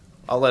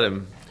 I'll let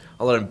him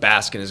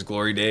bask in his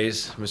glory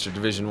days, Mr.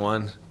 Division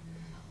I.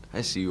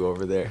 I see you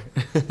over there.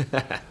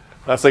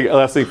 Last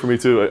thing for me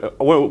too.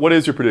 What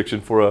is your prediction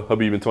for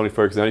Khabib and Tony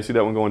Ferguson? How do you see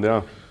that one going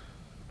down?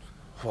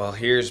 Well,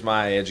 here's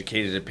my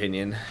educated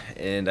opinion,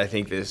 and I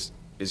think this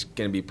is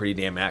going to be pretty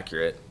damn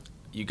accurate.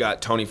 You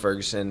got Tony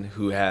Ferguson,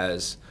 who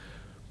has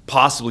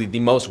possibly the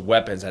most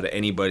weapons out of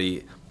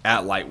anybody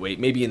at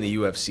lightweight, maybe in the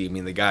UFC.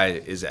 The guy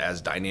is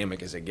as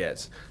dynamic as it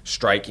gets.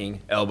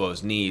 Striking,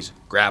 elbows, knees,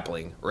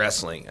 grappling,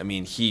 wrestling.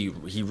 He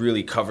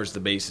really covers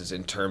the bases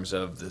in terms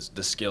of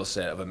the skill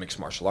set of a mixed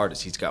martial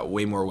artist. He's got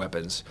way more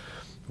weapons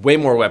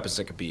than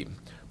Khabib.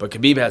 But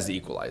Khabib has the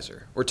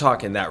equalizer. We're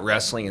talking that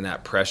wrestling and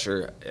that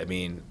pressure,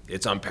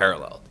 it's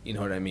unparalleled. You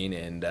know what I mean?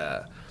 And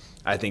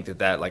I think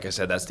that, like I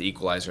said, that's the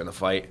equalizer in the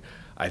fight.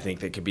 I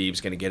think that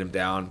Khabib's going to get him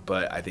down,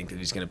 but I think that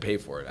he's going to pay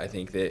for it. I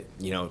think that,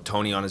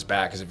 Tony on his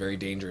back is a very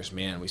dangerous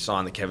man. We saw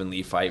in the Kevin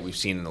Lee fight. We've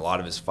seen in a lot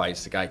of his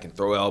fights, the guy can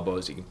throw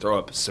elbows. He can throw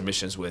up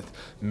submissions with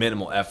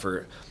minimal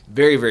effort.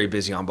 Very, very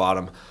busy on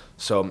bottom.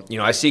 So,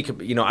 I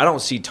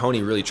don't see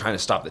Tony really trying to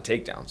stop the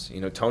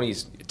takedowns.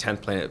 Tony's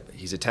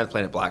he's a 10th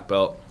planet black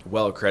belt,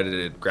 well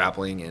accredited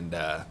grappling, and,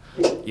 I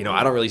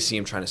don't really see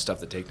him trying to stuff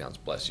the takedowns,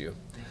 bless you.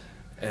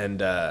 And,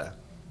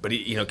 but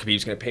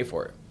Khabib's going to pay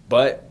for it.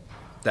 But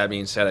that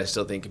being said, I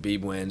still think Khabib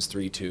wins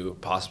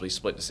 3-2, possibly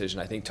split decision.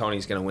 I think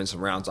Tony's going to win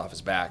some rounds off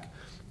his back.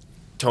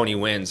 Tony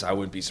wins, I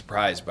wouldn't be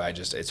surprised, but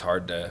it's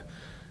hard to,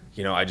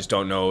 I just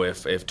don't know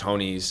if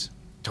Tony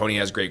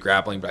has great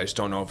grappling, but I just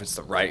don't know if it's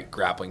the right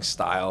grappling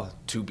style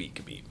to beat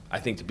Khabib. I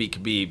think to beat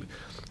Khabib,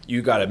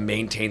 you got to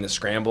maintain the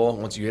scramble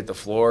once you hit the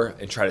floor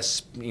and try to,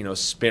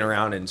 spin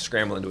around and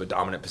scramble into a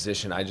dominant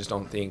position. I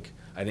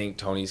think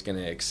Tony's going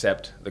to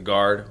accept the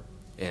guard,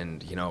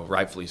 and,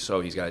 rightfully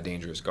so. He's got a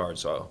dangerous guard,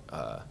 so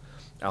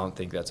I don't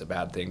think that's a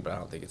bad thing, but I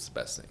don't think it's the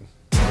best thing.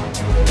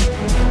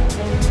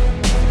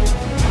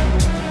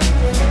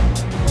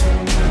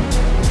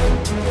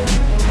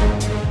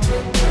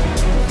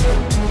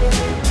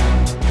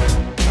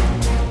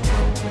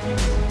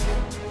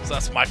 So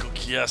that's Michael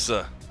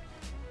Chiesa.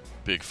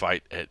 Big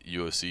fight at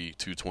UFC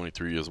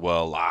 223 as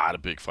well. A lot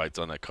of big fights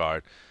on that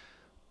card.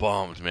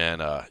 Bummed,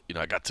 man. I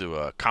got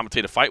to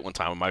commentate a fight one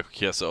time with Michael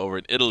Chiesa over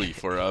in Italy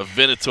for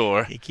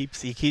Venator. He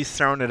keeps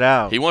throwing it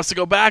out. He wants to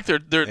go back. They're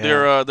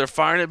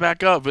firing it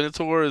back up.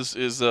 Venator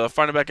is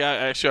firing it back out.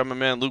 Actually, my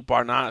man Luke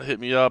Barnott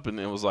hit me up and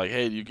it was like,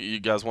 hey, you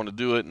guys want to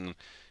do it?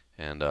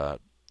 And I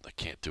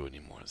can't do it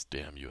anymore. This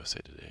damn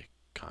USA Today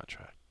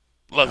contract.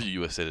 Love you,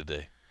 USA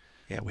Today.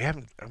 Yeah, we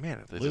haven't. Oh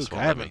man, They Luke, just I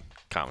won't let haven't me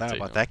thought commentate.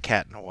 about that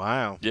cat in a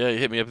while. Yeah, he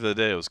hit me up the other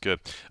day. It was good.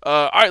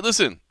 All right,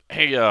 listen.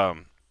 Hey,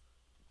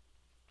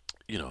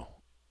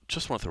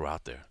 just want to throw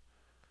out there,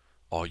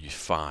 all you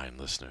fine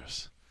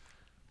listeners.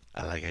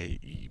 I like how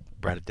you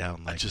brought it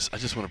down. Like I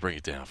just want to bring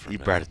it down for a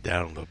minute. you brought it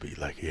down a little bit.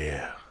 Like,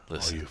 yeah,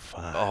 Listen, you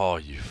fine. all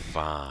you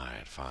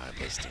fine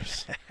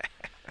listeners.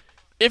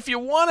 If you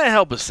want to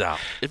help us out,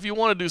 if you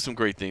want to do some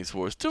great things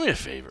for us, do me a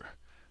favor.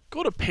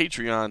 Go to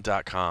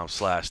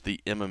patreon.com/the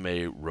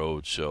MMA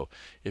Roadshow.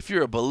 If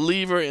you're a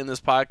believer in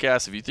this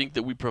podcast, if you think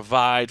that we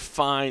provide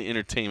fine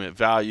entertainment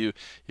value,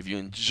 if you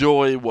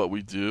enjoy what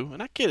we do,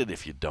 and I get it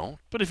if you don't,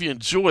 but if you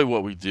enjoy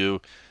what we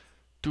do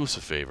us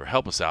a favor.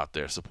 Help us out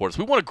there. Support us.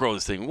 We want to grow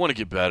this thing. We want to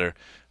get better.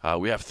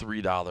 We have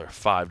 $3,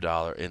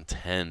 $5, and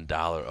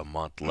 $10 a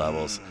month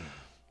levels.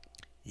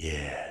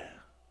 Yeah,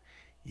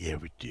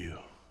 we do.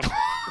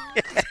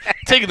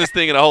 Taking this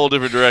thing in a whole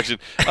different direction.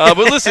 But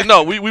listen,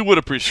 no, we would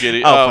appreciate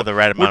it. For the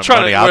right amount of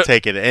money, I'll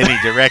take it any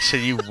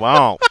direction you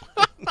want.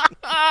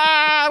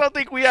 I don't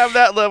think we have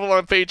that level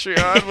on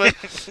Patreon. But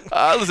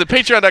listen,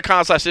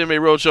 patreon.com/MMA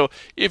Roadshow.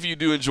 If you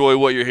do enjoy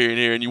what you're hearing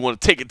here and you want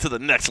to take it to the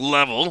next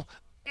level,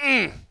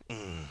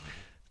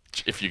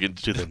 if you can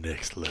To the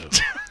next level.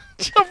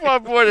 jump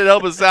on board and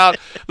help us out.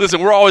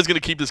 Listen, we're always going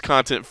to keep this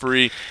content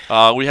free.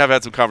 We have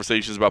had some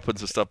conversations about putting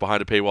some stuff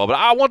behind a paywall, but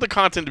I want the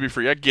content to be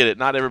free. I get it.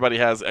 Not everybody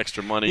has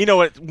extra money. You know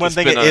what? One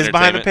thing that is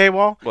behind the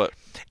paywall What?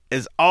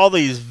 is all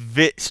these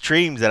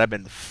streams that I've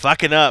been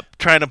fucking up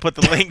trying to put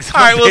the links. All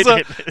right,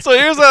 well, so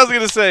here's what I was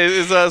going to say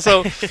is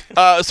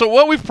so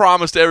what we've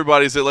promised to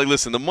everybody is that, like,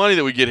 listen, the money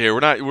that we get here,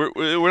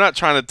 we're not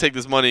trying to take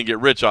this money and get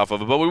rich off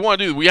of it, but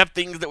we have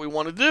things that we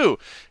want to do,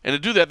 and to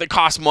do that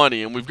cost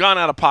money, and we've gone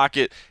out of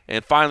pocket,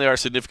 and finally our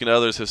significant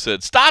others have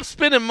said, stop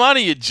spending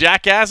money, you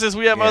jackasses.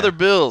 We have other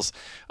bills.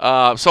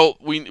 So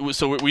we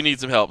need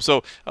some help.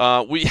 So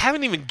we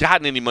haven't even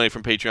gotten any money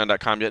from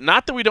Patreon.com yet.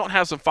 Not that we don't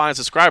have some fine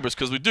subscribers,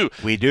 because we do.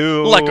 We do.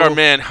 Like our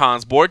man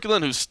Hans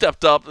Borkelin, who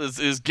stepped up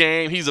his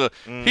game. He's a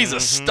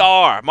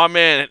star. My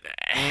man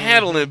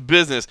handling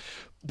business.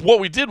 What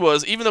we did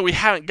was, even though we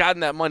haven't gotten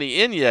that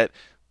money in yet,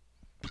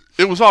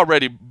 it was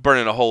already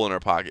burning a hole in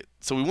our pocket.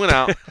 So we went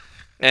out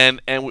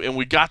and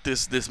we got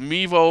this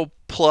Mevo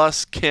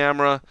Plus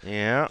camera,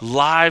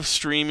 live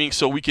streaming,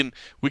 so we can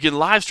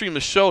live stream the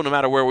show no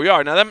matter where we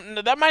are. Now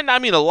that might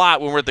not mean a lot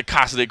when we're at the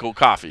Casa de Cold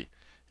Coffee.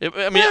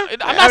 I'm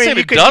not saying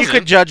it doesn't. You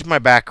could judge my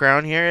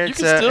background here. You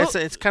can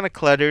still. It's kind of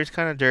cluttered. It's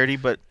kind of dirty,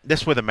 but this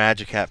is where the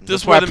magic happens.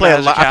 This is where the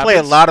magic happens. I play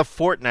a lot of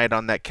Fortnite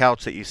on that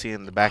couch that you see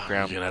in the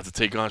background. You're gonna have to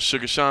take on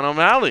Sugar Sean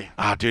O'Malley.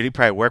 Oh, dude, he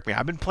probably worked me.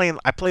 I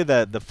play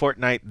the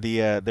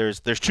Fortnite.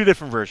 There's two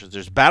different versions.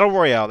 There's Battle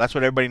Royale. That's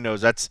what everybody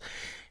knows. That's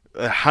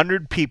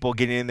 100 people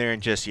getting in there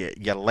and just you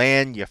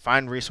land, you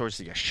find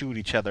resources, you shoot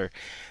each other.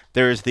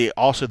 There's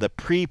also the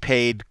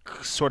prepaid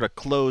sort of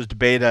closed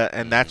beta,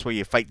 and that's where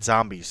you fight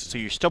zombies. So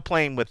you're still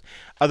playing with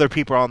other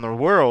people on the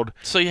world,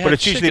 but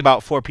it's usually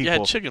about 4 people. You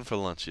had chicken for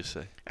lunch, you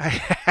say?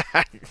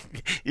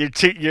 You're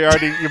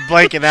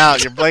blanking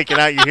out. You're blanking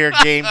out. You hear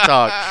game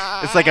talk.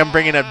 It's like I'm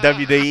bringing up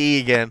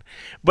WWE again,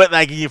 but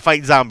like you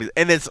fight zombies,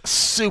 and it's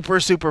super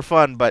super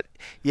fun. But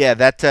yeah,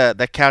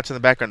 that couch in the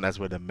background, that's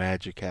where the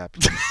magic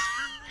happens.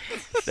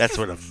 That's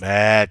where the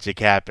magic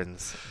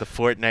happens. The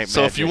Fortnite magic.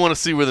 So if you want to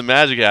see where the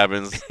magic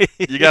happens,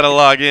 you got to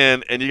log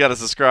in and you got to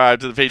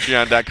subscribe to the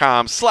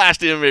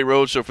patreon.com/the MMA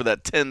Roadshow for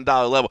that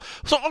 $10 level.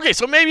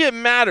 So maybe it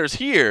matters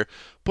here,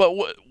 but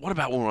what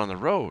about when we're on the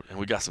road and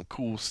we got some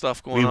cool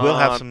stuff going on? We will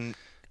have some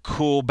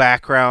cool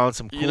backgrounds,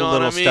 some cool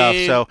little stuff.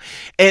 So,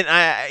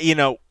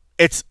 and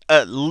it's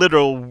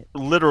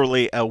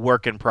literally a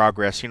work in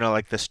progress.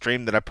 Like the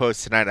stream that I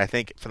posted tonight, I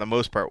think for the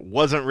most part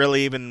wasn't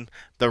really even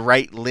the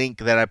right link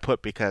that I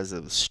put because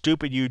of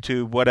stupid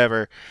YouTube,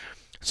 whatever.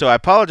 So I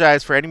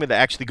apologize for anybody that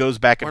actually goes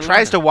back and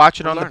tries to watch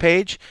it on the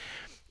page.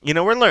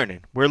 We're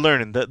learning.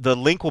 The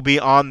link will be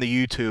on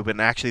the YouTube, and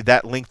actually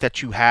that link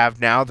that you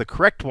have now, the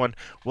correct one,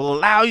 will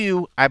allow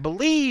you, I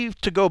believe,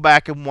 to go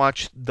back and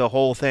watch the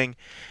whole thing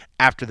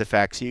after the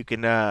fact, so you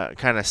can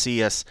kind of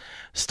see us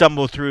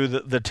stumble through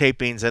the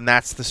tapings, and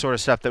that's the sort of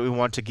stuff that we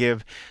want to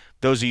give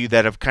those of you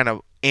that have kind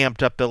of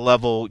amped up the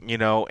level,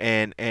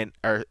 and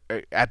are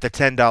at the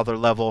 $10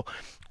 level,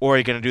 or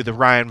you're going to do the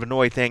Ryan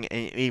Vanoy thing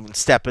and even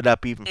step it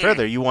up even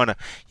further. You want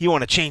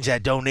to change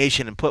that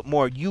donation and put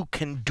more. You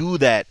can do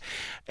that,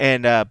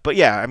 and but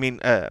yeah, I mean.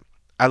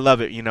 I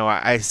love it.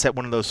 I set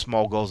one of those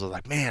small goals. I was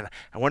like, man,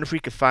 I wonder if we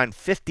could find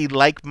 50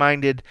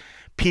 like-minded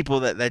people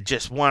that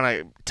just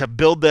want to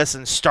build this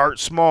and start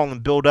small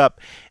and build up.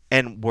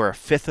 And we're a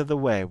fifth of the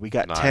way. We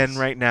got 10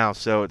 right now,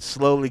 so it's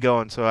slowly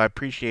going. So I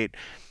appreciate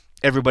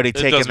everybody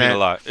taking that. It does mean a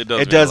lot.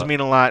 It does mean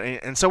a lot.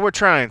 And so we're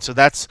trying. So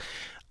that's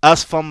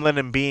us fumbling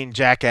and being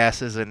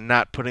jackasses and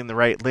not putting the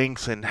right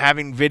links and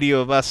having video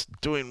of us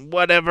doing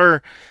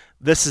whatever.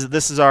 This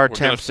is our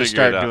attempt to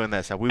start doing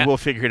this. We will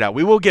figure it out.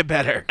 We will get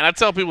better. And I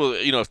tell people,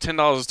 if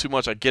 $10 is too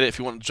much, I get it. If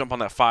you want to jump on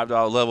that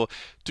 $5 level,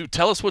 dude,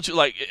 tell us what you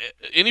like.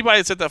 Anybody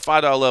that's at that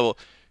 $5 level,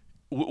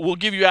 We'll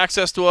give you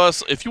access to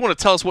us if you want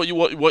to tell us what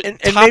and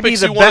topics maybe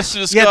the you want us best, to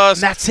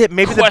discuss. Yeah, that's it.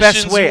 Maybe the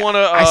questions best way. you wanna,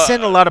 I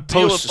send a lot of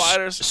deal with posts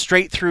fighters.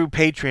 straight through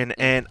Patreon,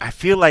 and I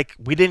feel like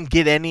we didn't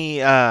get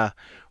any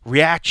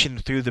reaction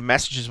through the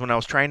messages when I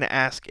was trying to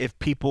ask if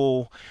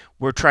people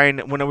were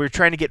when we were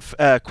trying to get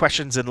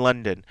questions in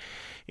London.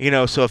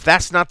 So if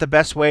that's not the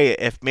best way,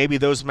 if maybe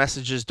those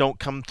messages don't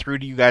come through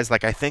to you guys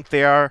like I think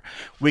they are,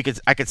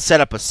 I could set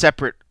up a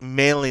separate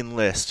mailing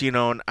list,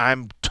 and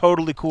I'm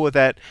totally cool with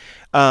that.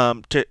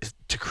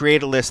 To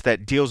create a list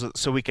that deals with,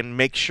 so we can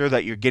make sure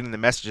that you're getting the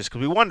messages, because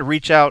we wanted to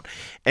reach out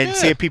and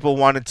see if people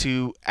wanted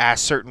to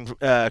ask certain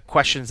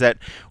questions that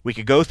we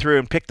could go through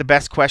and pick the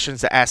best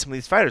questions to ask some of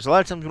these fighters. A lot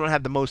of times we don't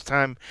have the most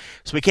time,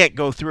 so we can't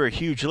go through a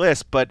huge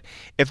list, but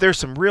if there's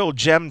some real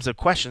gems of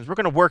questions, we're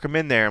going to work them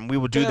in there, and we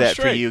will do that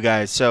for you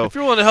guys. So if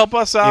you're willing to help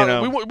us out,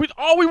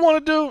 all we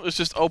want to do is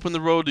just open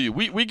the road to you.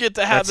 We get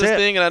to have this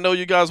thing, and I know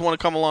you guys want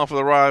to come along for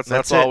the ride, so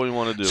that's all we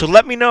want to do. So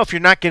let me know if you're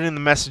not getting the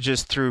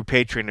messages through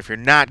Patreon. If you're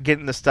not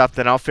getting the stuff,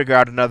 then I'll figure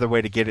out another way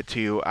to get it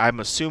to you. I'm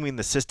assuming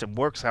the system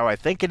works how I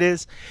think it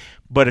is,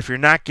 but if you're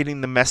not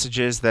getting the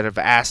messages that have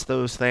asked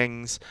those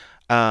things,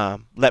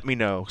 let me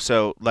know.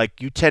 So,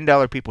 like, you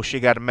 $10 people, she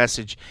got a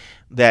message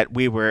that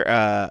we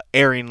were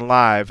airing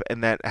live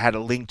and that had a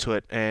link to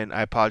it, and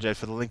I apologize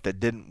for the link that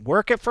didn't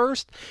work at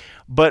first,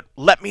 but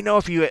let me know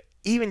if you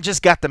even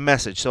just got the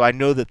message, so I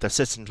know that the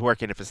system's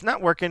working. If it's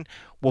not working,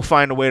 we'll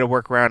find a way to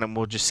work around, and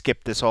we'll just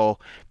skip this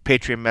whole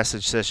Patreon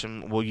message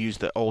session. We'll use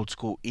the old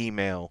school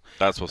email.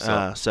 That's what's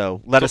up. So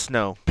let us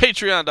know.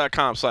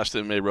 Patreon.com/The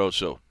MMA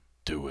Roadshow.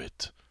 Do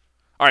it.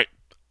 All right,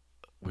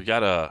 we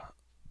got a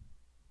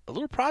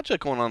little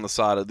project going on the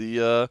side of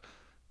the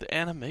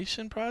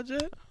animation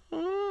project.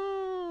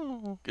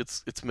 Oh,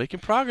 it's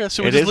making progress.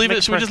 Should we just leave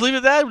it? Should we just leave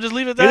it that?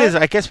 It is.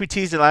 I guess we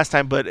teased it last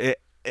time, but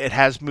it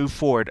has moved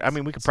forward. I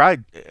mean, we could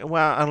probably.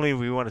 Well, I don't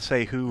even want to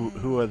say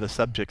who are the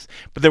subjects,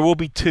 but there will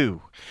be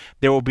two.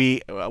 There will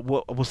be.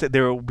 We'll say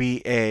there will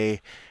be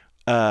a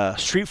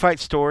street fight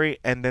story,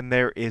 and then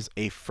there is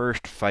a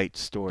first fight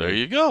story. There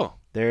you go.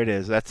 There it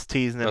is. That's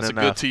teasing enough. That's a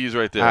good tease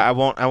right there. I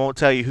won't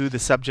tell you who the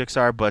subjects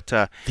are, but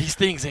these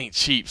things ain't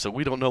cheap, so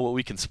we don't know what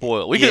we can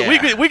spoil. We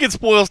can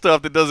spoil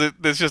stuff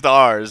that's just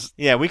ours.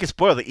 Yeah, we can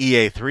spoil the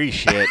EA3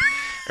 shit.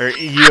 Or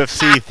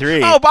UFC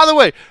 3. Oh, by the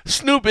way,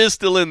 Snoop is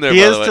still in there. He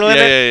is still in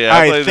there. Yeah.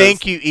 All right,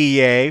 thank you,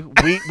 EA.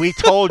 We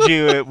told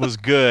you it was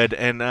good,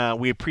 and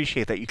we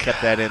appreciate that you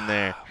kept that in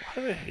there.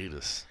 Why do they hate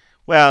us?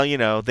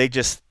 Well, they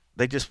just.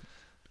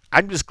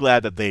 I'm just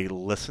glad that they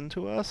listen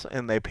to us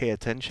and they pay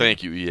attention.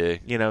 Thank you, EA.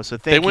 So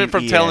thank you. They went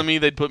from EA. telling me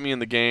they'd put me in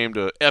the game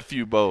to F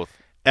you both.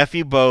 F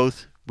you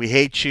both. We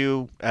hate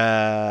you.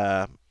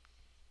 UFC,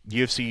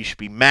 you should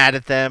be mad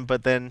at them,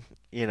 but then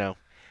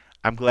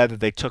I'm glad that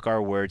they took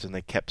our words and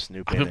they kept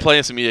snooping. I've been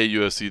playing some EA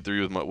UFC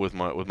 3 with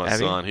my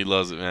son. He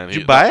loves it, man. Did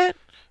you buy it?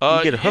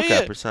 You get a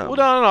hookup or something.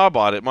 Well, no, I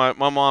bought it. My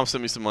mom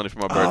sent me some money for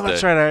my birthday. Oh,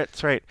 that's right.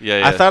 That's right.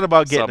 Yeah. I thought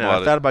about getting it.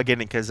 I thought about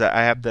getting it because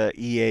I have the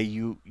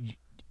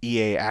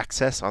EA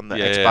access on the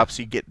Xbox,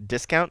 so you get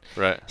discount.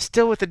 Right.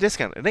 Still with the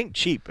discount, it ain't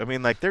cheap. I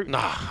mean, like they're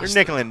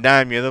nickel and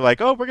dime you. They're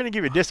like, oh, we're gonna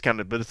give you a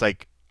discount, but it's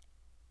like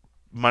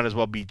might as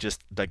well be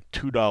just like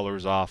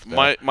 $2 off.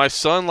 My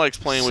son likes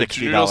playing with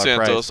Junior Dos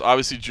Santos. Price.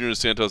 Obviously, Junior Dos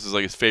Santos is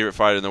like his favorite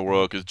fighter in the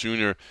world because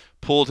Junior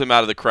pulled him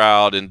out of the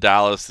crowd in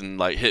Dallas and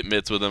like hit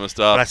mitts with him and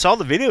stuff. When I saw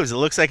the videos, it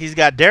looks like he's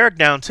got Derek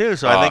down too.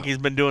 So I think he's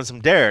been doing some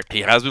Derek.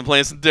 He has been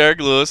playing some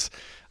Derek Lewis.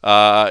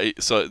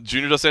 So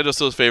Junior Dos Santos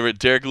is his favorite.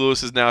 Derek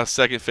Lewis is now his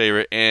second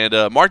favorite, and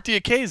Mark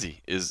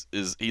Diakiese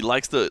is he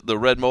likes the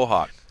red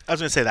mohawk. I was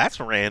gonna say that's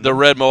random. The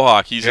red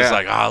mohawk. He's just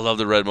like, I love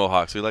the red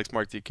mohawk. So he likes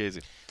Mark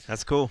Diakiese.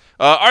 That's cool.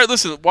 All right,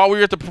 listen. While we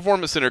were at the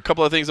Performance Center, a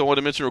couple of things I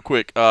wanted to mention real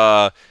quick.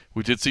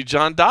 We did see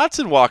John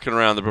Dodson walking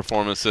around the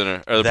Performance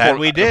Center. Or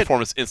we did.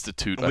 Performance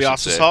Institute. We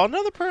also saw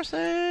another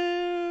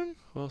person.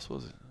 Who else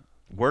was it?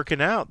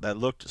 Working out that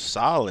looked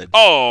solid.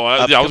 Oh,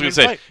 I was going to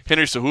say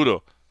Henry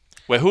Cejudo.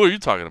 Wait, who are you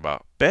talking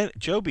about?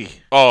 Joby.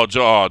 Oh,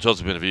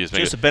 Joseph Benavidez.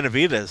 Joseph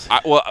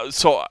Benavidez.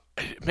 So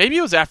maybe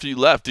it was after you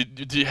left.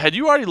 Had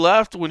you already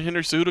left when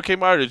Henry Cejudo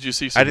came out, or did you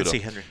see Cejudo? I didn't see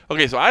Henry.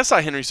 Okay, so I saw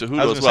Henry Cejudo as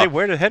well. I was going to say,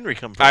 where did Henry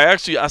come from? I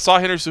saw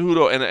Henry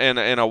Cejudo,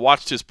 and I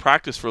watched his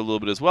practice for a little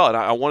bit as well. And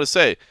I want to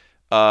say,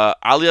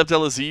 Ali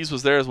Abdelaziz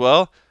was there as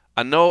well.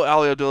 I know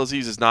Ali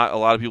Abdelaziz is not a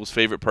lot of people's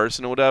favorite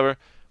person or whatever,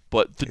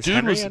 but the dude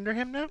Henry was under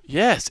him now.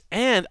 Yes,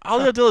 and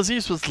Ali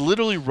Abdelaziz was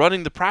literally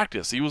running the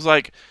practice. He was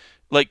like.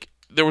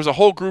 There was a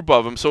whole group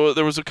of them, so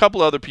there was a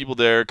couple other people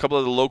there, a couple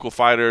of the local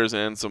fighters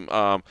and some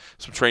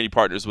training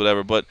partners,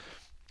 whatever. But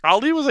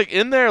Ali was like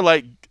in there,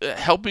 like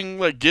helping,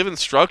 like give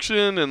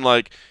instruction and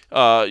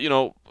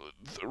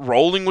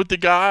rolling with the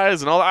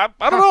guys and all. I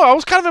don't know. I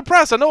was kind of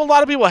impressed. I know a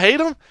lot of people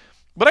hate him,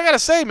 but I gotta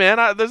say,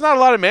 man, there's not a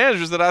lot of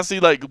managers that I see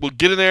like will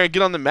get in there and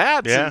get on the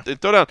mats and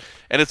throw down.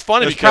 And it's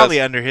funny because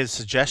probably under his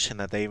suggestion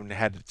that they even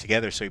had it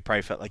together, so he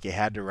probably felt like he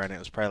had to run it. It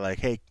was probably like,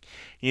 hey,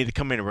 You need to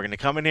come in. We're going to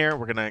come in here.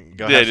 We're going to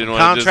go Yeah, have didn't some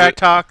wanna contract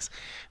talks.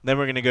 Then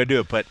we're going to go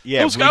do it. But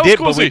yeah, It was cool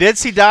But we did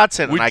see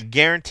Dotson, and I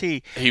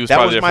guarantee he was that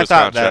probably was there for my his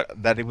thought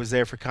contract. that he was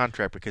there for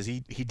contract because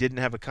he didn't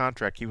have a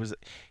contract.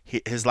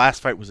 His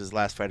last fight was his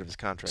last fight of his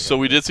contract. So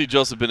we did see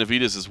Joseph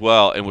Benavidez as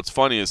well. And what's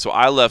funny is, so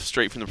I left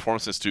straight from the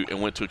Performance Institute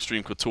and went to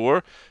Extreme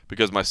Couture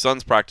because my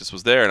son's practice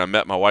was there, and I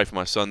met my wife and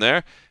my son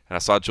there. And I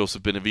saw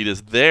Joseph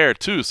Benavidez there,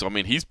 too. So, I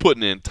mean, he's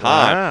putting in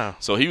time. Wow.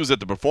 So he was at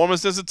the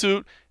Performance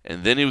Institute,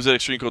 and then he was at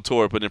Extreme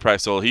Couture putting in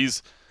practice. So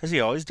Has he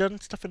always done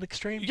stuff in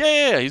Extreme?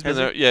 Yeah, he's been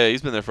there. Yeah,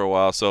 he's been there for a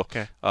while. So,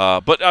 okay.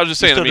 But I was just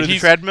saying, still I mean, do the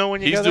he's treadmill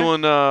when you go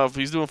there?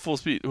 He's doing full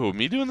speed. Who,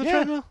 me doing the Yeah.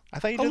 treadmill? I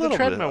thought you A did the little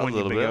treadmill bit, when a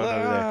you've little been bit. going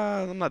over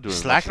there. I'm not doing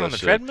Slacking much on the that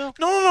shit. treadmill?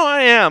 No,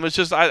 I am. It's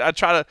just I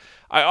try to.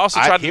 I also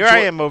try to. Here I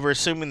am over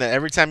assuming that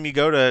every time you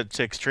go to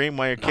Extreme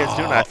while your kid's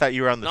doing it, I thought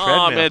you were on the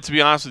treadmill. No, man. To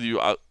be honest with you,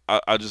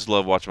 I just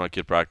love watching my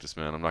kid practice,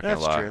 man. I'm not gonna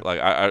That's lie. true. Like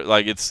I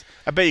like it's.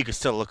 I bet you could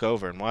still look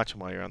over and watch him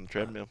while you're on the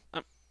treadmill.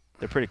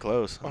 They're pretty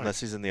close, All right. unless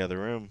he's in the other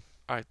room.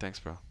 All right, thanks,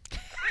 bro.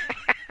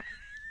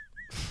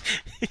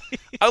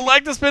 I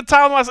like to spend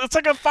time with my son. It's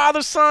like a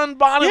father-son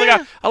bonding. Yeah.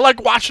 Like I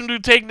like watching them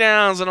do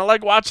takedowns, and I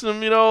like watching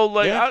them,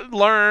 I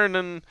learn.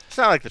 And It's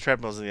not like the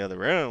treadmill's in the other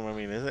room. I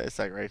mean, it's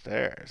like right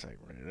there. It's like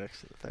right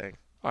next to the thing.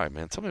 all right,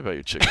 man. Tell me about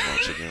your chicken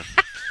lunch again.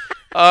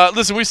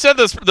 Listen, we said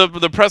this.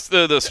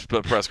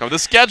 The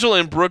schedule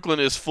in Brooklyn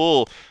is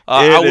full.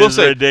 I will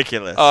say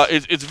ridiculous.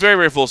 It's very,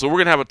 very full. So we're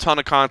gonna have a ton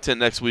of content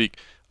next week.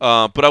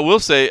 But I will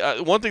say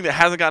one thing that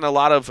hasn't gotten a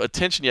lot of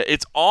attention yet.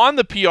 It's on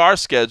the PR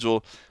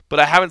schedule, but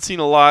I haven't seen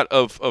a lot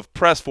of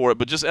press for it.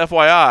 But just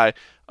FYI,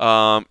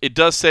 it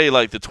does say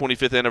like the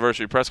 25th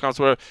anniversary press conference.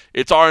 Where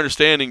it's our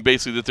understanding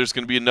basically that there's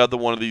going to be another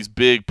one of these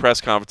big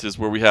press conferences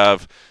where we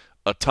have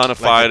a ton of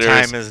fighters. The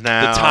time is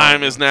now. The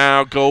time is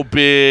now. Go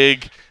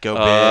big. Go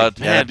big.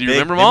 Man, do you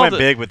remember they all went the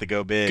big with the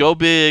go big. Go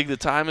big. The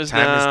time is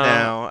now. Time is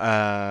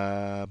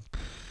now.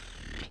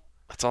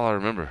 That's all I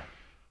remember.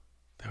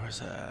 There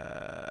was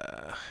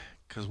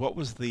because what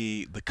was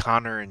the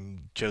Connor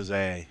and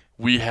Jose?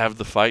 We have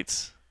the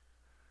fights.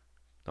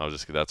 No,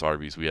 just that's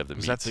Arby's. We have the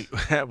Was meats.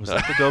 that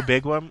the go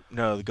big one?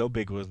 No, the go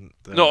big wasn't.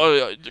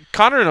 No,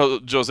 Connor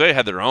and Jose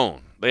had their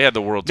own. They had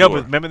the world No, tour.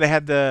 but remember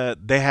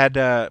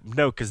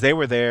no, because they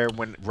were there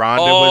when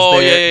Ronda Oh,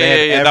 was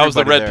there. yeah. That was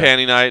the red there.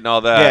 panty night and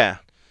all that. Yeah.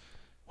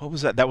 What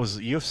was that? That was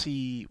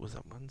UFC. Was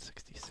that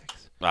 166?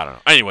 I don't know.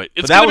 Anyway,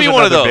 it's that going to be was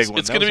one of another those. big one.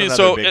 It's That going to was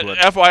be another so. big one.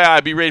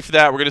 FYI, be ready for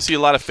that. We're going to see a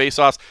lot of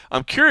face-offs.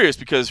 I'm curious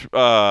because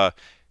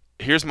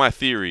here's my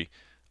theory: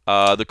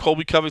 the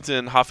Colby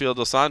Covington Rafael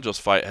dos Anjos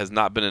fight has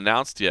not been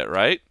announced yet,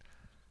 right?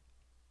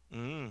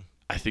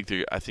 I think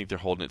they're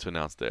holding it to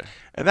announce there.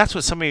 And that's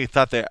what somebody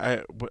thought.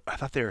 I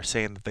thought they were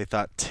saying that they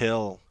thought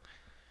Till.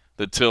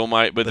 The Till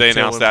might, but they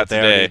announced that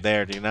today.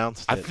 They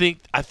announced it.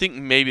 I think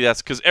maybe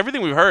that's because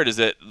everything we've heard is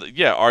that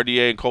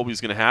RDA and Colby's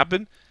going to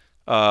happen,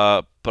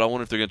 but I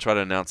wonder if they're going to try to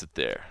announce it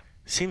there.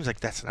 Seems like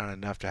that's not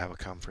enough to have a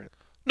conference.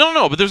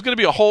 No, but there's going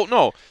to be a whole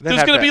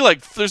There's going to be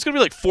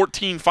like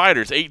 14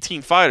 fighters,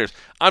 18 fighters.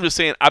 I'm just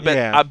saying. I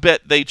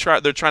bet they're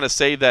trying to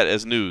save that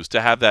as news to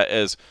have that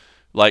as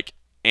like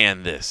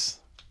and this.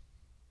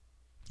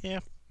 Yeah.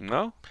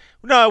 No,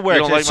 it works.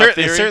 You don't like my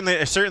theory?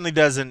 It certainly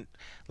doesn't.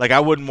 Like I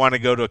wouldn't want to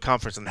go to a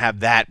conference and have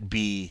that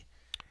be.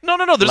 No.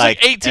 There's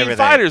like 18 everything.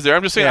 fighters there.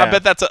 I'm just saying. Yeah. I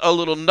bet that's a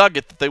little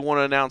nugget that they want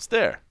to announce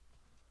there.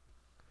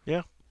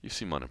 Yeah. You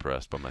seem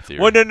unimpressed by my theory.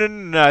 Well,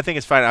 no. I think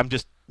it's fine. I'm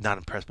just not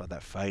impressed by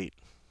that fight.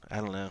 I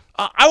don't know.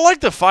 I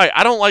like the fight.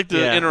 I don't like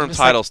the interim I'm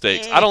title like,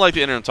 stakes. I don't like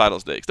the interim title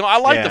stakes. No, I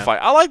like the fight.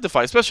 I like the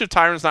fight, especially if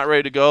Tyron's not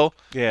ready to go.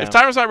 Yeah. If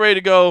Tyron's not ready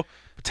to go.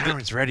 But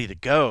Tyron's ready to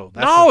go.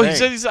 That's No, the he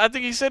thing. said I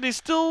think he said he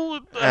still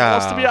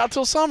wants to be out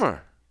till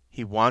summer.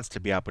 He wants to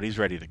be out, but he's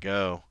ready to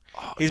go.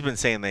 He's been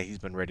saying that he's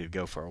been ready to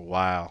go for a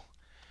while.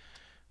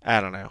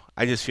 I don't know.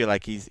 I just feel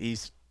like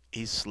he's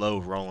slow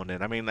rolling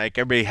it. I mean, like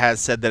everybody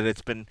has said that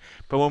it's been,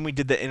 but when we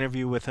did the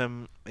interview with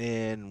him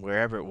in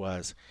wherever it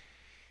was,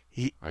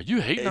 Are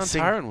you hating on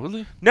Tyron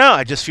Woodley? No,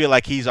 I just feel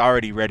like he's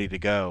already ready to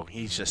go.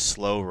 He's just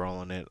slow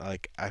rolling it.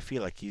 Like I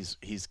feel like he's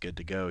good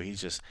to go. He's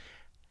just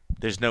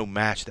there's no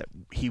match that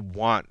he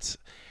wants.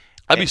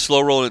 I'd be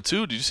slow rolling it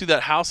too. Did you see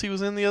that house he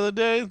was in the other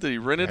day that he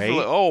rented for?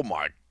 Like, oh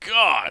my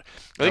god!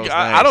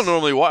 I don't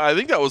normally. I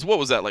think that was what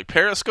was that like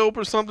Periscope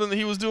or something that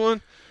he was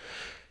doing.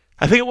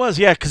 I think it was,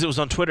 yeah, because it was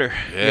on Twitter.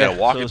 Yeah,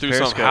 walking through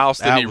some house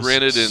that he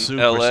rented in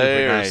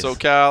L.A. or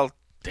SoCal.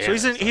 Damn,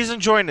 so he's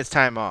enjoying his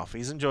time off.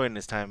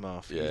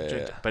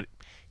 Yeah. But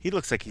he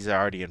looks like he's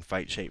already in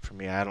fight shape for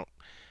me. I don't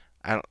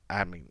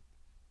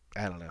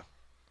know.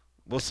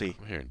 We'll see.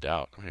 I'm hearing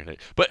doubt.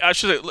 But I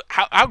should say,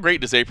 how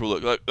great does April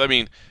look? Like, I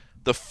mean,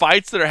 the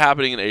fights that are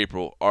happening in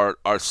April are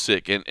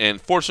sick.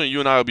 And fortunately, you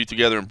and I will be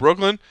together in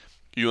Brooklyn.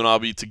 You and I will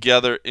be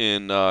together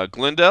in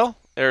Glendale,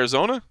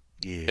 Arizona.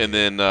 Yeah. And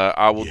then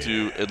I will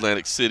do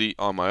Atlantic City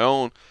on my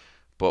own.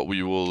 But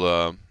we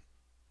will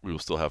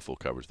still have full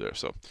coverage there.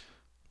 So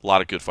a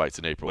lot of good fights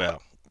in April.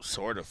 Well,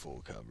 sort of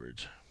full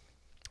coverage.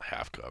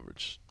 Half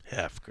coverage.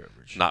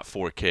 Not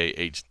 4K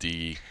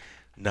HD.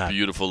 Not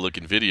beautiful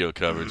looking video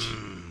coverage.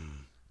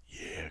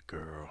 Yeah,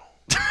 girl.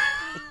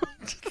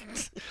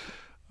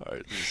 All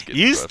right, let's get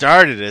You the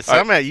started it. All right.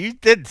 Somehow you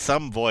did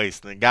some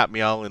voice and it got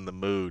me all in the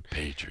mood.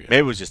 Patreon. Maybe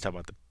it was just talking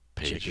about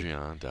the chicken.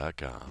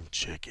 Patreon.com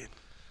Chicken.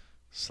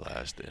 /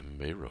 the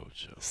MMA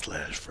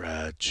Roadshow /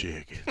 fried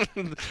chicken.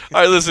 All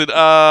right, listen.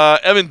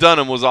 Evan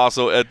Dunham was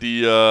also at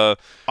the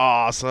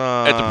Awesome.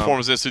 at the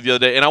Performance Institute the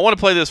other day, and I want to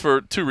play this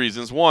for two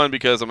reasons. One,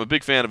 because I'm a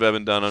big fan of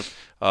Evan Dunham,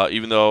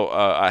 even though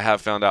I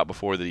have found out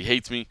before that he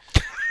hates me.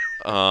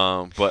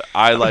 But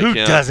I like him.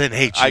 Who doesn't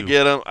hate you? I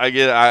get him.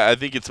 I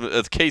think it's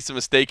a case of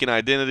mistaken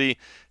identity,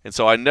 and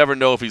so I never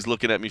know if he's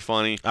looking at me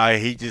funny.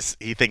 He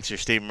thinks you're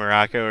Steve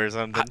Morocco or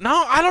something.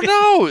 No, I don't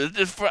know.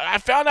 I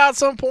found out at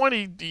some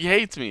point he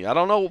hates me. I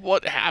don't know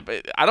what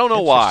happened. I don't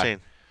know why.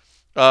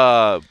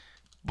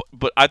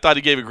 But I thought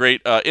he gave a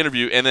great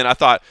interview, and then I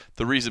thought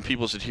the reason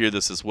people should hear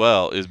this as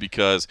well is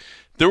because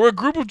there were a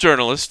group of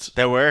journalists.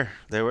 There were.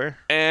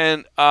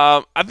 And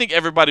I think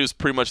everybody was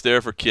pretty much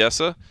there for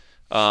Chiesa.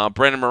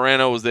 Brandon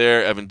Moreno was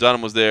there. Evan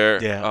Dunham was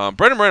there. Yeah.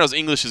 Brandon Moreno's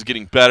English is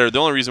getting better. The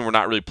only reason we're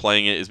not really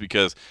playing it is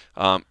because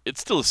it's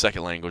still a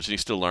second language and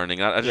he's still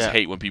learning. I just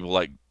hate when people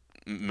like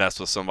mess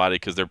with somebody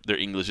because their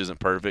English isn't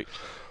perfect.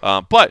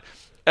 But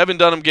Evan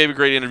Dunham gave a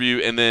great interview,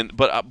 and then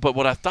but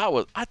what I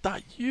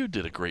thought you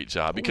did a great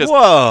job because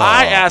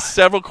I asked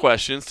several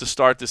questions to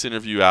start this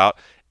interview out,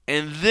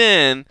 and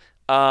then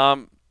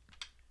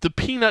the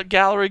peanut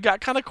gallery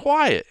got kind of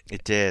quiet.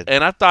 It did,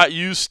 and I thought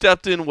you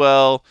stepped in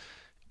well.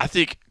 I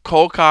think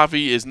Cole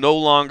Coffey is no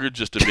longer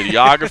just a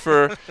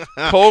videographer.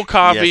 Cole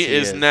Coffey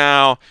is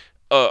now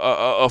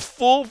a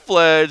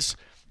full-fledged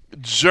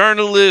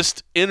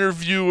journalist,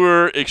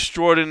 interviewer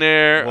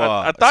extraordinaire.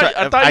 I thought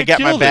I you got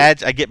killed my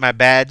badge. it. I get my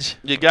badge.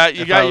 You got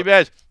your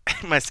badge.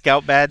 My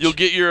scout badge. You'll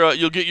get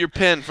your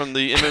pen from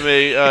the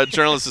MMA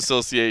Journalists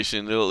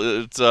Association.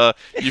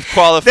 You've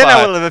qualified. Then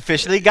I will have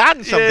officially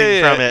gotten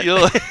something from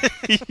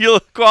it. You'll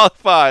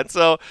qualified.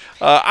 So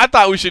I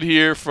thought we should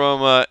hear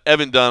from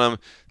Evan Dunham.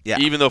 Yeah.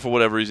 Even though for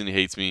whatever reason he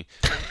hates me,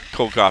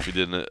 Cole Coffey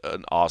did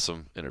an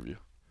awesome interview.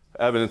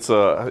 Evan, it's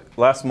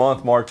last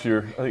month marked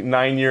your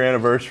 9-year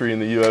anniversary in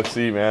the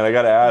UFC, man. I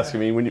got to ask, I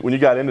mean, when you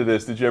got into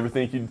this, did you ever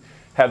think you'd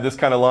have this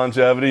kind of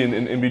longevity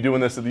and be doing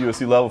this at the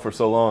UFC level for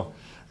so long?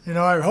 You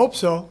know, I hope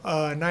so.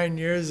 9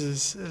 years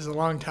is a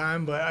long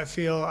time, but I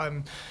feel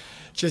I'm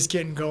just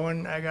getting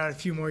going. I got a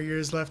few more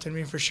years left in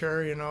me for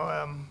sure. You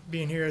know,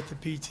 being here at the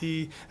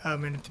PT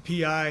and at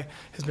the PI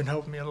has been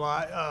helping me a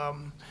lot.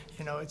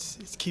 You know,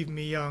 it's keeping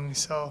me young.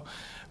 So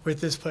with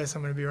this place,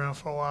 I'm going to be around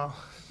for a while.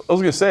 I was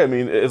going to say, I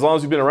mean, as long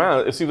as you've been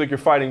around, it seems like you're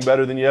fighting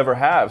better than you ever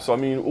have. So, I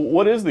mean,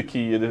 what is the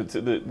key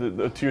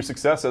to your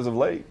success as of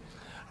late?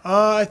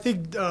 I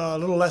think a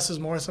little less is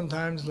more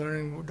sometimes,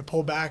 learning to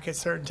pull back at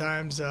certain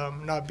times,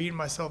 not beating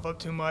myself up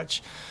too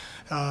much,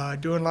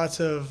 doing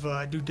lots of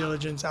due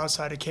diligence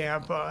outside of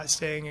camp,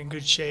 staying in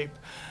good shape.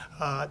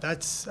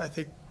 That's, I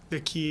think, the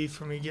key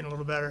for me getting a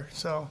little better.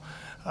 So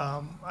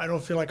I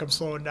don't feel like I'm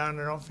slowing down.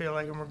 I don't feel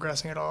like I'm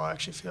regressing at all. I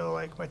actually feel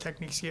like my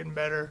technique's getting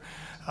better.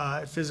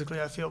 Physically,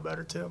 I feel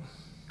better too.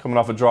 Coming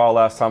off a draw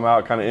last time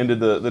out, kind of ended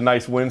the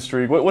nice win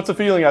streak. What's the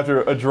feeling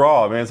after a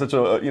draw, man? Such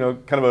a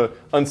kind of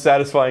a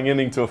unsatisfying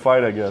ending to a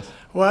fight, I guess.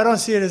 Well, I don't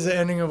see it as the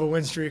ending of a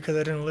win streak because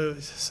I didn't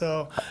lose.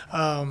 So,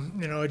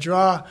 a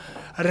draw,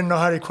 I didn't know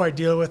how to quite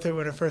deal with it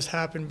when it first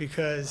happened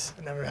because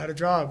I never had a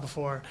draw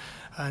before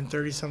in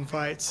 30-some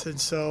fights. And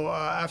so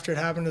after it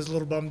happened, I was a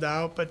little bummed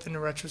out, but in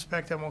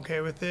retrospect, I'm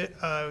okay with it.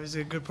 It was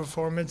a good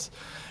performance.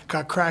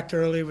 Got cracked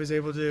early, was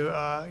able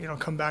to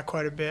come back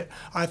quite a bit.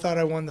 I thought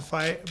I won the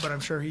fight, but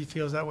I'm sure he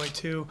feels that way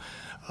too.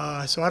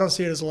 So I don't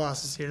see it as a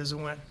loss. I see it as a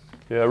win.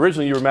 Yeah,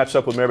 originally you were matched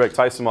up with Mairbek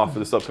Taisimov for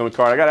this upcoming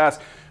card. I got to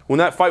ask, when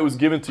that fight was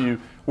given to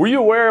you, were you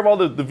aware of all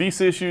the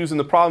visa issues and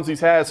the problems he's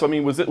had? So, I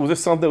mean, was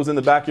this something that was in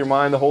the back of your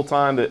mind the whole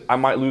time that I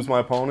might lose my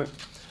opponent?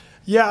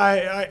 Yeah,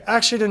 I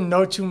actually didn't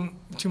know too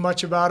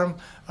much about him.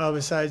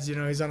 Besides,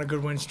 he's on a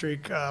good win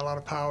streak, a lot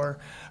of power.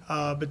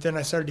 But then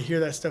I started to hear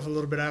that stuff a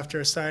little bit after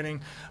a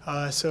signing.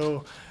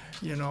 So,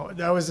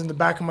 that was in the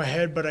back of my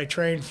head, but I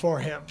trained for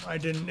him. I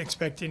didn't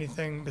expect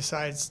anything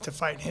besides to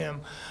fight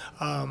him.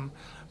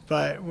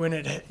 But when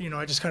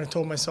I just kind of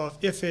told myself,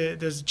 if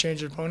there's a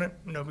change of opponent,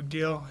 no big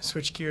deal,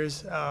 switch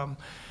gears.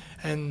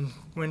 And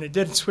when it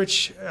did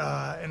switch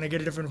and I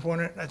get a different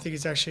opponent, I think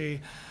it's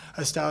actually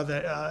a style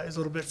that is a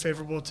little bit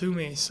favorable to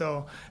me.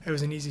 So it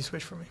was an easy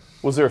switch for me.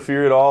 Was there a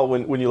fear at all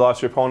when you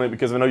lost your opponent?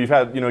 Because I know you've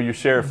had your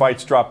share of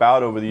fights drop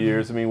out over the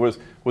years. I mean, was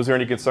there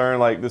any concern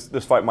like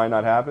this fight might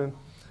not happen?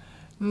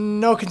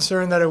 No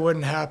concern that it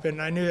wouldn't happen.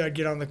 I knew I'd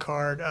get on the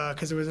card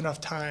because there was enough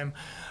time.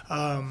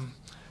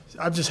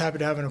 I'm just happy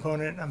to have an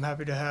opponent. I'm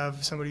happy to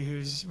have somebody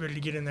who's ready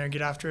to get in there and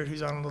get after it,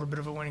 who's on a little bit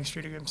of a winning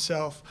streak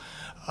himself.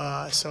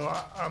 So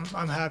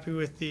I'm happy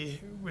with the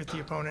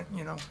opponent.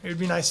 It would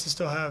be nice to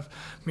still have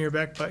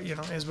Mairbek, but it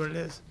is what it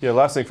is. Yeah.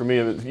 Last thing for me,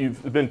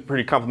 you've been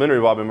pretty complimentary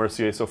of Bobby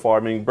Mercier so far. I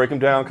mean, break him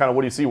down. Kind of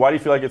what do you see? Why do you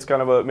feel like it's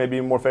kind of maybe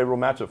a more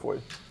favorable matchup for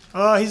you?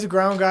 He's a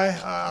ground guy.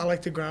 I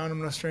like the ground.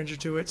 I'm no stranger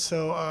to it.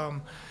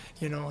 So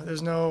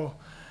there's no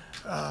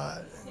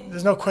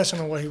there's no question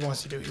on what he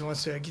wants to do. He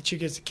wants to get you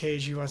against the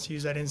cage. He wants to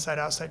use that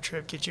inside-outside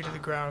trip, get you to the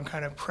ground,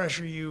 kind of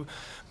pressure you,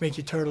 make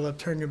you turtle up,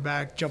 turn your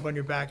back, jump on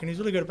your back. And he's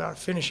really good about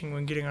finishing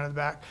when getting on the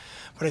back.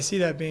 But I see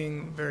that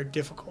being very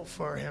difficult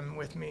for him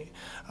with me.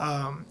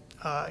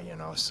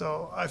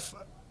 So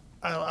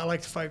I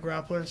like to fight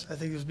grapplers. I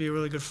think this will be a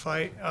really good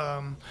fight.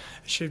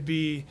 It should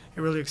be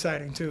really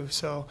exciting too.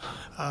 So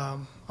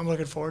I'm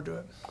looking forward to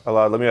it.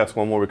 Let me ask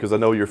one more because I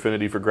know your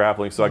affinity for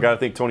grappling. So I got to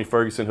think Tony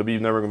Ferguson,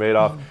 Khabib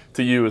Nurmagomedov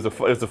to you is a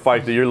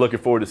fight that you're looking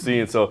forward to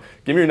seeing. So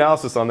give me your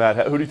analysis on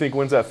that. Who do you think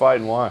wins that fight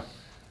and why?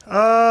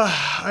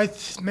 I'm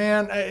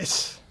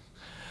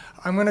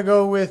gonna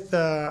go with.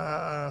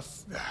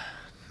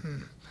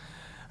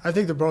 I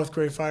think they're both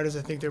great fighters.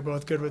 I think they're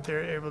both good what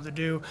they're able to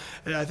do.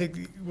 And I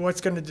think what's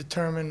going to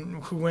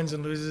determine who wins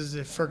and loses is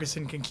if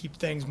Ferguson can keep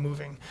things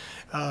moving.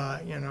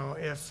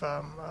 If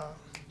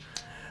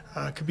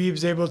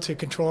Khabib's able to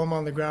control him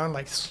on the ground,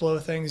 like slow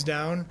things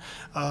down,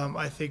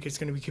 I think it's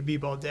going to be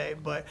Khabib all day.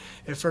 But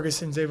if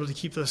Ferguson's able to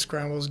keep those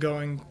scrambles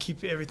going,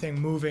 keep everything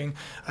moving,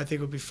 I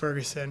think it'll be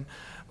Ferguson.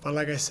 But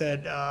like I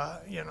said,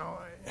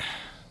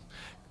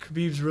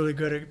 Khabib's really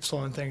good at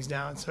slowing things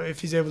down. So if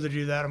he's able to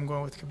do that, I'm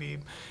going with Khabib.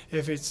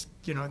 If it's,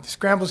 the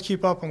scrambles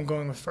keep up, I'm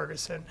going with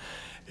Ferguson.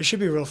 It should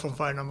be a real fun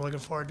fight, and I'm looking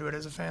forward to it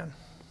as a fan.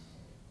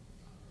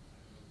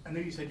 I know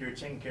you said you're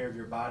taking care of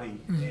your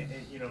body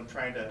and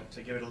trying to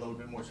give it a little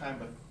bit more time,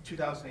 but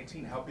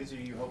 2018, how busy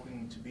are you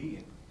hoping to be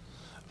in?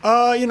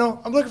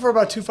 I'm looking for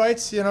about 2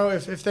 fights.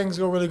 If things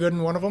go really good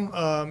in one of them,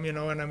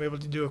 and I'm able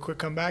to do a quick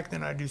comeback,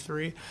 then I do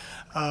 3.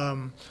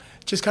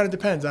 Just kind of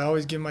depends. I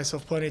always give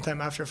myself plenty of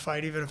time after a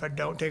fight, even if I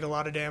don't take a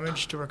lot of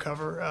damage, to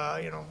recover,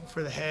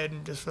 for the head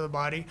and just for the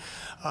body.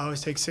 I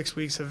always take 6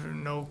 weeks of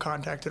no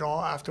contact at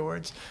all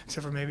afterwards,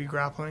 except for maybe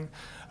grappling.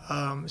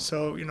 I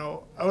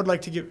would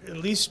like to get at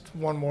least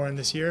 1 more in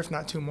this year, if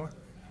not 2 more.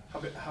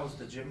 How's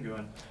the gym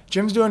doing?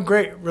 Gym's doing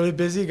great. Really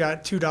busy.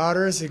 Got 2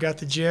 daughters. I got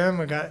the gym.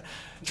 I got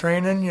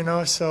training.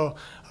 So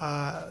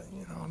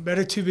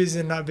better too busy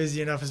than not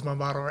busy enough is my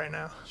motto right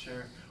now.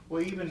 Sure.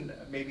 Well, even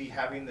maybe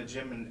having the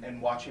gym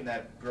and watching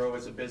that grow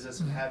as a business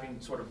and having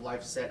sort of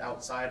life set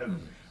outside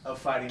of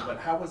fighting. But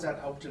how has that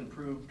helped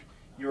improve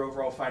your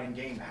overall fighting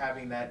game?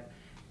 Having that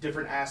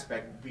different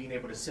aspect, being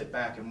able to sit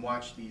back and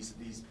watch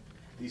these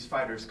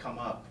fighters come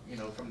up,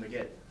 from the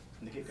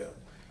get-go.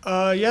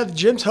 The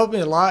gym's helped me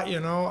a lot,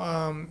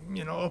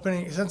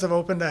 since I've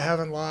opened, I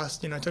haven't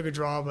lost, I took a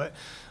draw, but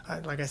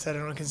like I said, I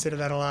don't consider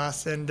that a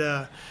loss. And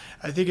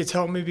I think it's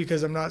helped me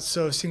because I'm not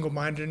so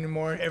single-minded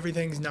anymore.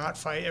 Everything's not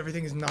fight.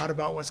 Everything is not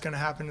about what's going to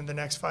happen in the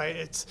next fight.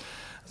 It's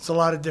a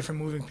lot of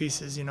different moving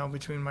pieces,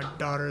 between my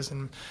daughters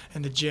and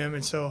the gym.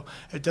 And so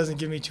it doesn't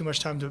give me too much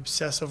time to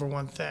obsess over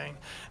one thing.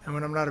 And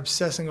when I'm not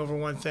obsessing over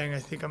one thing, I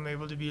think I'm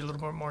able to be a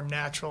little bit more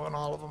natural in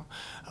all of them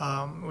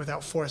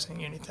without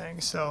forcing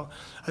anything. So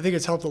I think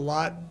it's helped a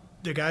lot.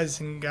 The guys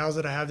and gals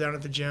that I have down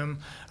at the gym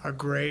are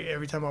great.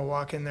 Every time I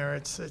walk in there,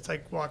 it's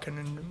like walking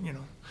in,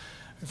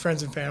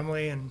 friends and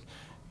family, and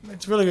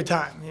it's a really good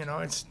time.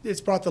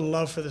 It's brought the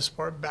love for the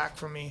sport back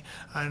for me.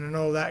 I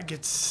know that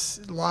gets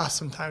lost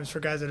sometimes for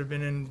guys that have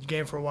been in the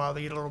game for a while.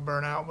 They get a little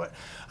burnt out, but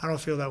I don't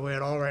feel that way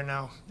at all right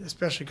now,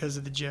 especially because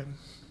of the gym.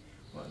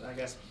 Well, I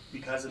guess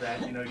because of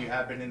that, you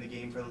have been in the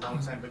game for a long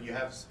time, but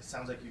it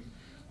sounds like you've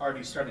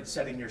already started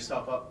setting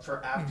yourself up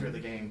for after the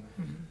game.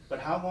 But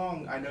how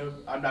long, I know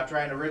I'm not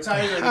trying to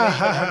retire or anything, but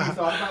have you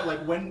thought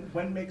about,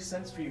 when makes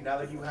sense for you now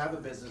that you have a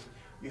business,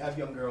 you have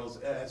young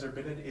girls, has there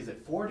been, is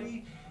it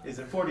 40, is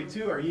it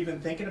 42, are you even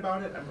thinking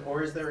about it,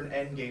 or is there an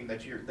end game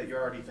that you're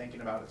already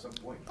thinking about at some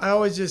point? I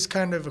always just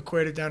kind of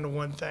equate it down to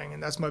one thing,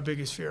 and that's my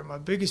biggest fear. My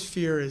biggest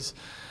fear is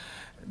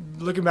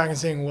looking back and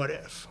saying, what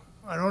if?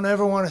 I don't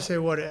ever want to say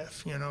what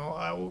if,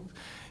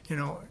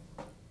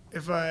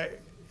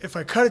 if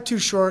I cut it too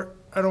short,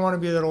 I don't want to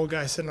be that old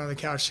guy sitting on the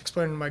couch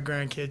explaining to my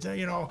grandkids,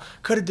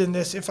 could have done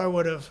this if I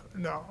would have.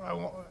 No, I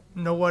won't.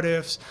 No what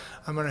ifs.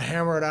 I'm going to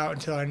hammer it out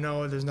until I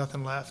know there's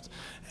nothing left.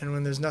 And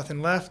when there's nothing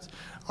left,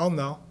 I'll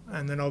know,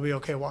 and then I'll be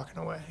okay walking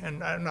away.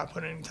 And I'm not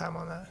putting any time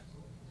on that.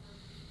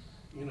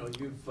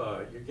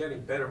 You're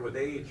getting better with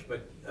age,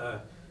 but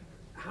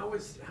how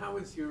is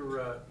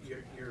your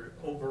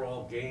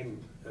overall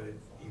game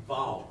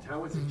evolved?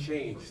 How has it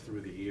changed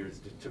through the years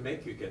to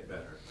make you get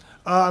better?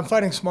 I'm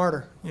fighting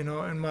smarter.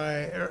 In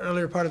my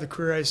earlier part of the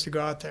career, I used to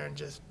go out there and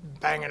just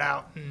bang it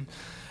out. And,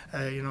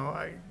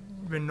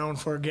 I've been known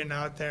for getting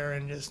out there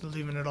and just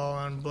leaving it all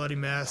on bloody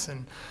mess.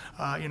 And,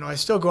 I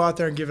still go out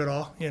there and give it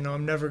all.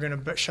 I'm never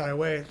going to shy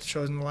away. It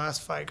shows in the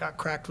last fight. Got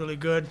cracked really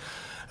good.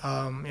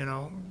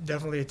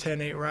 Definitely a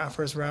 10-8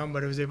 first round,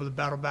 but I was able to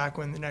battle back,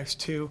 win the next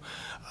 2.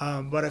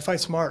 But I fight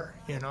smarter.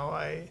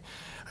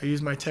 I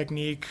use my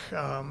technique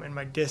and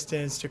my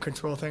distance to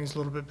control things a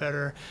little bit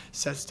better,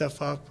 set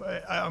stuff up.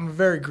 I'm a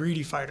very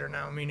greedy fighter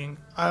now, meaning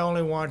I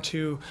only want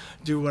to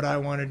do what I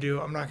want to do.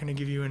 I'm not going to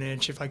give you an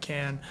inch if I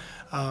can.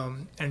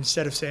 And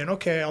instead of saying,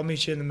 okay, I'll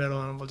meet you in the middle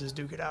and we'll just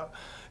duke it out.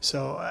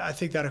 So I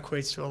think that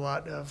equates to a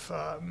lot of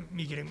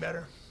me getting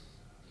better.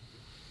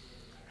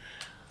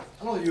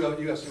 I know the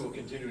UFC will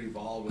continue to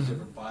evolve with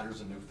different fighters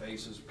and new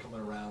faces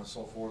coming around and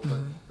so forth,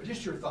 but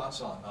just your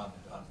thoughts on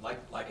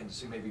liking to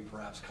see maybe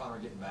perhaps Conor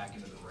getting back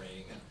into the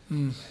ring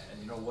and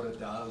you know what it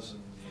does,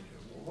 and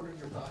what are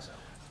your thoughts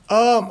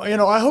on it?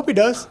 I hope he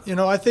does.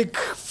 I think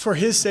for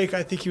his sake,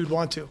 I think he would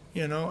want to.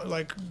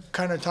 Like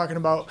kind of talking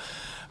about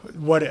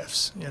what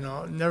ifs.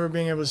 Never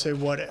being able to say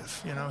what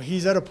if.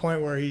 He's at a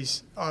point where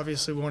he's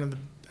obviously one of the,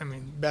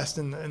 best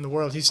in the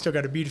world. He's still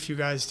got to beat a few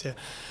guys to.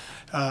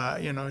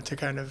 To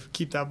kind of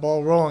keep that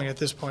ball rolling at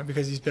this point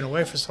because he's been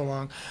away for so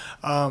long.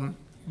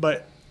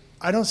 But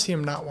I don't see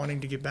him not wanting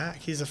to get back.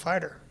 He's a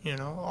fighter,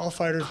 All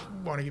fighters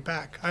want to get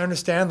back. I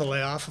understand the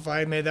layoff. If I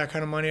had made that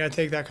kind of money, I'd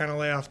take that kind of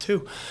layoff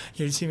too.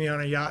 You'd see me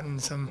on a yacht in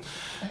some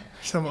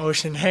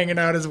ocean hanging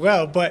out as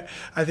well. But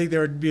I think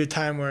there would be a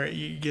time where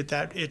you get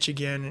that itch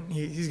again, and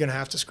he's going to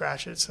have to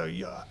scratch it. So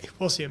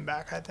we'll see him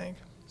back, I think.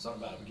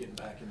 Something about him getting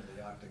back into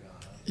the octagon.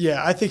 Huh?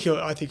 Yeah, I think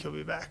he'll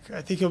be back.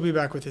 I think he'll be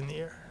back within the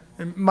year.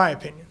 In my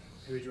opinion.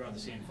 Who would you rather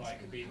see him fight?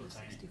 Khabib or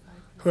Tyson?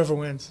 Whoever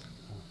wins.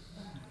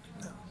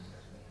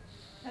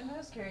 And I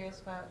was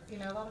curious about,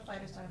 a lot of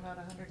fighters talking about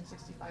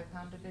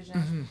 165-pound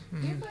division.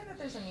 Do you find that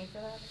there's a need for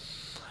that?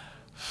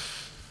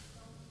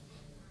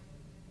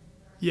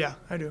 Yeah,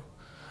 I do.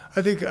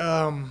 I think,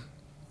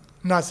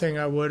 not saying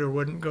I would or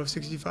wouldn't go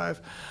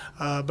 65,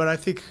 but I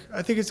think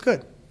it's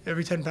good.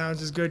 Every 10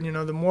 pounds is good.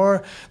 The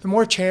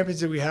more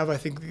champions that we have, I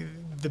think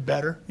the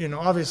better.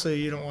 Obviously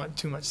you don't want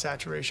too much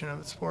saturation of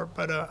the sport,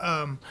 but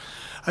I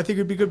think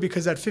it'd be good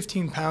because that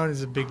 15-pound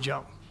is a big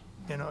jump.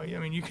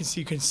 You can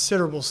see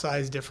considerable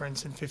size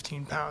difference in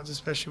 15 pounds,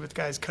 especially with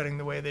guys cutting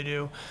the way they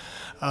do.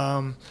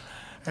 And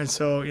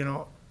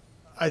so,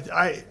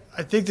 I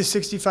think the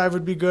 65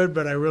 would be good,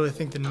 but I really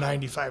think the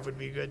 95 would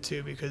be good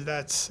too because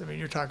that's,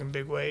 you're talking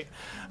big weight.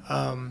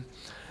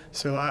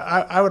 So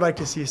I would like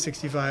to see a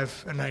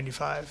 65, a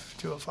 95,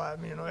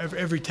 205,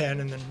 every 10,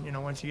 and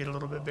then, once you get a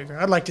little bit bigger.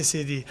 I'd like to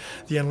see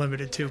the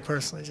unlimited too,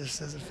 personally,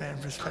 just as a fan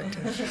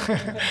perspective.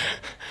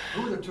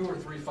 Who are the 2 or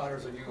 3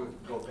 fighters that you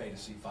would go pay to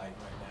see fight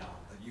right now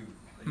that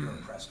you're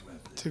impressed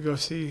with? To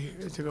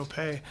go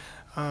pay.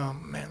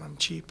 Man, I'm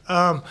cheap.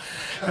 I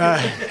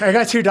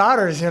got 2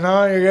 daughters, you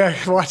gotta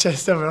watch that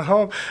stuff at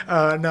home.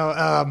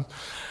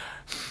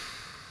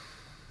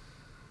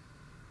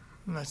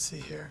 Let's see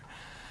here.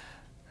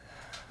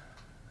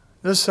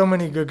 There's so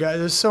many good guys.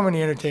 There's so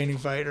many entertaining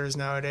fighters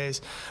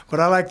nowadays.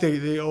 But I like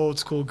the old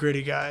school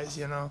gritty guys,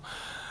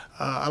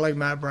 I like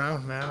Matt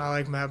Brown, man. I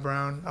like Matt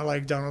Brown. I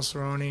like Donald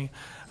Cerrone.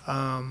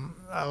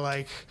 I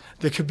like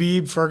the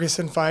Khabib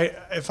Ferguson fight.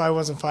 If I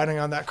wasn't fighting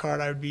on that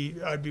card, I'd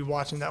be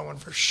watching that one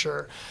for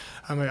sure.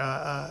 I'm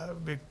a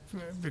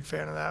big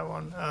fan of that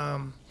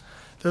one.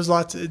 There's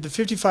lots. The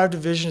 55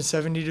 division,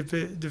 70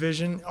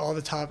 division, all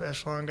the top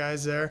echelon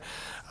guys there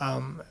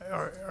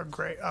are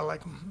great. I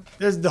like them.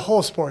 The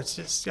whole sport's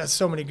just got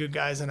so many good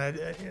guys, and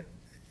it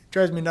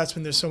drives me nuts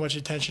when there's so much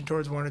attention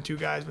towards 1 or 2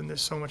 guys when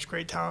there's so much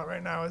great talent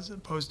right now, as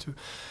opposed to,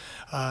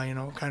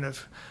 kind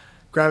of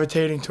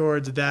gravitating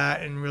towards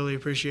that and really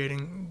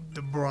appreciating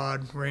the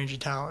broad range of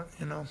talent.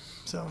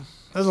 So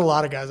there's a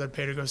lot of guys I'd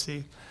pay to go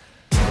see.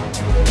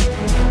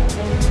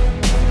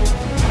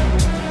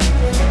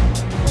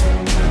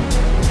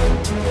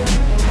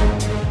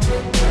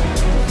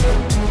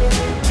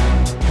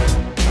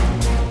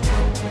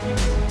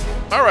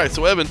 All right,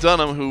 so Evan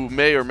Dunham, who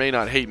may or may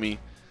not hate me.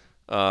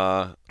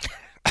 I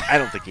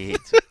don't think he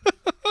hates it.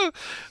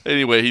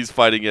 Anyway, he's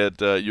fighting at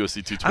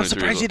UFC 223. I'm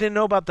surprised you didn't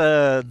know about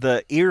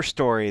the ear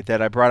story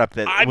that I brought up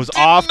that was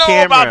I off didn't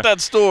camera. know about that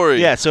story.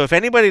 Yeah, so if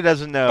anybody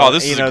doesn't know, oh,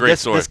 this is a great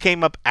story. This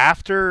came up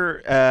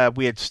after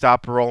we had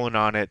stopped rolling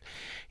on it,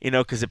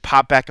 because it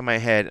popped back in my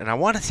head, and I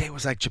want to say it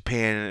was like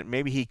Japan, and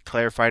maybe he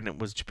clarified and it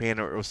was Japan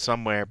or it was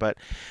somewhere, but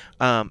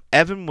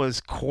Evan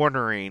was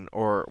cornering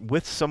or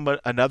with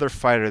another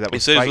fighter that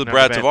was fighting. He said it was with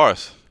Brad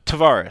Tavares.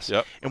 Tavares.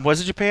 Yep. And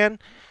was it Japan?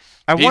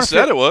 He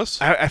said it was.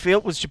 I feel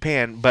it was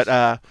Japan,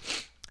 but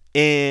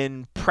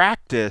in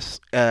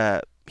practice,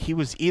 he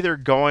was either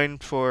going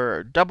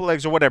for double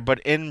legs or whatever, but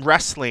in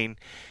wrestling,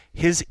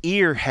 his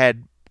ear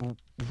had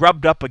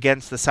rubbed up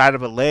against the side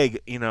of a leg,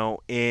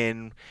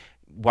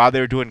 while they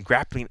were doing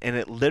grappling, and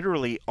it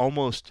literally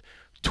almost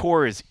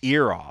tore his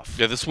ear off.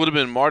 Yeah, this would have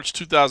been March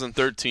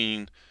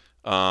 2013.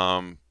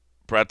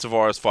 Brad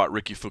Tavares fought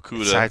Ricky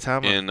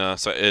Fukuda in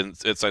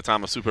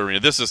Saitama Super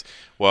Arena. This is,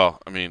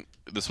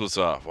 this was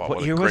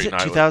what year a great was it?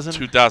 night.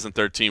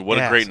 2013. What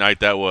a great night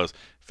that was.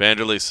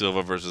 Vanderlei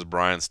Silva versus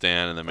Brian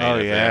Stan in the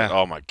main event.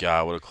 Oh my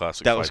God, what a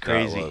classic fight was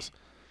crazy. that was.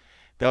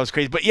 That was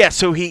crazy. But yeah,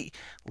 so he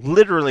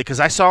literally, because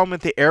I saw him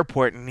at the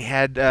airport and he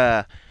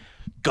had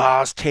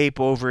gauze tape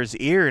over his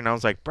ear, and I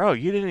was like, bro,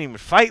 you didn't even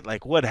fight.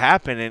 Like, what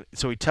happened? And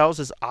so he tells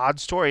this odd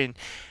story, and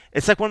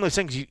it's like one of those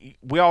things.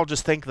 We all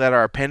just think that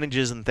our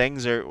appendages and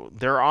things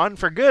they're on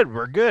for good.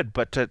 We're good,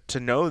 but to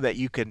know that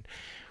you can,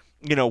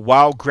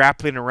 while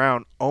grappling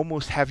around,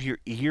 almost have your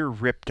ear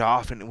ripped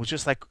off, and it was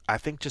just like, I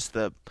think just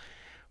the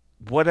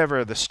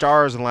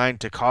stars aligned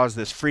to cause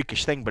this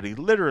freakish thing, but he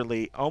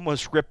literally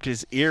almost ripped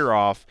his ear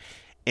off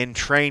in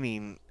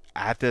training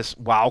at this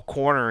while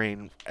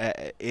cornering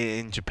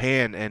in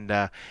Japan,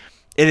 and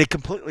it had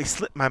completely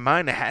slipped my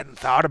mind. I hadn't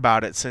thought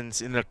about it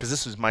since, because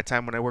this was my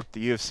time when I worked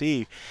the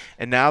UFC,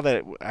 and now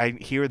that I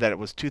hear that it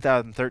was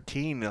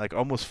 2013, like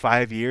almost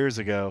 5 years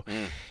ago,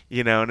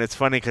 and it's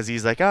funny because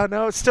he's like, "Oh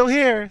no, it's still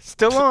here,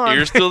 still on,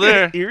 You're still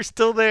there, you're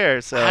still there."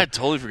 So I had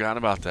totally forgotten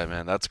about that,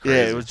 man. That's crazy.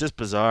 yeah, it was just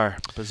bizarre.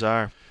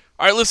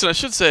 All right, listen, I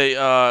should say,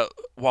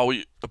 while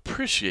we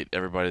appreciate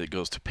everybody that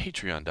goes to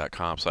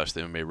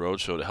patreon.com/the MMA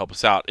Roadshow to help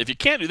us out, if you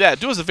can't do that,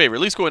 do us a favor.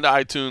 At least go into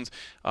iTunes,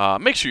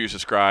 make sure you're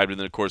subscribed, and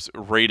then, of course,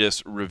 rate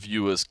us,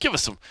 review us. Give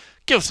us some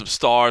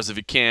stars if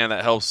you can.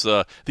 That helps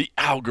the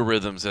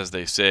algorithms, as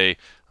they say,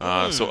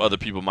 so other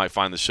people might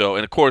find the show.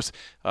 And, of course,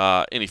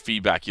 any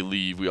feedback you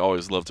leave, we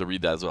always love to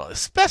read that as well,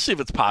 especially if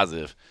it's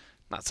positive.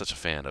 Not such a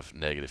fan of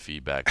negative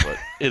feedback, but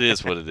it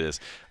is what it is.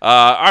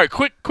 All right,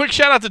 quick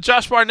shout-out to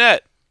Josh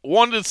Barnett.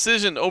 Won the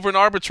decision over an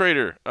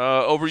arbitrator,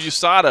 over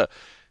USADA.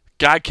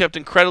 Guy kept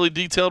incredibly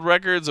detailed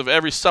records of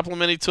every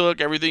supplement he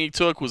took, everything he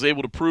took, was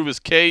able to prove his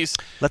case.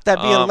 Let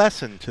that be a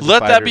lesson to the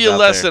Let that be a fighters out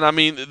lesson. there. I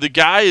mean, the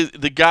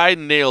guy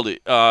nailed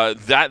it.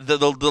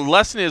 The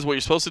lesson is what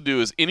you're supposed to do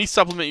is any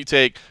supplement you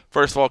take,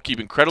 first of all, keep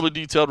incredibly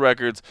detailed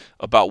records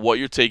about what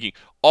you're taking.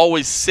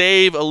 Always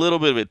save a little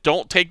bit of it.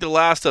 Don't take the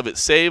last of it.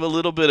 Save a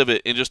little bit of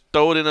it and just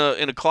throw it in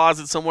a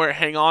closet somewhere.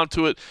 Hang on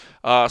to it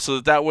so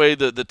that way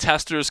the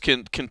testers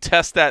can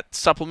test that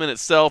supplement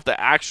itself, the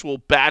actual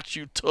batch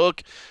you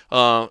took.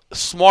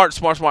 Smart.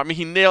 I mean,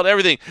 he nailed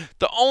everything.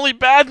 The only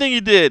bad thing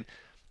he did,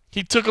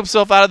 he took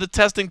himself out of the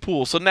testing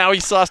pool. So now he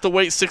still has to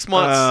wait 6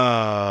 months.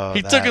 Oh,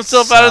 he took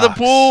himself out of the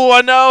pool.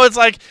 I know. It's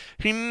like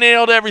he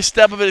nailed every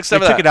step of it except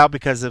They for took that. it out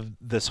because of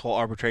this whole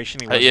arbitration.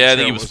 He wasn't I sure think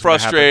he what was gonna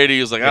happen. frustrated.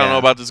 He was like, I don't know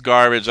about this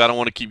garbage. I don't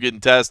want to keep getting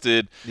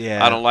tested.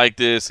 Yeah. I don't like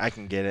this. I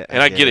can get it.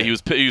 And I get it. He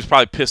was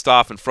probably pissed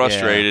off and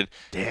frustrated.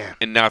 Damn.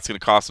 And now it's going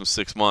to cost him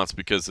 6 months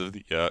because of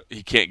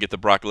he can't get the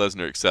Brock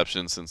Lesnar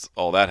exception since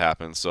all that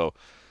happened. So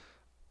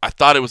I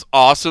thought it was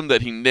awesome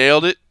that he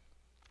nailed it,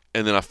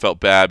 and then I felt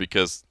bad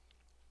because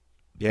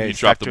he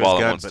dropped the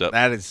ball at one step.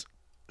 That is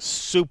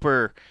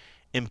super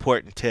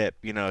important tip,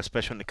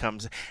 especially when it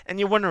comes.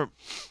 And you wonder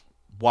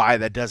why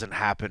that doesn't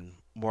happen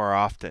more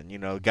often.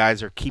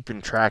 Guys are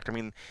keeping track. I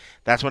mean,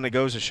 that's when it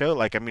goes to show.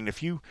 Like, I mean,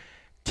 if you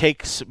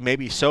take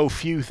maybe so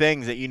few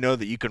things that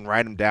that you can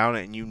write them down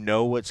and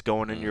what's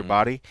going in your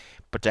body,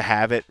 but to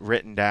have it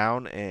written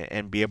down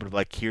and be able to,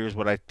 like, here's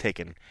what I've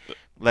taken.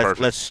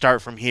 Let's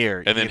start from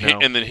here. And then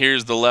and then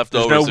here's the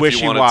leftovers there's no if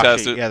you want to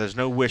test it. Yeah, there's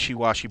no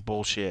wishy-washy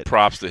bullshit.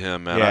 Props to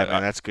him, man. Yeah,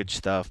 man, that's good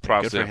stuff.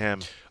 Props good to for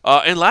him.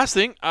 And last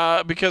thing,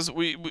 because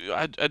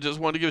I just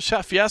wanted to give a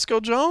shout,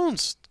 Fiasco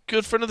Jones,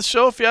 good friend of the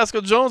show,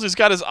 Fiasco Jones. He's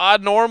got his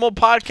Odd Normal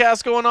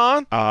podcast going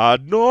on.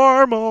 Odd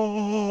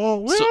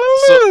Normal.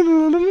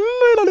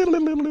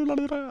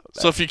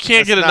 So if you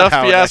can't get enough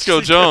Fiasco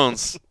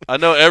Jones, I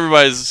know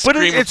everybody's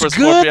screaming for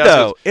some more good Fiascos.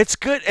 though. It's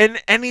good,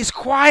 and he's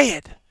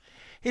quiet.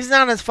 He's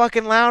not as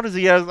fucking loud as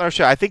he is on our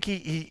show. I think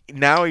he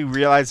now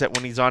realized that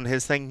when he's on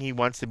his thing, he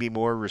wants to be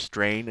more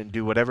restrained and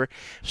do whatever.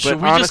 Should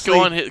but we honestly, just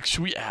go on his?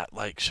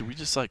 Should we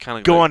just kind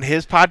of go on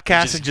his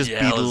podcast and just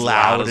be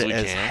loud as we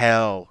as can?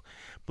 hell?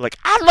 Like,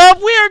 I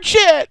love weird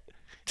shit.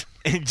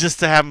 And just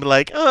to have him be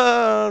like,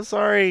 oh,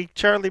 sorry,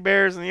 Charlie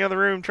Bear's in the other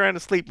room trying to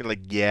sleep. Be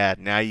like, yeah,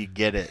 now you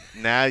get it.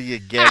 Now you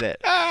get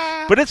it.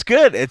 But it's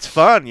good. It's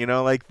fun.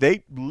 Like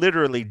they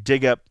literally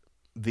dig up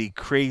the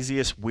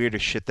craziest,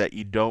 weirdest shit that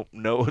you don't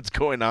know what's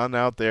going on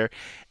out there.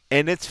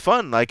 And it's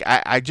fun. Like,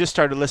 I just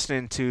started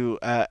listening to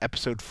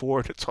episode 4,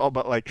 and it's all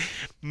about, like,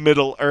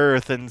 Middle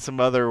Earth and some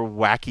other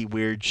wacky,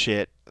 weird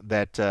shit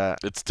that...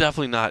 it's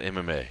definitely not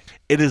MMA.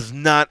 It is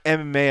not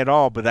MMA at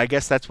all, but I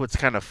guess that's what's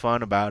kind of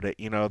fun about it.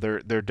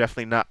 They're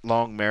definitely not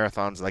long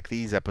marathons like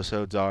these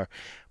episodes are.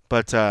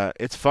 But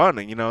it's fun,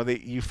 and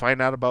you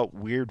find out about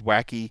weird,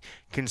 wacky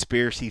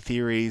conspiracy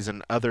theories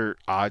and other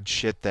odd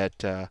shit that...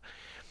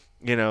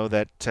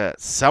 that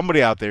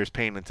somebody out there is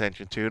paying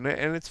attention to,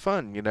 and it's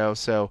fun,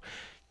 So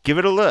give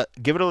it a look,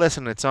 give it a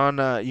listen. It's on.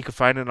 You can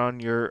find it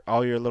on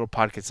all your little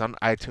podcasts on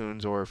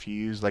iTunes, or if you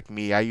use like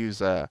me, I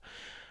use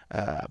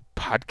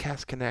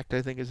Podcast Connect,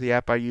 I think is the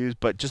app I use.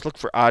 But just look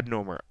for Odd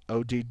Normal,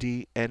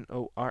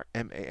 ODDNORMAL,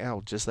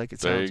 just like it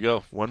sounds. There you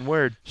go. One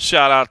word.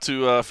 Shout out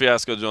to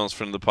Fiasco Jones,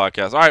 friend of the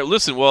podcast. All right,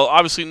 listen. Well,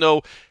 obviously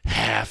no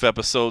half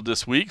episode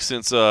this week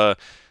since.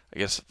 I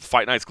guess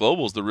Fight Nights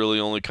Global is the really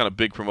only kind of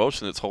big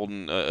promotion that's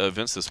holding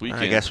events this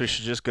weekend. I guess we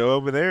should just go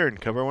over there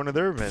and cover one of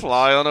their events.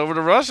 Fly on over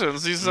to Russia and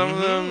see some of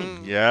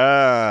them.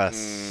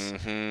 Yes.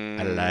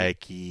 I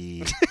like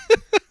it.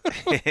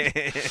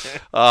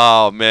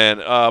 Oh, man.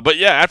 But,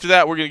 yeah, after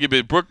that, we're going to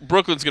get big.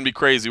 Brooklyn's going to be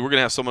crazy. We're going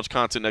to have so much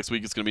content next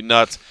week. It's going to be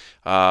nuts.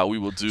 We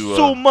will do...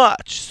 so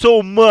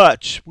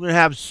much. We're going to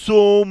have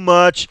so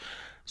much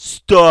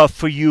stuff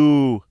for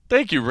you.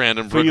 Thank you,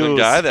 random Brooklyn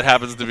guy that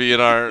happens to be in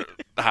our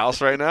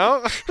house right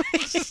now.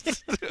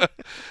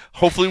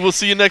 Hopefully we'll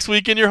see you next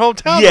week in your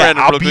hometown,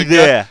 random Brooklyn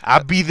guy.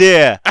 I'll be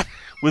there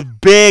with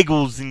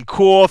bagels and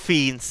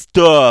coffee and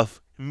stuff.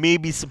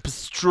 Maybe some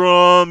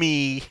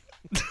pastrami.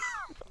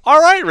 All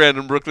right,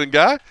 random Brooklyn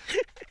guy.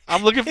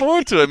 I'm looking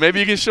forward to it. Maybe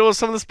you can show us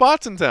some of the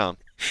spots in town.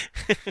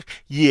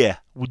 Yeah,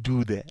 we'll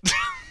do that.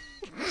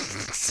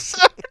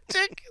 So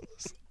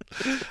ridiculous.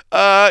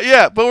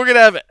 Yeah, but we're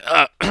gonna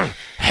have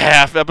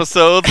half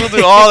episodes. We'll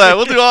do all that.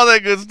 We'll do all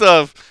that good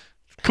stuff.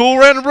 Cool,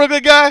 random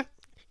Brooklyn guy.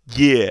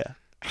 Yeah.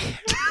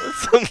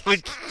 Sounds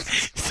like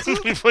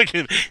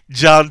fucking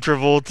John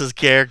Travolta's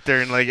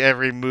character in like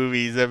every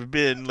movie he's ever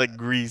been, like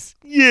Grease.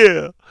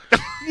 Yeah.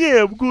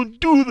 Yeah, we're gonna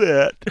do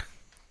that.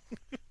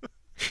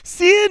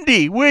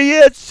 Sandy, where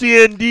you at,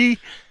 Sandy?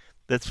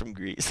 That's from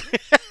Grease.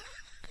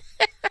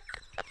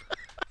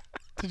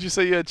 Did you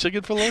say you had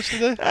chicken for lunch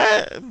today?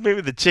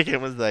 Maybe the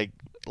chicken was like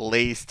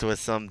laced with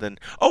something.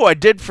 Oh, I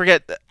did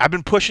forget. I've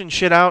been pushing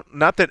shit out.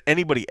 Not that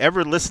anybody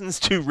ever listens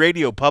to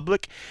Radio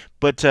Public,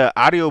 but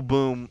Audio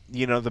Boom,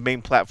 you know, the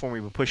main platform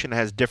we've been pushing,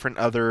 has different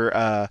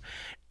other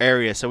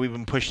areas. So we've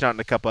been pushing out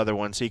in a couple other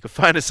ones. So you can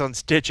find us on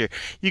Stitcher.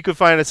 You can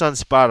find us on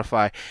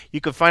Spotify.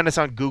 You can find us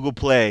on Google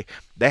Play.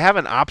 They have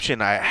an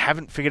option. I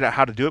haven't figured out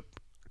how to do it,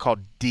 called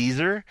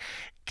Deezer.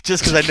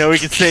 Just because I know we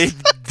can say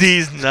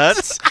D's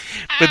nuts,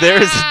 but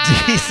there is a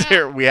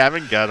Deezer we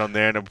haven't got on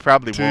there, and it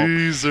probably won't.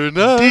 Deezer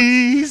nuts.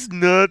 D's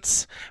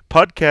nuts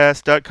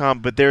podcast.com,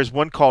 but there's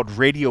one called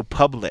Radio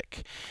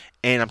Public,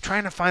 and I'm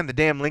trying to find the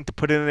damn link to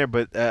put it in there,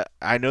 but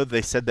I know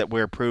they said that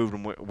we're approved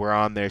and we're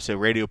on there. So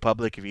Radio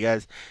Public, if you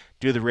guys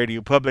do the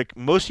Radio Public,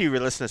 most of you are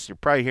listening, you're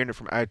probably hearing it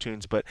from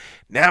iTunes, but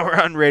now we're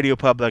on Radio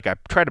Public. I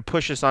try to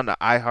push us on to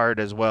iHeart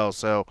as well,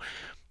 so.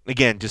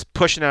 Again, just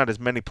pushing out as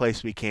many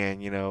places we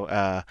can, you know.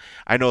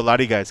 I know a lot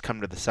of you guys come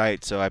to the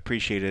site, so I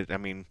appreciate it. I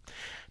mean,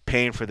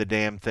 paying for the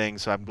damn thing,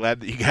 so I'm glad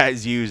that you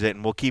guys use it,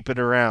 and we'll keep it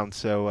around.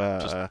 So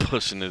just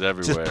pushing it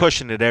everywhere. Just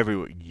pushing it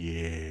everywhere.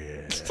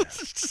 Yeah.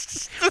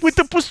 With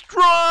the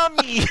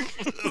pastrami.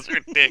 That's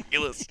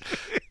ridiculous.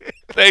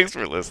 Thanks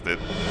for listening.